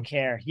dude, I don't situation?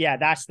 care. Yeah,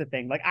 that's the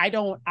thing. Like,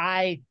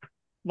 I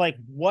like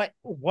what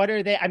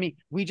are they? I mean,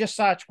 we just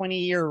saw a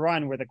 20-year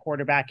run where the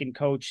quarterback and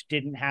coach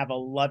didn't have a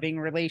loving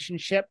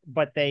relationship,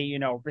 but they,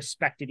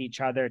 respected each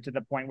other to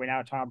the point where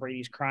now Tom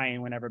Brady's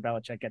crying whenever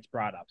Belichick gets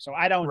brought up. So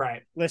I don't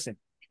Right. listen.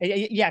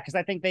 Yeah, because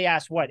I think they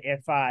asked what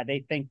if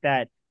they think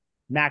that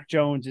Mac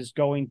Jones is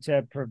going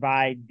to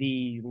provide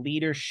the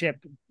leadership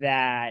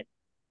that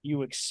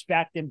you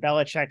expect, and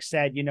Belichick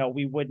said,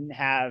 we wouldn't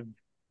have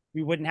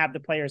the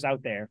players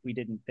out there if we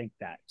didn't think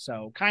that.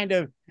 So kind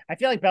of, I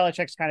feel like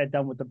Belichick's kind of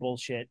done with the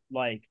bullshit.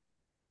 Like,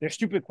 they're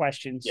stupid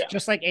questions, Yeah,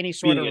 just like any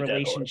sort of beating a dead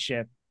horse.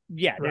 relationship.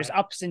 Yeah, there's Right.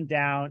 ups and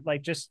downs.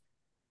 Like, just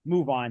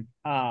move on.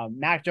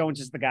 Mac Jones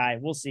is the guy.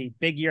 We'll see.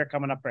 Big year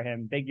coming up for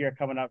him. Big year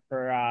coming up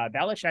for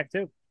Belichick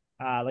too.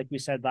 Like we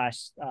said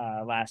last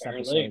Apparently.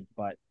 episode.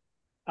 But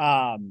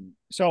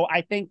so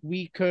I think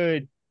we'd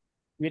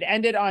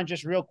end it on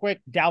just real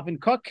quick. Dalvin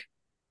Cook.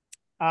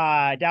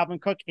 Dalvin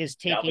Cook is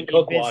taking Dalvin a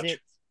Cook visit. watch.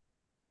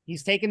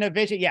 He's taking a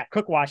visit. Yeah,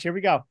 Cook watch. Here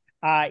we go.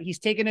 He's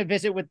taking a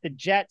visit with the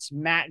Jets.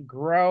 Matt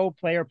Groh,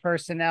 player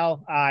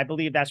personnel. I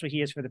believe that's what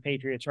he is for the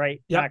Patriots,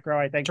 right? Yep. Matt Groh,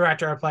 I think.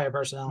 Director of player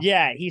personnel.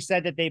 Yeah, he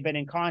said that they've been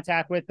in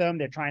contact with them.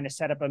 They're trying to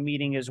set up a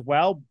meeting as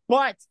well.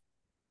 But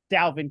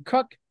Dalvin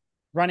Cook,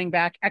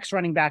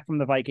 ex-running back from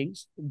the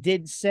Vikings,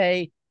 did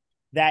say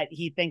that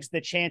he thinks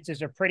the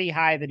chances are pretty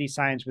high that he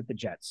signs with the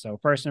Jets. So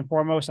first and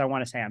foremost, I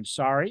want to say I'm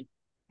sorry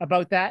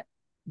about that,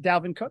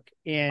 Dalvin Cook.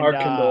 Our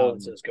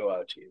condolences go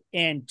out to you.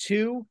 And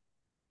two,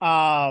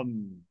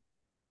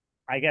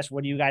 I guess,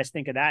 what do you guys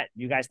think of that?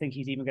 You guys think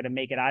he's even going to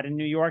make it out of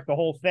New York? The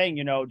whole thing,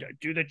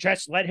 do the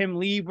Jets let him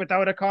leave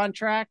without a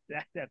contract?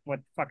 What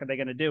the fuck are they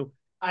going to do?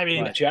 I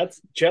mean, The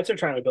Jets are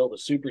trying to build a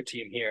super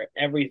team here.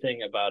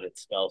 Everything about it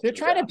spells They're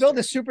disaster. trying to build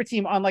a super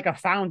team on like a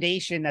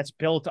foundation that's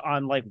built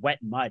on like wet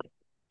mud.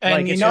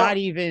 and Like, it's not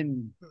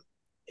even.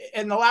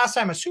 and the last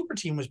time a super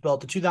team was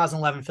built, the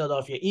 2011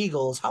 Philadelphia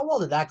Eagles, how well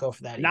did that go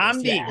for that Eagles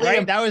Namdi, team? right?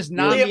 Liam, That was Liam,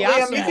 Namdi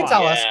Liam, you can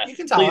tell us. Yeah. You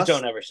can tell Please us.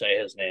 don't ever say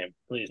his name.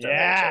 Please don't ever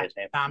say Yeah. his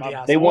name.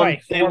 Namdi They Hassan. won.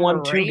 Boy, They won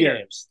former 2 Raider.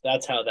 games.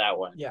 That's how that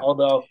went. Yeah.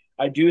 Although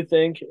I do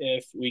think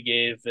if we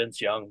gave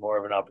Vince Young more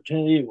of an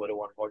opportunity, he would have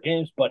won more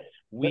games. But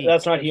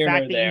that's not The here nor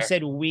fact that there. you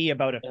said we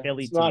about a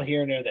Philly It's not team.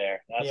 here nor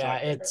there. That's Yeah,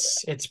 not here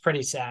it's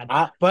pretty sad. nor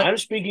there. But I'm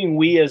speaking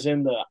we as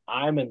in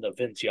I'm in the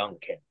Vince Young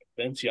camp.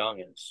 Vince Young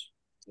is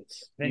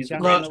he's the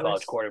Young greatest on the college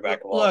list? quarterback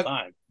of all Look,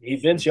 time.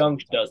 Vince Young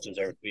does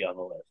deserve to be on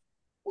the list.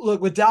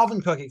 look, with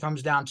Dalvin Cook, it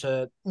comes down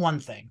to one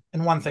thing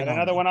and one thing Got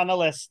another only. one on the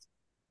list.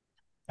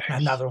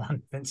 Another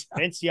one, Vince.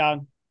 Vince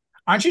Young.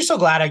 Aren't you so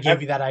glad I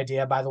gave you that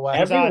idea, by the way?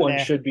 was on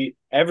there.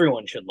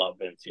 Everyone should love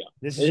Vince Young.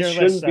 This is It your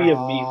list, shouldn't be a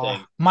sir. me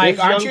thing. Mike,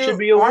 Vince Young should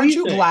be a aren't we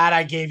you thing. glad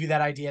I gave you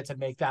that idea to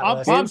make that I'm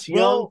list? pumped. Vince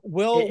Young,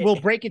 We'll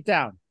break it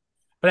down.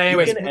 But you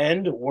anyways, can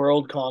end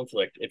world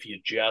conflict if you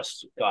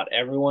just got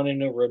everyone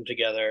in a room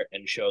together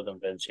and show them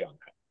Vince Young.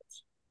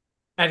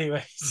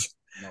 anyways,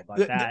 I know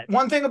about that.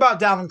 one thing about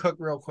Dalvin Cook,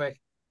 real quick,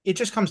 it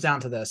just comes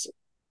down to this: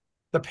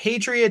 the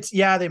Patriots,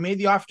 yeah, they made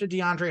the offer to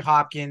DeAndre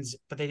Hopkins,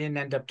 but they didn't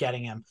end up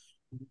getting him.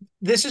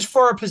 This is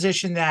for a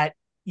position that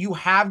you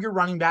have your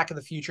running back of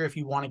the future if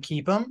you want to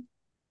keep him.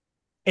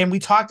 And we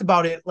talked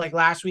about it like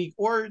last week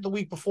or the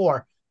week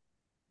before.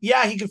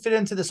 Yeah, he could fit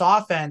into this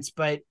offense,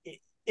 but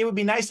it would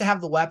be nice to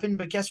have the weapon.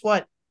 But guess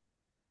what?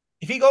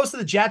 If he goes to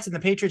the Jets and the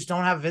Patriots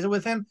don't have a visit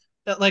with him,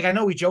 that, like, I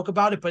know we joke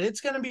about it, but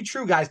it's going to be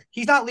true, guys.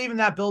 He's not leaving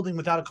that building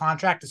without a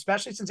contract,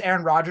 especially since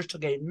Aaron Rodgers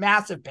took a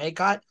massive pay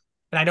cut.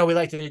 And I know we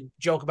like to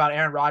joke about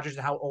Aaron Rodgers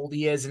and how old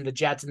he is and the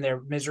Jets and their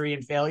misery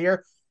and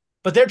failure,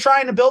 but they're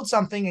trying to build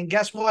something. And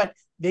guess what?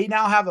 They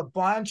now have a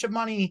bunch of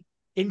money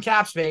in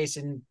cap space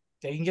and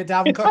they can get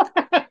Dalvin Cook.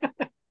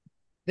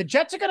 The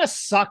Jets are going to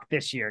suck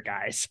this year,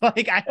 guys.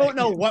 Like, I don't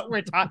know what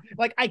we're talking.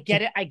 Like, I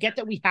get it. I get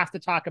that we have to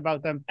talk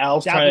about them.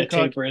 Al's Dalvin trying to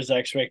Cook, taper his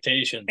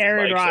expectations.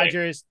 Aaron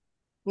Rodgers.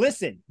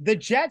 Listen, the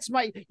Jets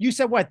might. You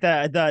said what?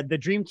 The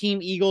Dream Team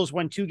Eagles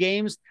won 2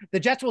 games. The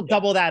Jets will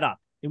double that up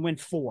and win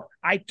 4.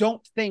 I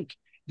don't think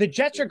the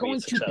Jets are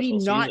going to be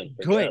not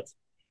good. Jets.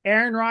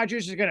 Aaron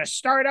Rodgers is going to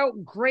start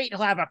out great.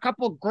 He'll have a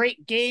couple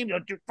great games. He'll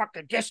do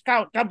fucking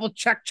discount, double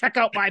check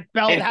out my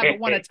belt.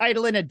 Haven't won a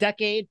title in a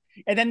decade.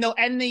 And then they'll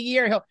end the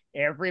year.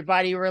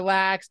 Everybody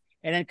relax.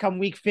 And then come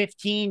week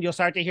 15, you'll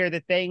start to hear the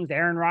things.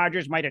 Aaron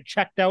Rodgers might have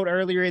checked out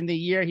earlier in the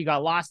year. He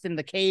got lost in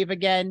the cave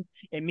again,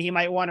 and he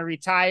might want to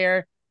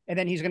retire. And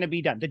then he's going to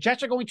be done. The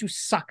Jets are going to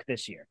suck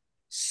this year.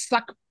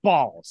 Suck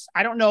balls.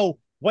 I don't know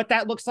what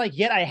that looks like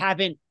yet. I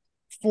haven't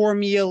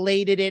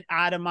formulated it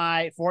out of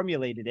my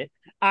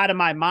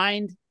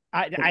mind.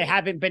 I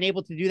haven't been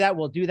able to do that.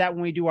 We'll do that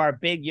when we do our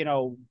big,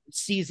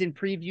 season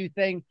preview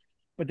thing.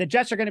 But the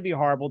Jets are going to be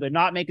horrible. They're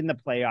not making the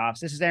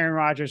playoffs. This is Aaron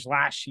Rodgers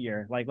last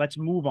year. Like, let's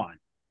move on.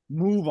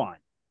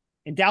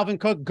 And Dalvin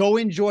Cook, go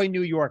enjoy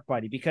New York,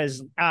 buddy,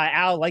 because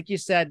Al, like you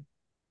said,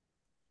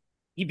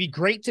 he'd be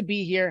great to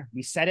be here.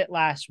 We said it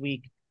last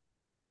week,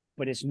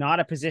 but it's not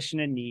a position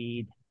of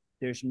need.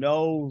 There's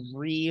no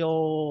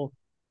real,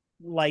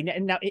 like,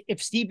 now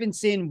if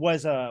Stevenson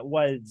was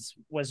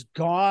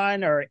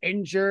gone or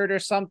injured or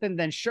something,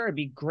 then sure, it'd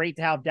be great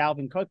to have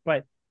Dalvin Cook,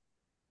 but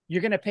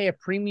you're going to pay a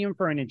premium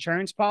for an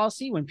insurance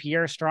policy when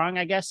Pierre Strong,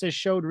 I guess, has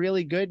showed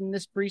really good in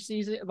this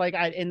preseason.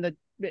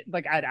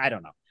 I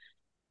don't know.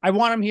 I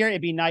want him here.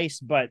 It'd be nice,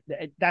 but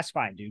that's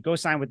fine, dude. Go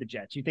sign with the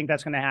Jets. You think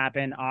that's going to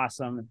happen?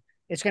 Awesome.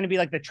 It's going to be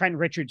like the Trent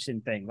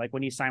Richardson thing, like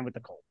when he signed with the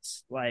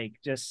Colts. Like,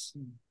 just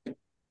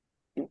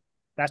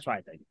that's what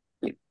I think.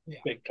 Yeah.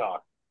 Big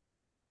talk.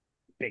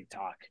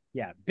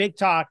 Yeah, big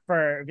talk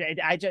for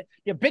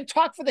big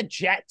talk for the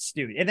Jets,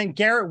 dude. And then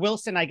Garrett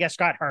Wilson, I guess,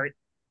 got hurt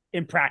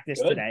in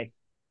practice today.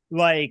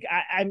 Like,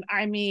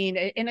 I mean,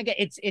 and again,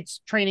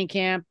 it's training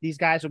camp. These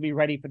guys will be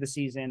ready for the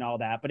season, all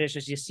that. But it's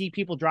just, you see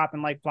people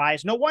dropping like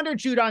flies. No wonder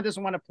Judon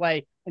doesn't want to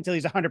play until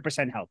he's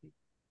 100% healthy.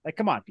 Like,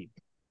 come on,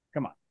 people,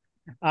 come on.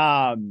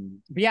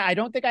 But yeah, I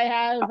don't think I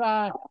have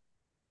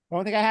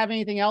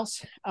anything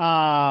else.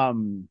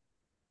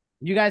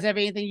 You guys have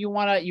anything you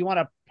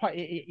wanna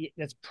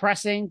that's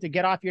pressing to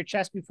get off your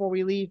chest before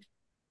we leave?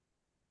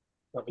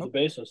 Cover the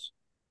basis.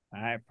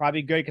 All right,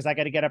 probably good because I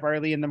got to get up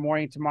early in the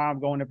morning tomorrow. I'm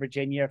going to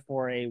Virginia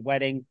for a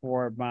wedding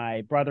for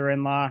my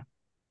brother-in-law.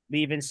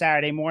 Leaving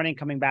Saturday morning,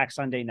 coming back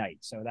Sunday night.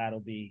 So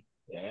that'll be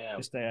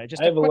just I a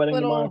have a wedding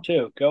tomorrow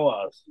too. Go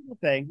us.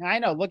 Thing. I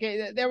know. Look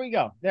at there we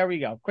go.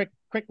 Quick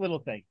little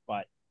thing.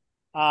 But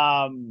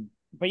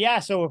yeah.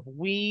 So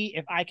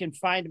if I can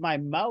find my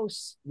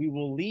mouse, we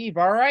will leave.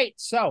 All right.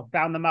 So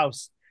found the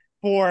mouse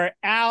for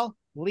Al,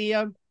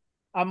 Liam.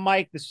 I'm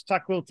Mike. This is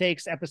Tuck Will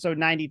Takes episode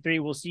 93.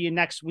 We'll see you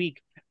next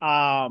week.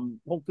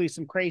 Hopefully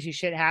some crazy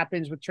shit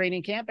happens with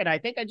training camp. And I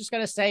think I just got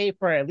to say,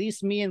 for at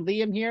least me and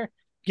Liam here,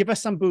 give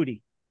us some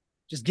booty.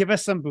 Just give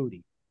us some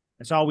booty.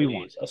 That's all we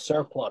want. A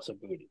surplus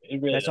of booty.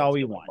 That's all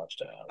we want.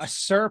 A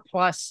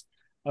surplus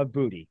of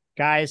booty.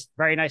 Guys,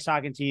 very nice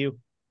talking to you.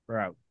 We're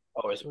out.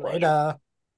 Always a pleasure. Later.